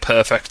that could be a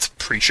perfect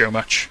pre-show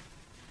match.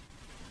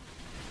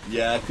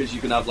 Yeah, because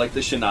you can have like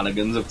the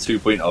shenanigans of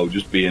 2.0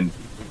 just being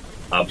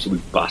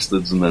absolute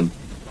bastards, and then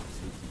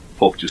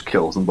Hook just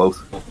kills them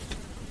both.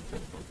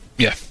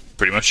 Yeah,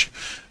 pretty much.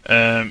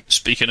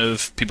 Speaking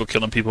of people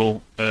killing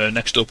people,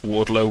 next up,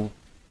 Wardlow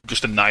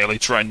just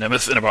annihilates Ryan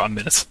Nemeth in about a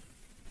minute.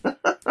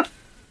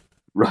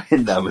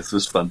 Ryan Nemeth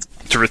was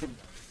fantastic.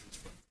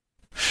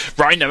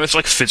 Ryan Nemeth's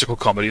like physical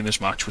comedy in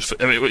this match was.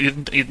 I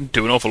mean, he didn't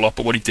do an awful lot,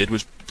 but what he did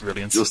was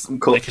brilliant.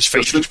 Like his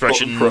facial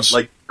expressions,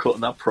 like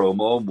cutting that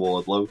promo on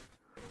Wardlow.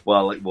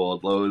 Well, like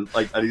Wardlow,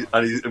 like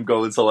and he's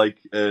going to like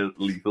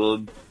Lethal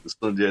and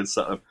Sanjay and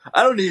Saturn.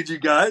 I don't need you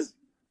guys.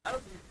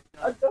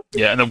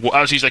 Yeah, and then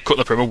as he's like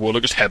cutting the promo,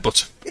 Wardlow just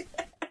headbutts.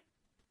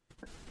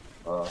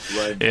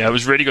 Yeah, it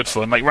was really good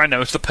fun. Like right now,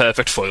 it's the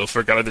perfect foil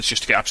for a guy that's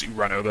just to get absolutely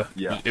run over.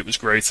 Yeah, it was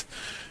great.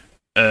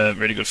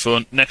 Really good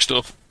fun. Next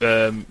up,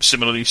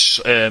 similarly,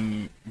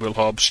 Will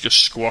Hobbs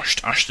just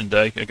squashed Ashton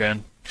Day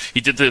again.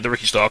 He did the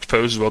Ricky Starks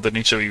pose as well, didn't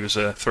he? So he was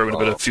throwing a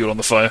bit of fuel on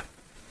the fire.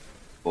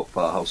 But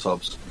Powerhouse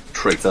Hobbs,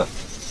 traitor.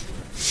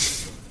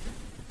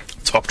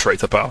 top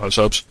traitor Powerhouse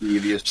Hobbs.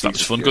 Previous So that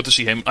was fun. Good to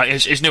see him.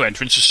 His new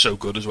entrance is so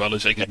good as well.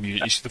 As like his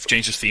music, they've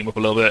changed his theme up a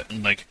little bit,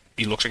 and like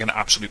he looks like an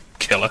absolute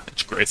killer.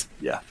 It's great.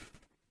 Yeah.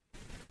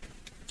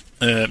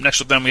 Next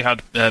up, then we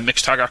had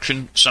mixed tag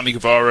action. Sammy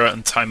Guevara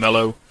and Ty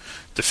Mello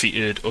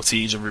defeated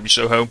Ortiz and Ruby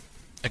Soho.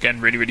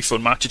 Again, really, really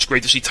fun match. It's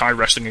great to see Ty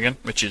wrestling again,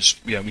 which is,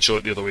 we saw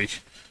it the other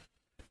week.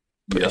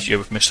 But yeah,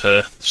 we've missed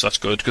her, so that's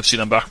good. Good to see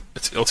them back.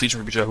 Ortiz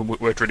and Ruby Soho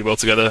worked really well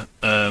together.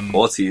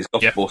 Ortiz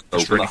got bust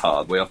open really the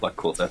hard way off that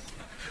cutter.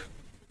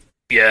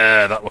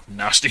 Yeah, that looked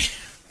nasty.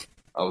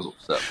 I was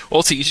upset.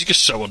 Ortiz is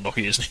just so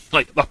unlucky, isn't he?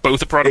 Like, that both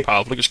the Pride and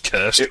Powerful just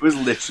cursed. It was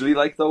literally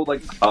like, though,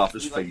 like half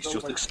his face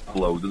just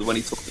exploded when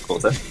he took the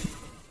cutter.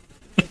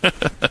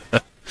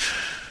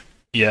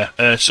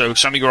 Yeah, so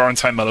Sammy Guevara and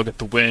Ty Mello get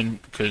the win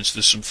because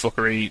there's some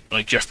fuckery.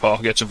 Like, Jeff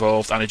Parker gets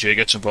involved, Anna Jay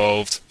gets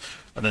involved,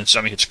 and then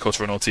Sammy hits a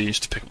cutter on Ortiz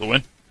to pick up the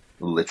win.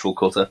 Literal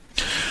cutter.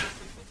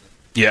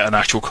 Yeah, an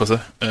actual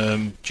cutter.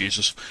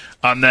 Jesus.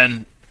 And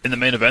then, in the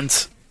main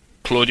event,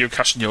 Claudio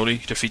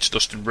Castagnoli defeats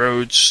Dustin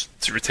Rhodes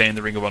to retain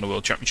the Ring of Honor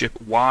World Championship.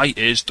 Why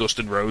is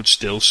Dustin Rhodes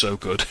still so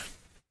good?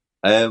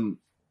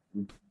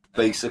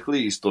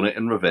 Basically, he's done it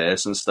in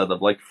reverse. Instead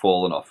of, like,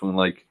 falling off and,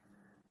 like,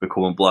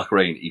 becoming Black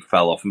Rain, he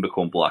fell off and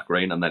become Black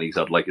Rain, and then he's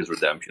had, like, his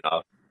redemption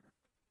arc.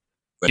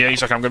 Yeah,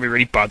 he's like, I'm going to be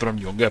really bad when I'm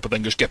younger, but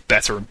then just get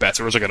better and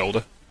better as I get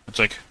older. It's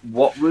like...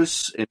 What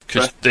was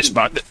interesting... This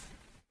match...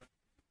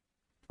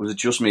 Was it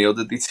just me, or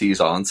did they tease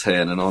on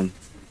turning on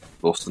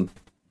Dustin?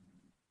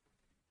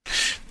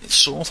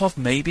 Sort of,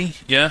 maybe,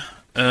 yeah.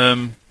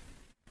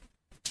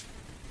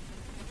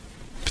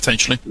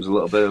 Potentially. There was a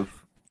little bit of...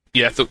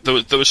 Yeah,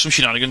 there was some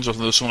shenanigans, or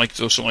there was some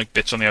like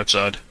bits on the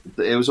outside.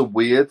 It was a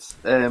weird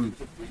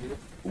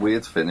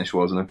finish,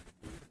 wasn't it?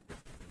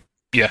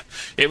 Yeah,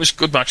 it was a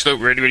good match though,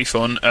 really, really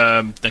fun.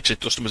 Like I said,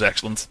 Dustin was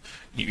excellent.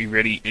 He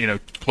really,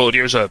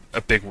 Claudio's a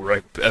big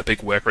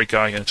work rate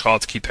guy, and it's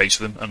hard to keep pace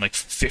with him. And like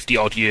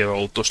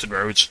 50-odd-year-old Dustin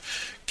Rhodes,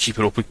 keep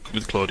it up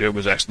with Claudio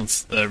was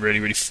excellent. Really,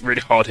 really,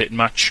 really hard hitting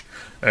match.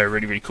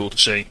 Really, really cool to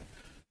see.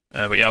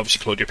 But yeah,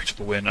 obviously Claudio picked up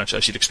the win,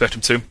 as you'd expect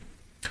him to.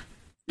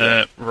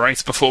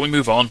 Right, before we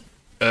move on,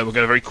 we're going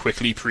to very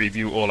quickly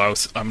preview All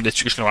Out. I'm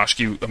literally just going to ask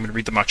you, I'm going to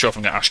read the match off,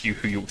 I'm going to ask you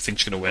who you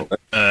think's going to win.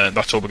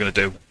 That's all we're going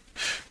to do,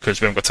 because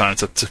we haven't got time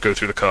to go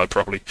through the card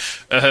properly.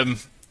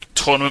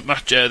 Tournament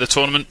match, the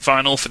tournament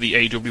final for the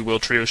AEW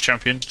World Trios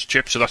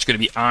Championship, so that's going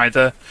to be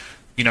either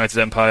United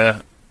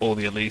Empire or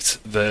the Elite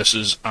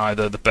versus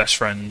either the Best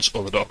Friends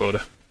or the Dark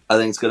Order. I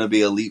think it's going to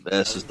be Elite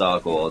versus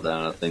Dark Order,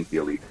 and I think the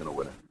Elite's going to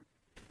win it.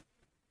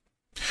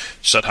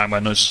 Sad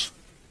Hangman-Knows.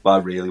 But I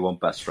really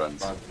want Best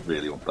Friends. I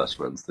really want Best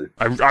Friends too.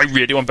 I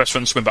really want Best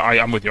Friends to win, but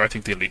I'm with you. I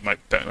think the Elite might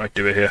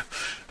do it here.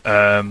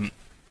 Wardlow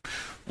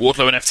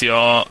and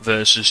FTR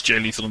versus Jay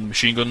Lethal and the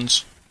Machine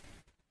Guns.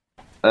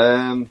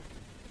 I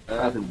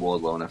think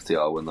Wardlow and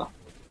FTR win that.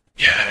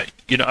 Yeah,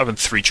 you're not having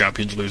three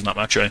champions losing that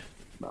match, eh?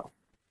 No.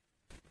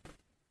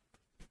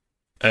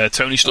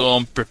 Tony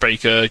Storm, Britt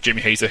Baker,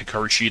 Jamie Hayter,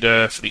 Hikaru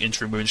Shida for the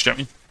interim women's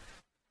champion.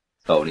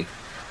 Tony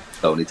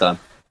time.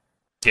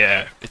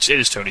 Yeah, it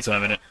is Tony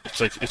time, isn't it? It's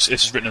like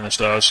it's written in the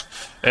stars.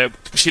 We've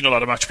seen a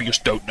lot of matches we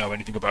just don't know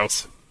anything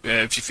about.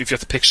 If you have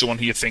to pick someone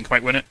who you think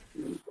might win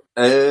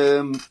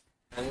it,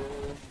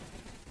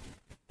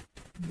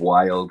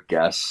 wild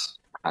guess,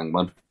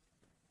 Hangman.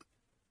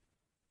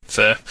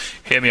 Fair.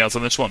 Hear me out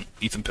on this one,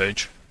 Ethan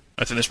Page.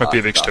 I think this might be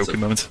a big Stokely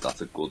moment.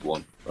 That's a good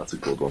one.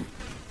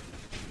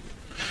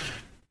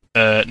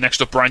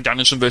 Next up, Bryan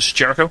Danielson versus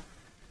Jericho.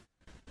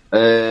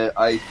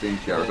 I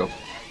think Jericho.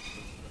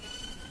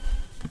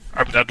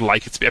 I'd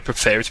like it to be. I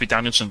prefer it to be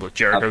Danielson, but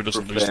Jericho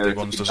doesn't lose the big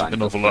ones, does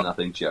an awful lot. I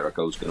think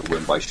Jericho's going to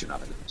win by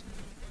shenanigans.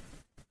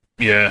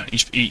 Yeah,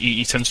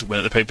 he tends to win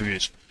at the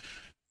pay-per-views.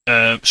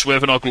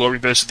 Swerve and Our Glory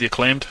versus the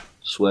Acclaimed.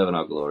 Swerve and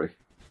Our Glory.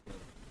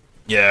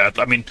 Yeah,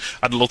 I mean,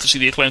 I'd love to see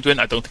the Acclaimed win.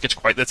 I don't think it's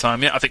quite their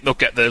time yet. I think they'll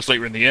get theirs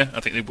later in the year. I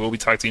think they will be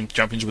tag team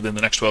champions within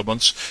the next 12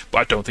 months. But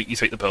I don't think you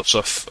take the belts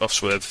off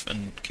Swerve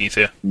and Keith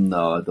here.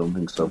 No, I don't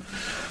think so.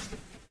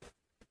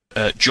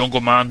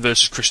 Jungle Man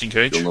versus Christian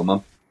Cage. Jungle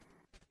Man.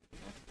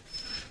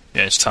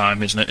 Yeah, it's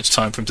time, isn't it? It's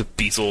time for him to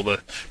beat all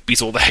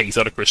the hate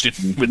out of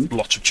Christian with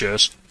lots of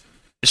cheers.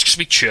 It's just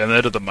going to be cheer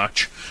murder of the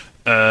match.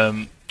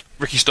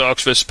 Ricky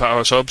Starks versus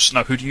Powerhouse Hobbs.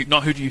 Now, who do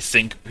you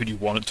think? Who do you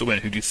want it to win?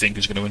 Who do you think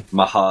is going to win?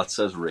 My heart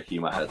says Ricky.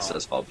 My head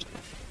says Hobbs.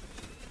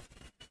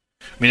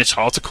 I mean, it's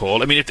hard to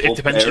call. I mean, it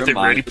depends if they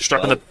really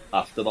struck on the.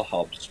 After the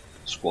Hobbs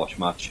squash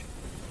match,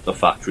 the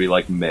Factory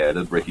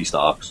murdered Ricky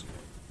Starks.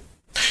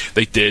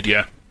 They did,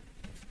 yeah.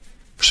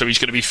 So he's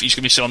going to be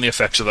still on the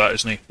effects of that,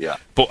 isn't he? Yeah.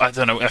 But I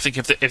don't know. I think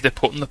if they're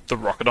putting the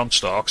rocket on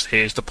Starks,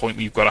 here's the point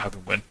where you've got to have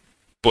him win.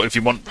 But if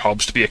you want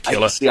Hobbs to be a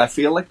killer, I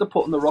feel like they're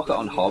putting the rocket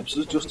on Hobbs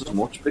is just as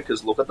much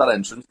because look at that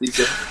entrance they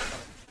did.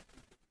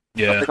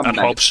 Yeah, and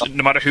Hobbs,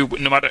 no matter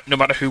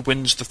who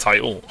wins the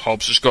title,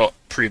 Hobbs has got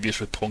previous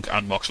with Punk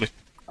and Moxley.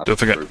 Don't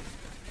forget. True.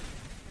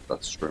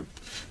 That's true.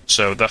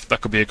 So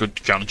that could be a good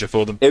challenger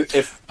for them.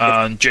 If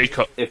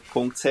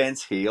Punk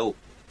turns heel,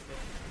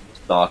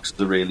 Starks is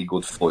a really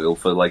good foil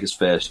for his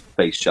first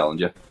face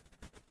challenger.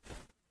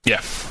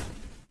 Yeah.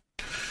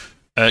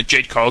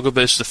 Jade Cargill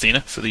versus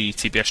Athena for the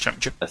TBS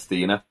Championship.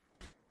 Athena.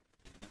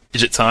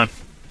 Is it time?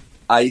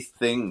 I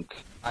think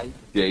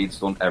Jade's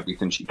done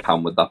everything she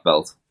can with that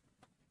belt.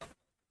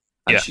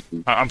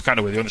 And I'm kind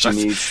of with you on this. She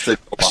needs to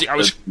go See, back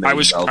to the main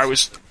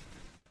belt.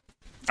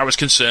 I was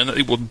concerned that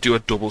they wouldn't do a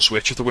double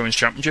switch of the women's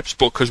championships,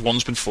 but because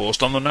one's been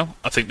forced on them now,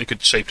 I think they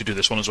could safely do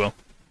this one as well.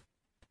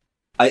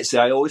 I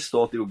always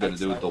thought they were going to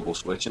do a double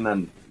switch, and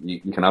then you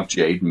can have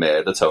Jade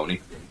murder Tony.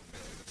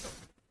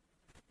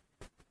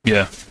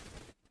 Yeah.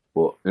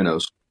 But who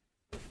knows?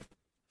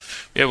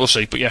 Yeah, we'll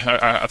see. But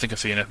yeah, I think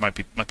Athena might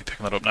be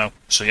picking that up now.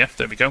 So yeah,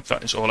 there we go.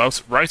 That is all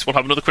out. Right, we'll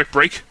have another quick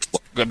break.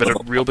 Got a bit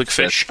of Real Big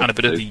Fish and a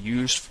bit of the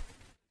used.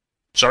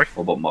 Sorry?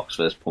 What about Mox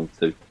vs. Punk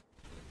 2?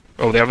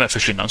 Oh, they haven't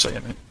officially announced that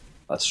yet, mate.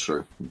 That's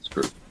true.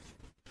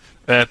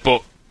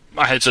 But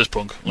my head says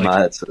Punk. My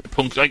head says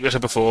Punk. Like I said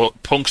before,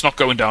 Punk's not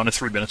going down in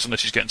 3 minutes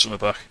unless he's getting something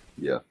back.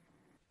 Yeah.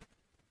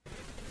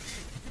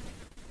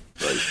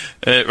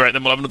 Right,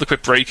 then we'll have another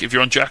quick break. If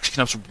you're on Jax, you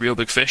can have some Real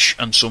Big Fish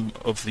and some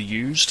of the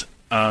used.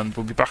 And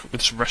we'll be back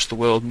with some rest of the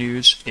world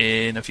news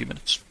in a few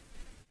minutes.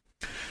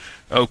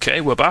 Okay,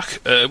 we're back.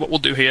 What we'll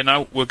do here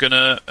now, we're going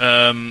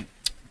to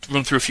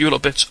run through a few little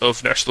bits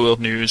of the rest of the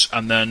world news,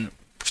 and then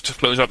to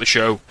close out the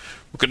show,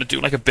 we're going to do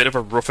like a bit of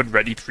a rough and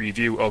ready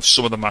preview of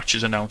some of the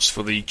matches announced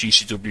for the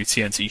GCW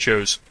TNT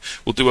shows.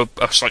 We'll do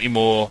a slightly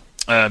more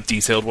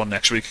detailed one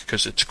next week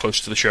because it's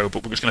close to the show,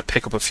 but we're just going to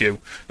pick up a few.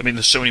 I mean,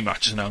 there's so many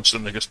matches announced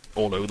and they're just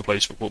all over the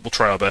place, but we'll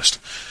try our best.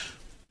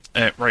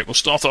 Right, we'll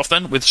start off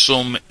then with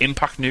some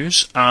Impact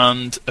news,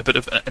 and a bit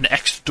of an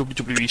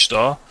ex-WWE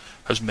star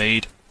has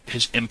made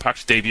his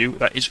Impact debut.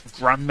 That is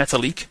Gran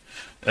Metalik,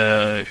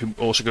 who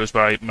also goes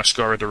by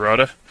Mascara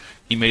Dorada.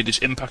 He made his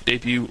Impact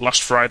debut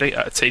last Friday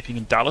at a taping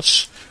in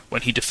Dallas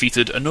when he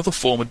defeated another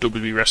former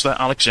WWE wrestler,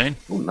 Alex Zane.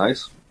 Oh,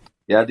 nice.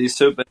 Yeah, these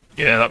two been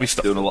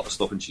doing a lot of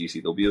stuff in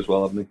GCW as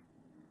well, haven't they?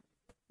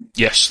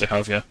 Yes, they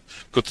have, yeah.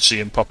 Good to see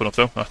him popping up,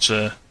 though.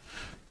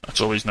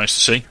 That's always nice to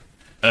see.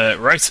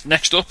 Right,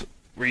 next up,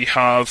 we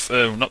have,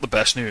 not the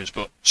best news,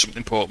 but something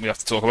important we have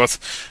to talk about.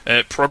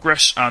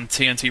 Progress and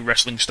TNT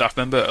Wrestling staff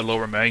member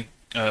Alora May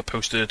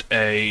posted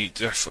a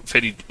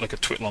fairly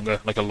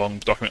a long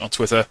document on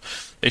Twitter,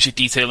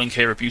 basically detailing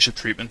her abusive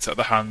treatment at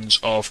the hands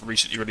of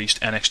recently released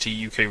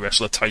NXT UK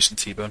wrestler Tyson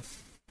T-Bone.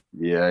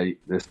 Yeah,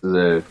 this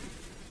is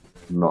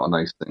not a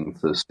nice thing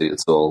to see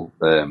at all.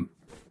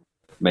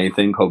 Main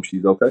thing, hope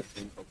she's okay.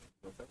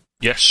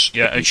 Yes,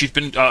 yeah, and she's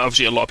been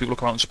obviously a lot of people have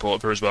come out and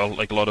supported her as well.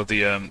 Like a lot of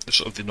the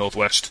sort of the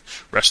Northwest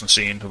wrestling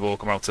scene have all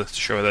come out to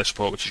show her their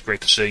support, which is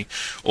great to see.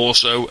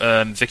 Also,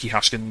 Vicky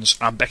Haskins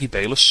and Becky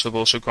Bayless have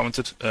also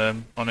commented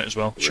on it as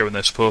well, showing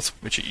their support,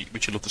 which you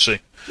love to see.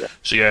 Yeah.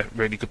 So yeah,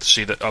 really good to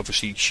see that.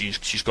 Obviously,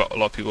 she's got a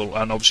lot of people,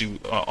 and obviously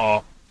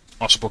our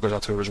support goes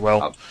out to her as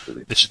well.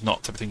 Absolutely. This is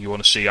not the type of thing you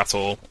want to see at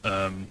all.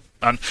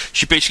 And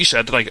she basically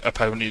said, like,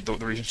 apparently the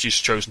reason she's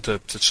chosen to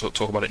sort of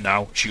talk about it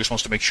now, she just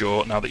wants to make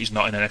sure, now that he's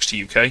not in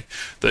NXT UK,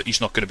 that he's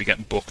not going to be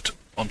getting booked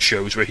on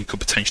shows where he could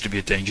potentially be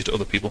a danger to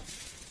other people.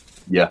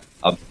 Yeah,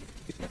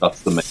 that's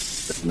the main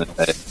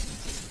thing.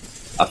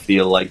 I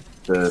feel like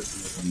the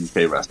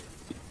UK wrestling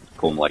has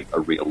come like a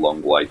real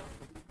long way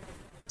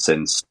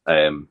since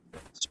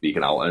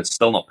speaking out, and it's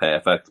still not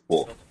perfect,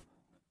 but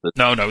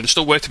no, there's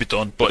still work to be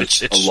done, but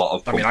it's a lot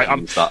of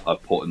companies that are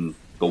putting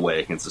the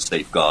work into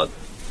safeguard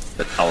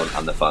the talent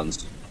and the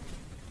fans.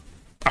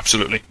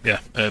 Absolutely,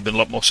 yeah. Been a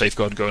lot more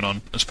safeguarding going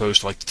on as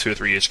opposed to like 2 or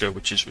 3 years ago,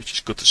 which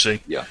is good to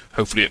see. Yeah.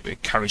 Hopefully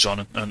it carries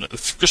on, and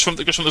just from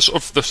the sort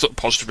of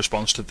positive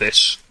response to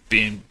this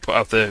being put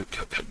out there,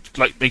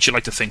 like makes you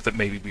like to think that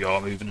maybe we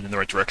are moving in the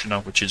right direction now,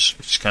 which is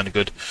kind of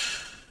good.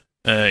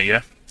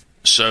 Yeah.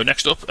 So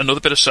next up, another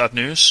bit of sad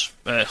news.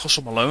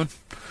 Hustle Malone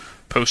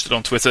posted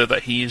on Twitter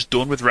that he is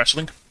done with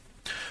wrestling.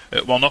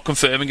 While not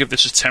confirming if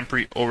this is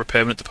temporary or a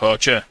permanent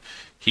departure,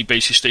 he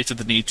basically stated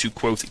the need to,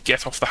 quote,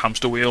 get off the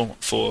hamster wheel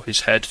for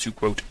his head to,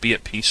 quote, be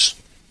at peace.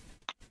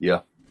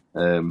 Yeah.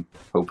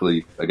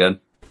 Hopefully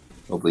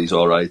he's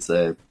alright.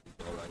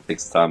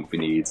 Takes the time if he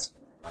needs.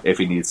 If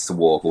he needs to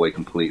walk away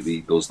completely,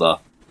 he does that.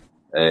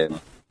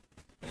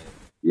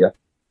 Yeah.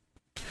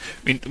 I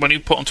mean, when he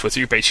put on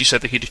Twitter, he basically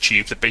said that he'd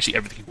achieved basically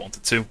everything he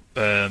wanted to.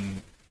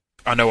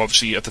 I know,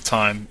 obviously, at the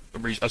time,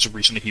 as of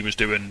recently, he was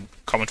doing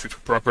commentary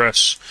for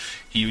Progress.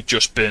 He'd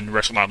just been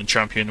Wrestle Island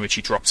champion, which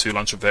he dropped to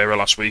Lance Rivera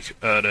last week.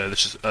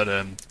 This is at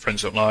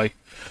Friends Don't Lie.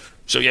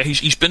 So yeah,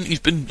 he's been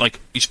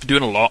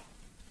doing a lot,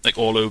 like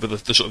all over the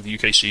sort of the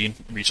UK scene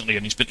recently,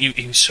 and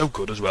he was so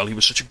good as well. He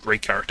was such a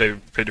great character,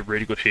 played a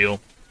really good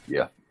heel.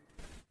 Yeah.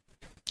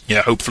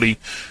 Yeah. Hopefully,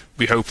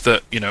 we hope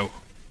that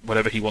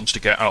whatever he wants to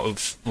get out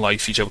of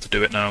life, he's able to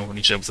do it now, and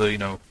he's able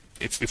to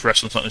If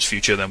wrestling's not in his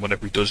future, then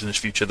whatever he does in his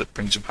future that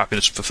brings him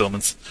happiness and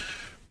fulfillment.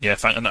 Yeah,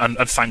 and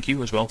thank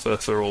you as well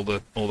for all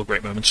the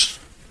great moments.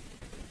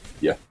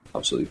 Yeah,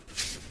 absolutely.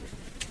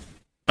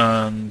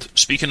 And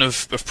speaking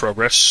of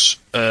Progress,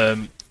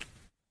 we've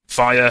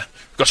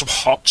got some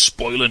hot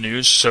spoiler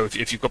news. So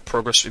if you've got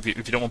Progress, if you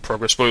don't want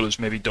Progress spoilers,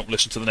 maybe don't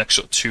listen to the next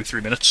sort of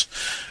 2-3 minutes.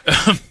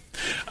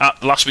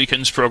 At last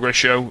weekend's Progress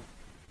show,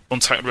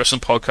 Untitled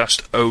Wrestling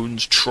Podcast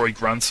owns Troy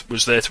Grant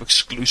was there to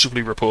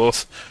exclusively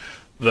report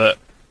that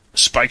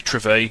Spike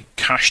Trivet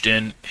cashed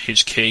in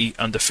his key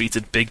and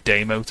defeated Big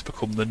Damo to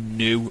become the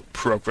new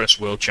Progress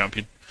World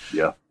Champion.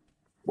 Yeah.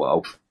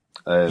 Wow.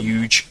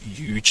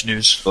 Huge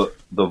news. But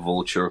the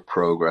Vulture of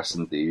Progress,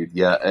 indeed.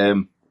 Yeah.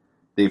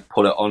 They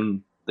put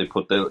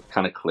the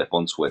kind of clip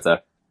on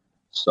Twitter.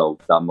 So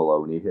Dan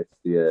Maloney hits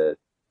the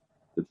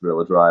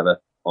driller driver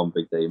on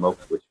Big Damo,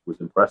 which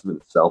was impressive in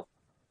itself.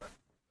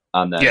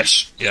 And then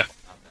Yes, yeah.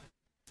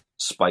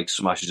 Spike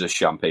smashes a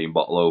champagne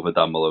bottle over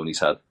Dan Maloney's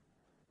head.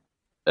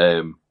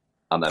 And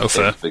then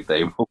fair. Big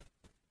Damo.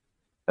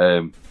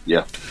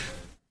 Yeah.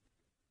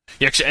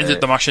 Yeah, because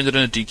the match ended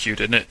in a DQ,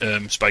 didn't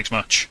it? Spike's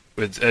match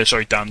with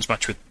Dan's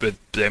match with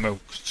Damo.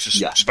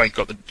 Yeah. Spike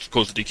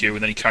caused the DQ,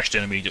 and then he cashed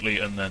in immediately,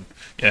 and then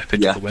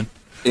picked up the win.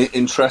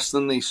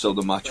 Interestingly, so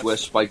the match where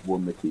Spike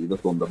won the key, the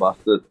Thunder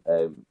Bastard,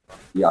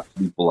 he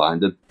actually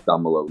blinded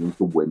Dan Maloney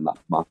to win that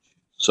match.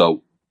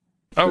 So,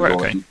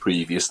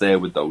 previous there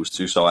with those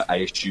two. So I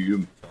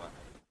assume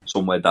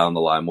somewhere down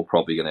the line we're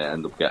probably going to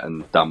end up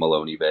getting Dan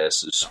Maloney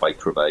versus Spike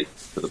Trivet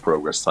for the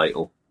Progress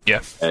title.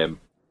 Yeah, I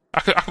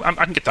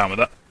can get down with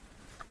that.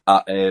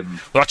 Well,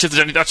 that's if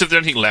there's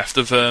anything left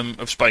of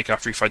Spike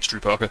after he fights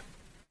Drew Parker.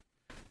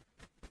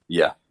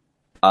 Yeah.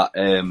 At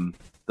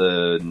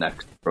the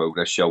next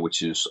Progress show,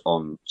 which is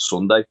on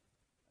Sunday,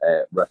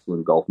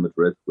 Wrestling Golf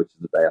Madrid, which is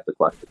the day after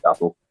Clash of the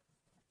Castle.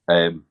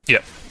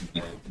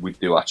 We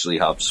do actually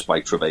have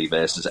Spike Trivet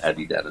versus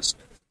Eddie Dennis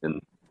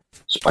in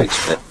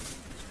Spike's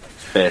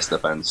first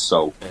defence.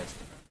 So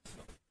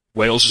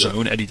Wales'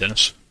 own Eddie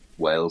Dennis.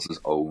 Wales'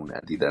 own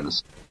Eddie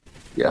Dennis.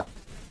 Yeah.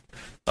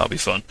 That'll be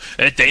fun.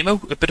 Damo,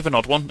 a bit of an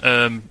odd one.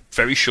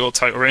 Very short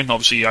title reign.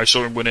 Obviously, I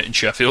saw him win it in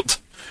Sheffield,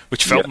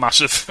 which felt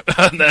massive,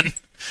 and then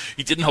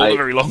he didn't hold it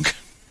very long.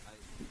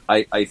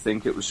 I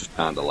think it was just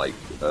kind of like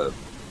the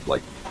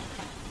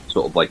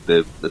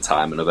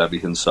timing of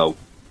everything. So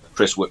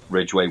Chris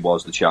Ridgway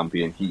was the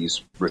champion.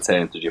 He's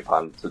returned to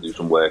Japan to do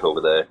some work over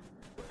there.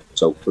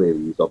 So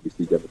clearly he's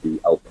obviously going to be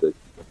out the...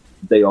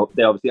 They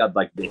obviously had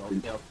like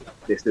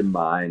this in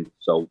mind.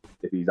 So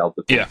if he's out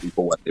the country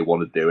for when they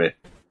want to do it,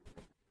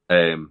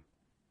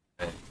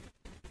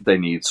 they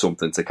need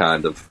something to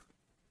kind of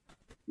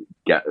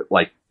get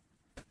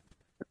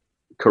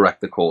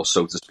correct the course,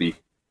 so to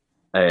speak.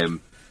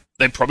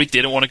 They probably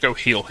didn't want to go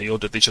heel,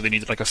 did they? So they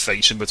needed like a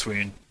face in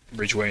between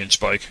Ridgway and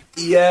Spike.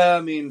 Yeah,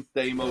 I mean,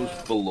 Damo's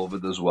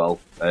beloved as well.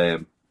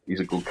 He's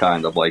a good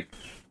kind of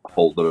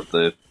holder of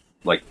the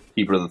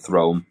keeper of the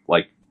throne,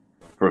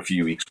 for a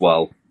few weeks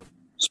while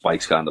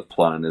Spike's kind of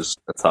planning his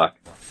attack.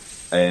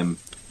 Do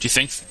you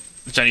think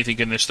there's anything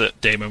in this that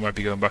Damo might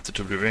be going back to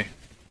WWE?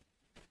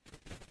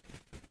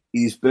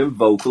 He's been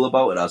vocal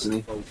about it, hasn't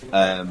he?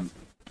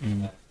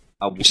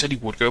 He said he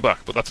would go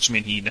back, but that doesn't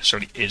mean he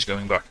necessarily is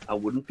going back. I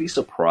wouldn't be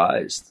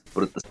surprised,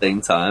 but at the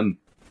same time,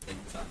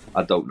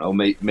 I don't know.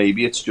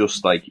 Maybe it's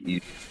just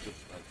he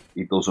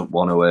doesn't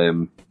want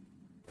to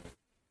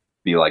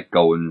be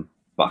going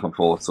back and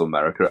forth to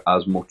America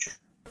as much,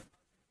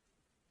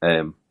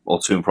 or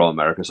to and from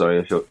America. Sorry,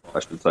 I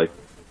should say,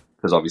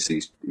 because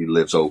obviously he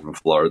lives over in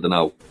Florida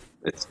now.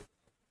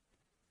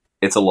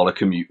 It's a lot of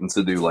commuting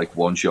to do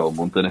one show a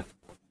month, innit?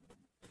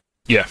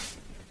 Yeah.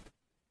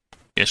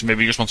 Yeah, so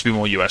maybe he just wants to be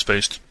more US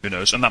based. Who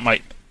knows? And that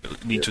might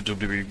lead to a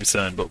WWE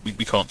return, but we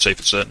can't say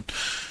for certain.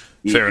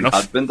 Fair enough.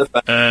 I've been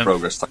defending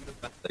Progress.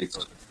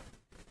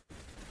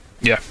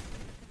 Yeah,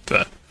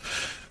 fair.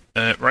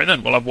 Right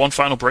then, we'll have one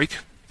final break.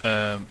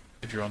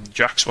 If you're on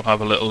Jax, we'll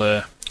have a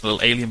little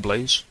Alien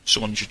Blaze.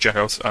 Someone you should check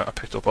out. I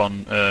picked up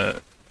on a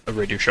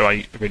radio show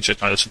I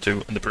listened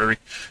to in the brewery.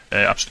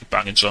 Absolutely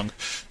banging song.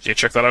 So yeah,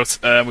 check that out.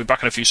 We're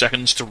back in a few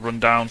seconds to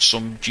run down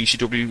some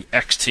GCW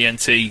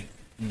XTNT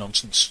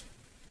nonsense.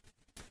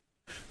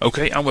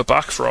 Okay, and we're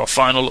back for our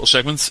final little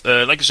segment.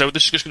 Like I said,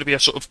 this is just going to be a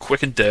sort of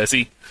quick and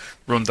dirty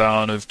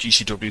rundown of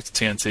GCW to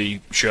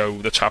TNT show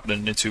that's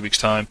happening in 2 weeks'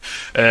 time.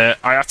 I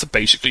had to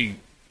basically,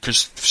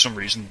 because for some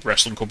reason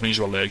wrestling companies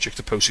are allergic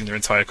to posting their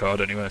entire card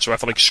anyway, so I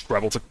had to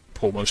scrabble to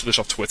pull most of this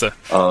off Twitter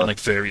and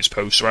various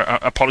posts. So I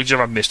apologize if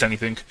I missed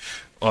anything.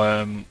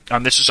 And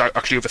this is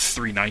actually over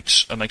 3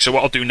 nights. And so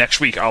what I'll do next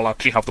week, I'll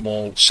actually have them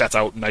all set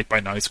out night by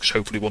night, because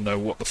hopefully we'll know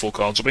what the full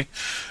cards will be.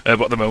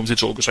 But at the moment,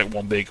 it's all just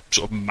one big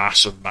sort of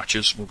mass of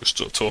matches. We'll just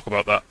sort of talk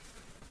about that.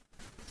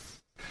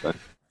 Okay.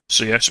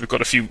 So yeah, so we've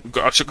got a few. We've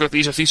got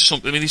these are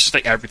something. I mean, this is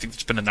everything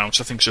that's been announced,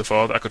 I think, so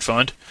far that I could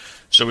find.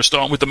 So we're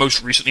starting with the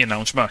most recently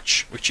announced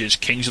match, which is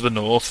Kings of the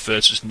North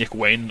versus Nick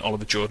Wayne and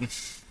Oliver Jordan.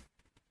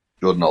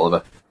 Jordan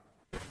Oliver.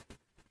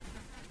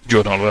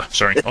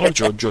 Sorry,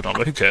 Jordan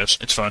Oliver. Who cares?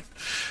 It's fine.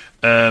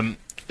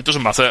 It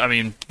doesn't matter. I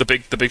mean, the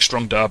big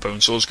strong Dar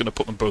Bonesaw is going to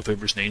put them both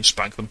over his knee and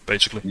spank them,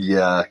 basically.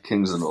 Yeah,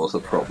 Kings of the North are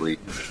probably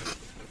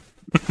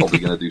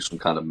going to do some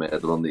kind of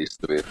murder on these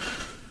three.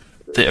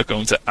 They are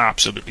going to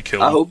absolutely kill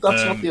them. I hope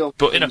that's not the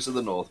only Kings of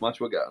the North match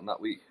we're getting that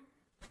week.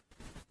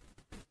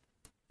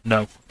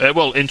 No.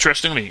 Well,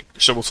 interestingly,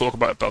 so we'll talk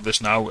about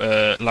this now.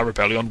 La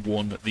Rebellion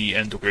won the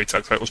NWA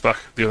tag titles back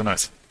the other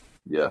night.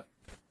 Yeah.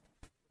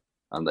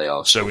 and they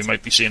are. So we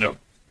might be seeing a.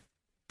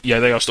 Yeah,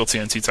 they are still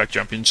TNT Tag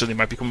Champions, so they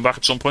might be coming back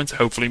at some point.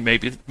 Hopefully,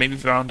 maybe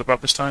around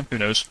about this time. Who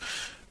knows?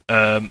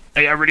 I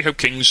really hope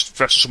Kings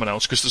versus someone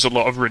else, because there's a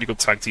lot of really good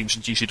tag teams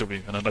in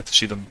GCW, and I'd like to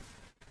see them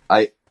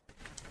have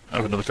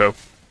another go.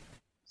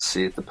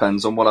 See, it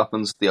depends on what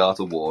happens at the Art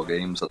of War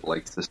games. I'd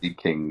like to see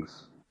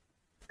Kings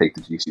take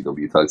the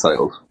GCW tag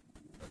titles.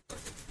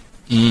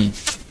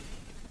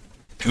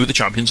 Who are the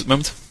champions at the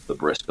moment? The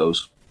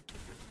Briscoes.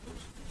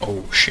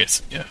 Oh,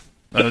 shit, yeah.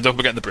 Don't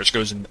forget the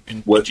Briscoes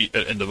in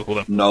Liverpool,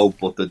 then. No,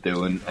 but they're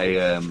doing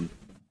a...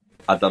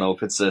 I don't know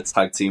if it's a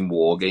tag team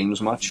War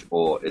Games match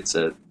or it's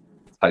a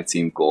tag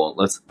team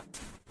gauntlet,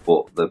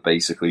 but they're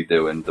basically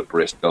doing the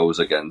Briscoes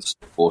against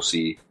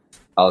Bussy,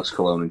 Alex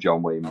Colon and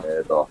John Wayne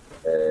Murdoch,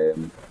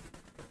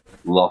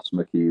 Los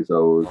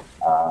Maquizos,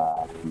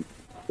 and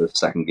the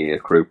Second Gear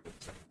Crew,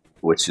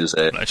 which is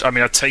nice. I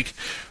mean,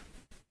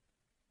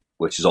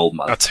 which is old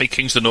man. I'd take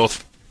Kings of the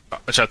North.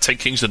 I'd take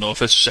Kings of the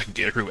North as Second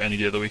Gear Crew any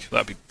day of the week.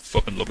 That'd be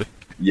fucking lovely.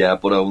 Yeah,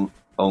 but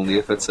only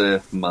if it's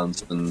a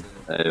Manson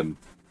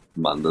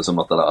Manders. I'm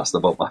not that asked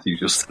about Matthew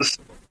Justice.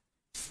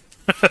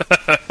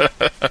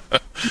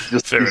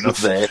 Fair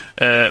enough.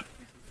 There.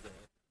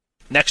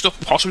 Next up,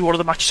 possibly one of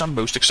the matches I'm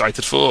most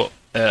excited for: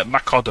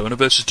 Matt Cardona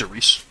versus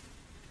DeReiss.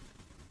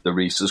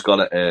 DeReiss has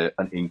got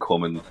an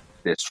incoming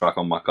diss track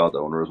on Matt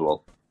Cardona as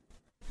well.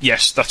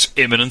 Yes, that's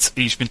imminent.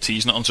 He's been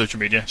teasing it on social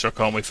media, so I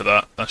can't wait for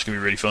that. That's going to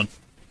be really fun.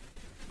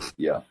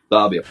 Yeah,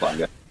 that'll be a fun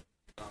game.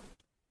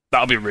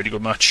 That'll be a really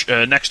good match.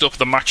 Next up,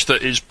 the match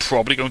that is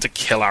probably going to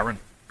kill Aaron,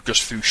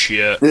 just through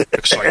sheer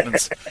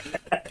excitement.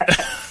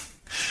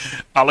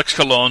 Alex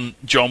Colon,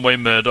 John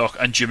Wayne Murdoch,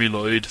 and Jimmy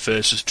Lloyd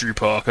versus Drew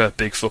Parker,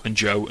 Big Fucking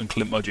Joe, and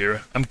Clint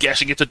Margera. I'm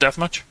guessing it's a death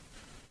match?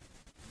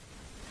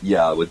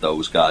 Yeah, with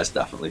those guys,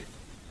 definitely.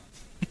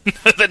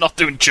 They're not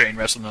doing chain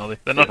wrestling, are they?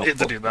 They're not here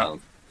to do that.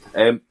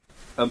 A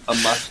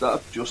match that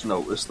I've just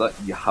noticed that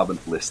you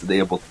haven't listed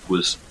here, but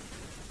was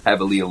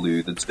heavily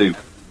alluded to.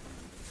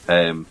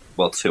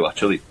 Well, two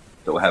actually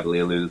that were heavily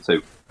alluded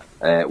to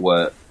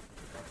were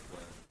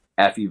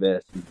Effie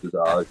versus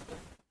Visage.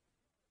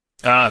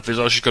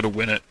 Visage has got to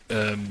win it.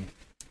 The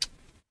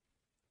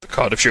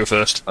Cardiff show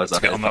first Oh, is to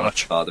that get on that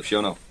match. Cardiff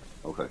show now?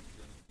 Okay.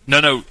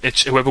 No,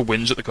 it's whoever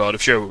wins at the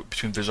Cardiff show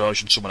between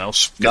Visage and someone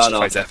else gets to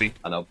fight Effie.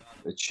 I know,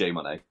 it's Shea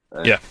Monet.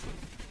 Yeah.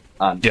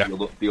 And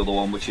the other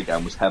one, which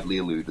again was heavily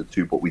alluded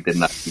to, but we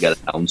didn't actually get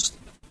announced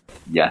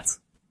yet,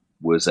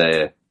 was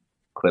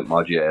Clint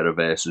Margera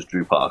versus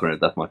Drew Parker in a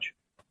death match.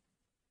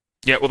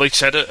 Yeah, well, they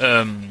said at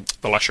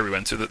the last show we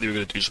went to that they were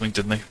going to do something,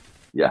 didn't they?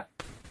 Yeah.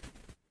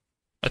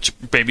 It's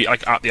maybe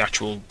like at the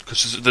actual,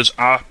 because there's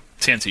our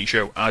TNT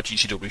show, our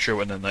GCW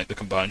show, and then like the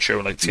combined show,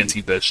 like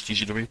TNT versus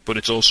GCW, but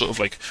it's all sort of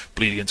like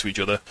bleeding into each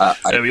other.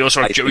 We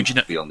also have Joey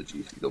Janela on the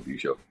GCW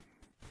show.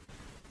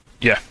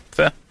 Yeah,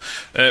 fair.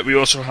 We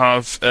also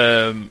have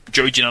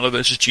Joey Janela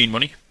versus Gene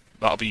Money.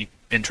 That'll be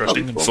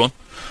interesting and fun.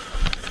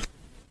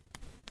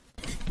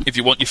 If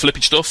you want your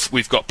flippy stuff,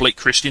 we've got Blake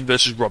Christian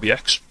versus Robbie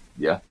X.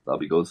 Yeah, that'll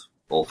be good.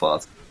 All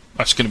fat.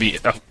 That's going to be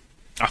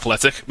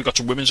athletic. We've got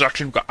some women's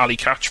action. We've got Ali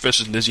Catch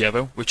versus Lizzie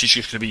Evo, which is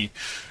just going to be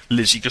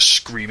Lizzie just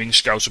screaming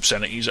Scouse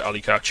obscenities at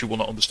Ali Catch, who will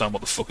not understand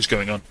what the fuck is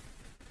going on.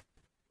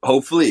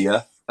 Hopefully,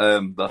 yeah.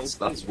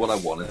 That's what I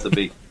want it to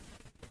be.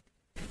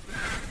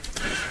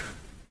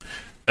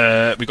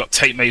 We've got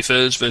Tate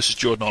Mayfairs versus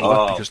Jordan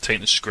Oliver, because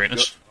Tateness is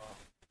greatness.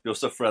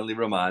 Just a friendly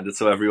reminder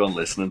to everyone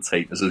listening,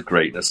 Tateness is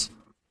greatness.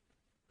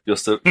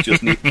 Just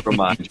need to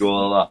remind you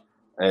all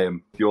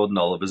that. Jordan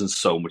Oliver's in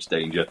so much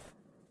danger.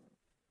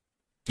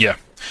 Yeah.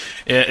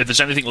 If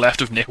there's anything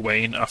left of Nick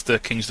Wayne after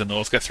Kings of the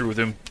North get through with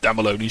him, Dan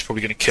Maloney's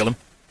probably going to kill him.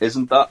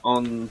 Isn't that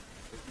on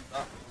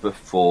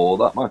before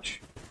that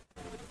match?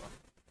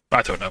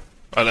 I don't know.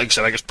 Like I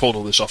said, I just pulled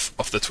all this off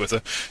the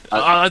Twitter.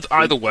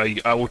 Either way,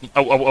 I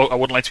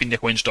wouldn't like to be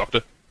Nick Wayne's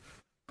doctor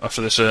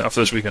after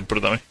this weekend. Put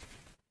it that way.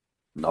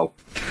 No,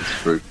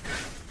 it's true.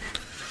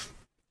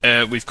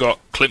 We've got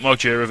Clint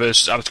Margera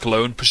versus Alex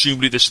Colon.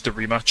 Presumably, this is the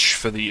rematch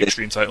for the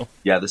Extreme title.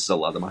 Yeah, this is a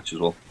ladder match as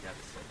well.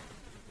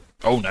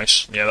 Oh,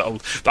 nice. Yeah,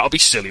 that'll be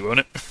silly, won't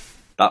it?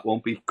 That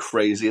won't be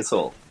crazy at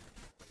all.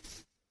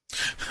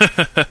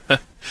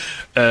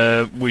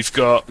 We've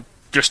got,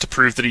 just to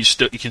prove that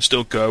he can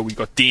still go, we've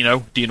got Dean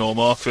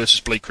Allmark versus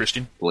Blake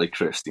Christian. Blake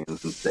Christian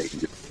is in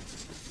danger.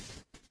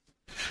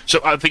 So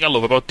I think I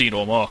love about Dean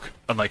Allmark,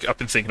 and like I've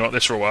been thinking about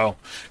this for a while.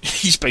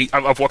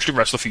 I've watched him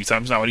wrestle a few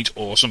times now, and he's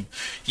awesome.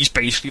 He's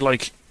basically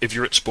like if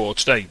you're at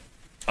sports day,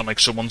 and like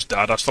someone's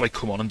dad has to like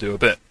come on and do a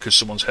bit because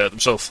someone's hurt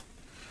themselves,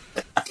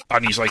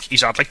 and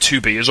he's had like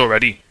 2 beers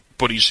already,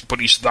 but he's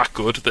that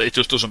good that it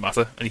just doesn't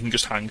matter, and he can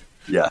just hang.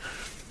 Yeah,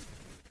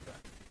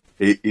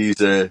 he's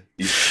Dean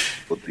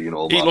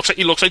Allmark.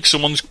 He looks like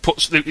someone's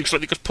they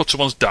just put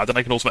someone's dad in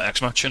like an Ultimate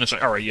X match, and it's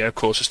like, all right, yeah, of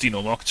course it's Dean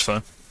Allmark, it's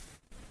fine.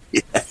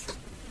 Yeah.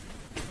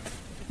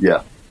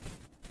 Yeah.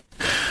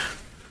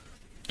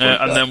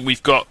 And then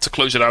we've got, to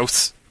close it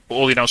out,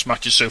 all the announced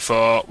matches so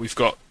far, we've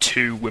got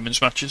 2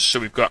 women's matches. So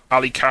we've got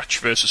Ali Catch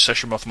versus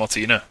Session Moth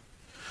Martina.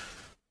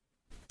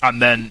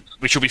 and then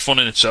which will be fun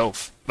in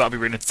itself. That'll be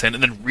really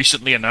entertaining. And then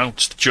recently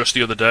announced just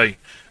the other day,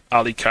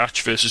 Ali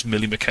Catch versus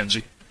Millie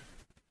McKenzie.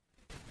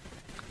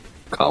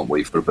 Can't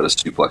wait for a bit of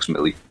suplex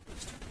Millie.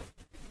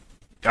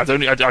 I'll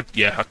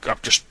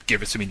just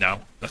give it to me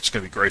now. That's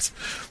going to be great.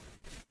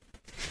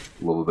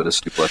 Love a bit of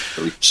suplex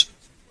Millie.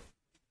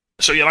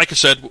 So yeah, like I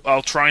said,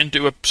 I'll try and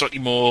do a slightly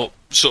more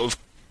sort of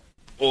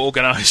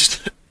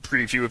organised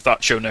preview of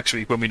that show next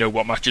week when we know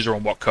what matches are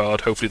on what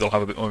card. Hopefully they'll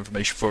have a bit more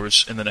information for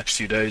us in the next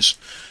few days.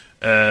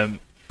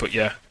 But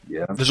yeah.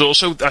 There's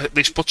also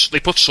they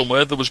put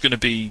somewhere there was going to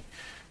be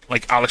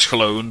like Alex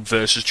Colon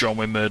versus John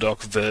Wayne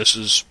Murdoch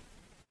versus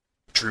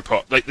Drew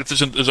Pot. Like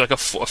there's like a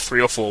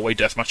 3 or 4 way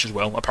death match as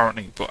well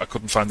apparently, but I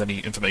couldn't find any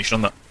information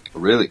on that.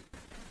 Really?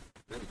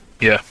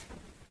 Yeah.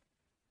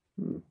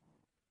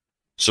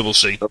 So we'll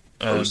see.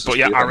 But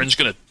yeah, Aaron's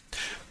gonna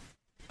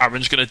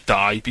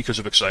die because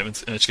of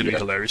excitement, and it's gonna be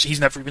hilarious. He's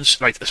never even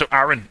so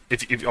Aaron.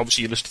 If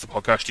obviously you listen to the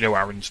podcast, you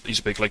know he's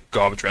a big like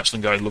garbage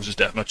wrestling guy. He loves his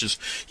death matches.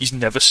 He's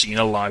never seen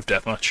a live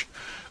death match,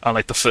 and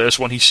like the first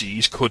one he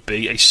sees could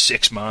be a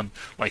 6-man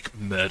like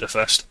murder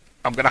fest.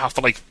 I'm gonna have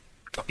to like.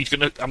 I'm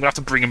gonna have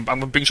to bring him.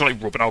 I'm gonna bring some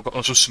like rub and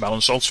alcohol, some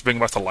smelling salts to bring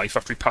him back to life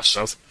after he passes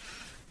out.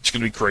 It's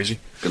gonna be crazy.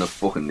 Gonna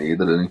fucking need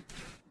it, isn't he?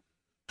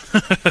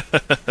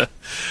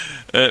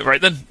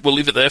 Right then, we'll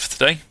leave it there for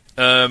today.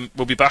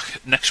 We'll be back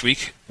next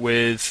week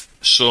with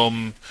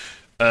some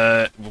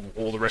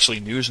all the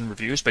wrestling news and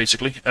reviews,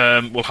 basically.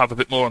 We'll have a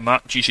bit more on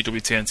that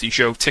GCW TNT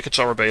show. Tickets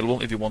are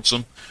available if you want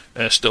some.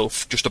 Still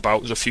just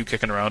about. There's a few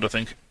kicking around, I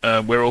think.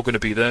 We're all going to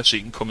be there, so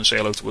you can come and say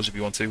hello to us if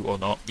you want to, or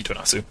not. You don't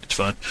have to. It's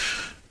fine.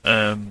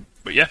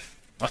 But yeah,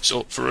 that's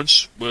all for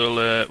us.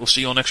 We'll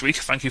see you all next week.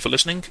 Thank you for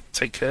listening.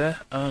 Take care,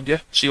 and yeah,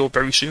 see you all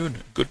very soon.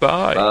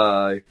 Goodbye.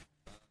 Bye.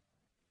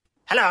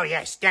 Hello,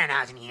 yes,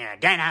 Danhausen here.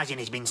 Danhausen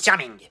has been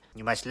summoned.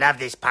 You must love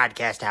this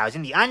podcast,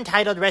 Hausen, the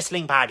Untitled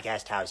Wrestling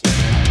Podcast, Hausen.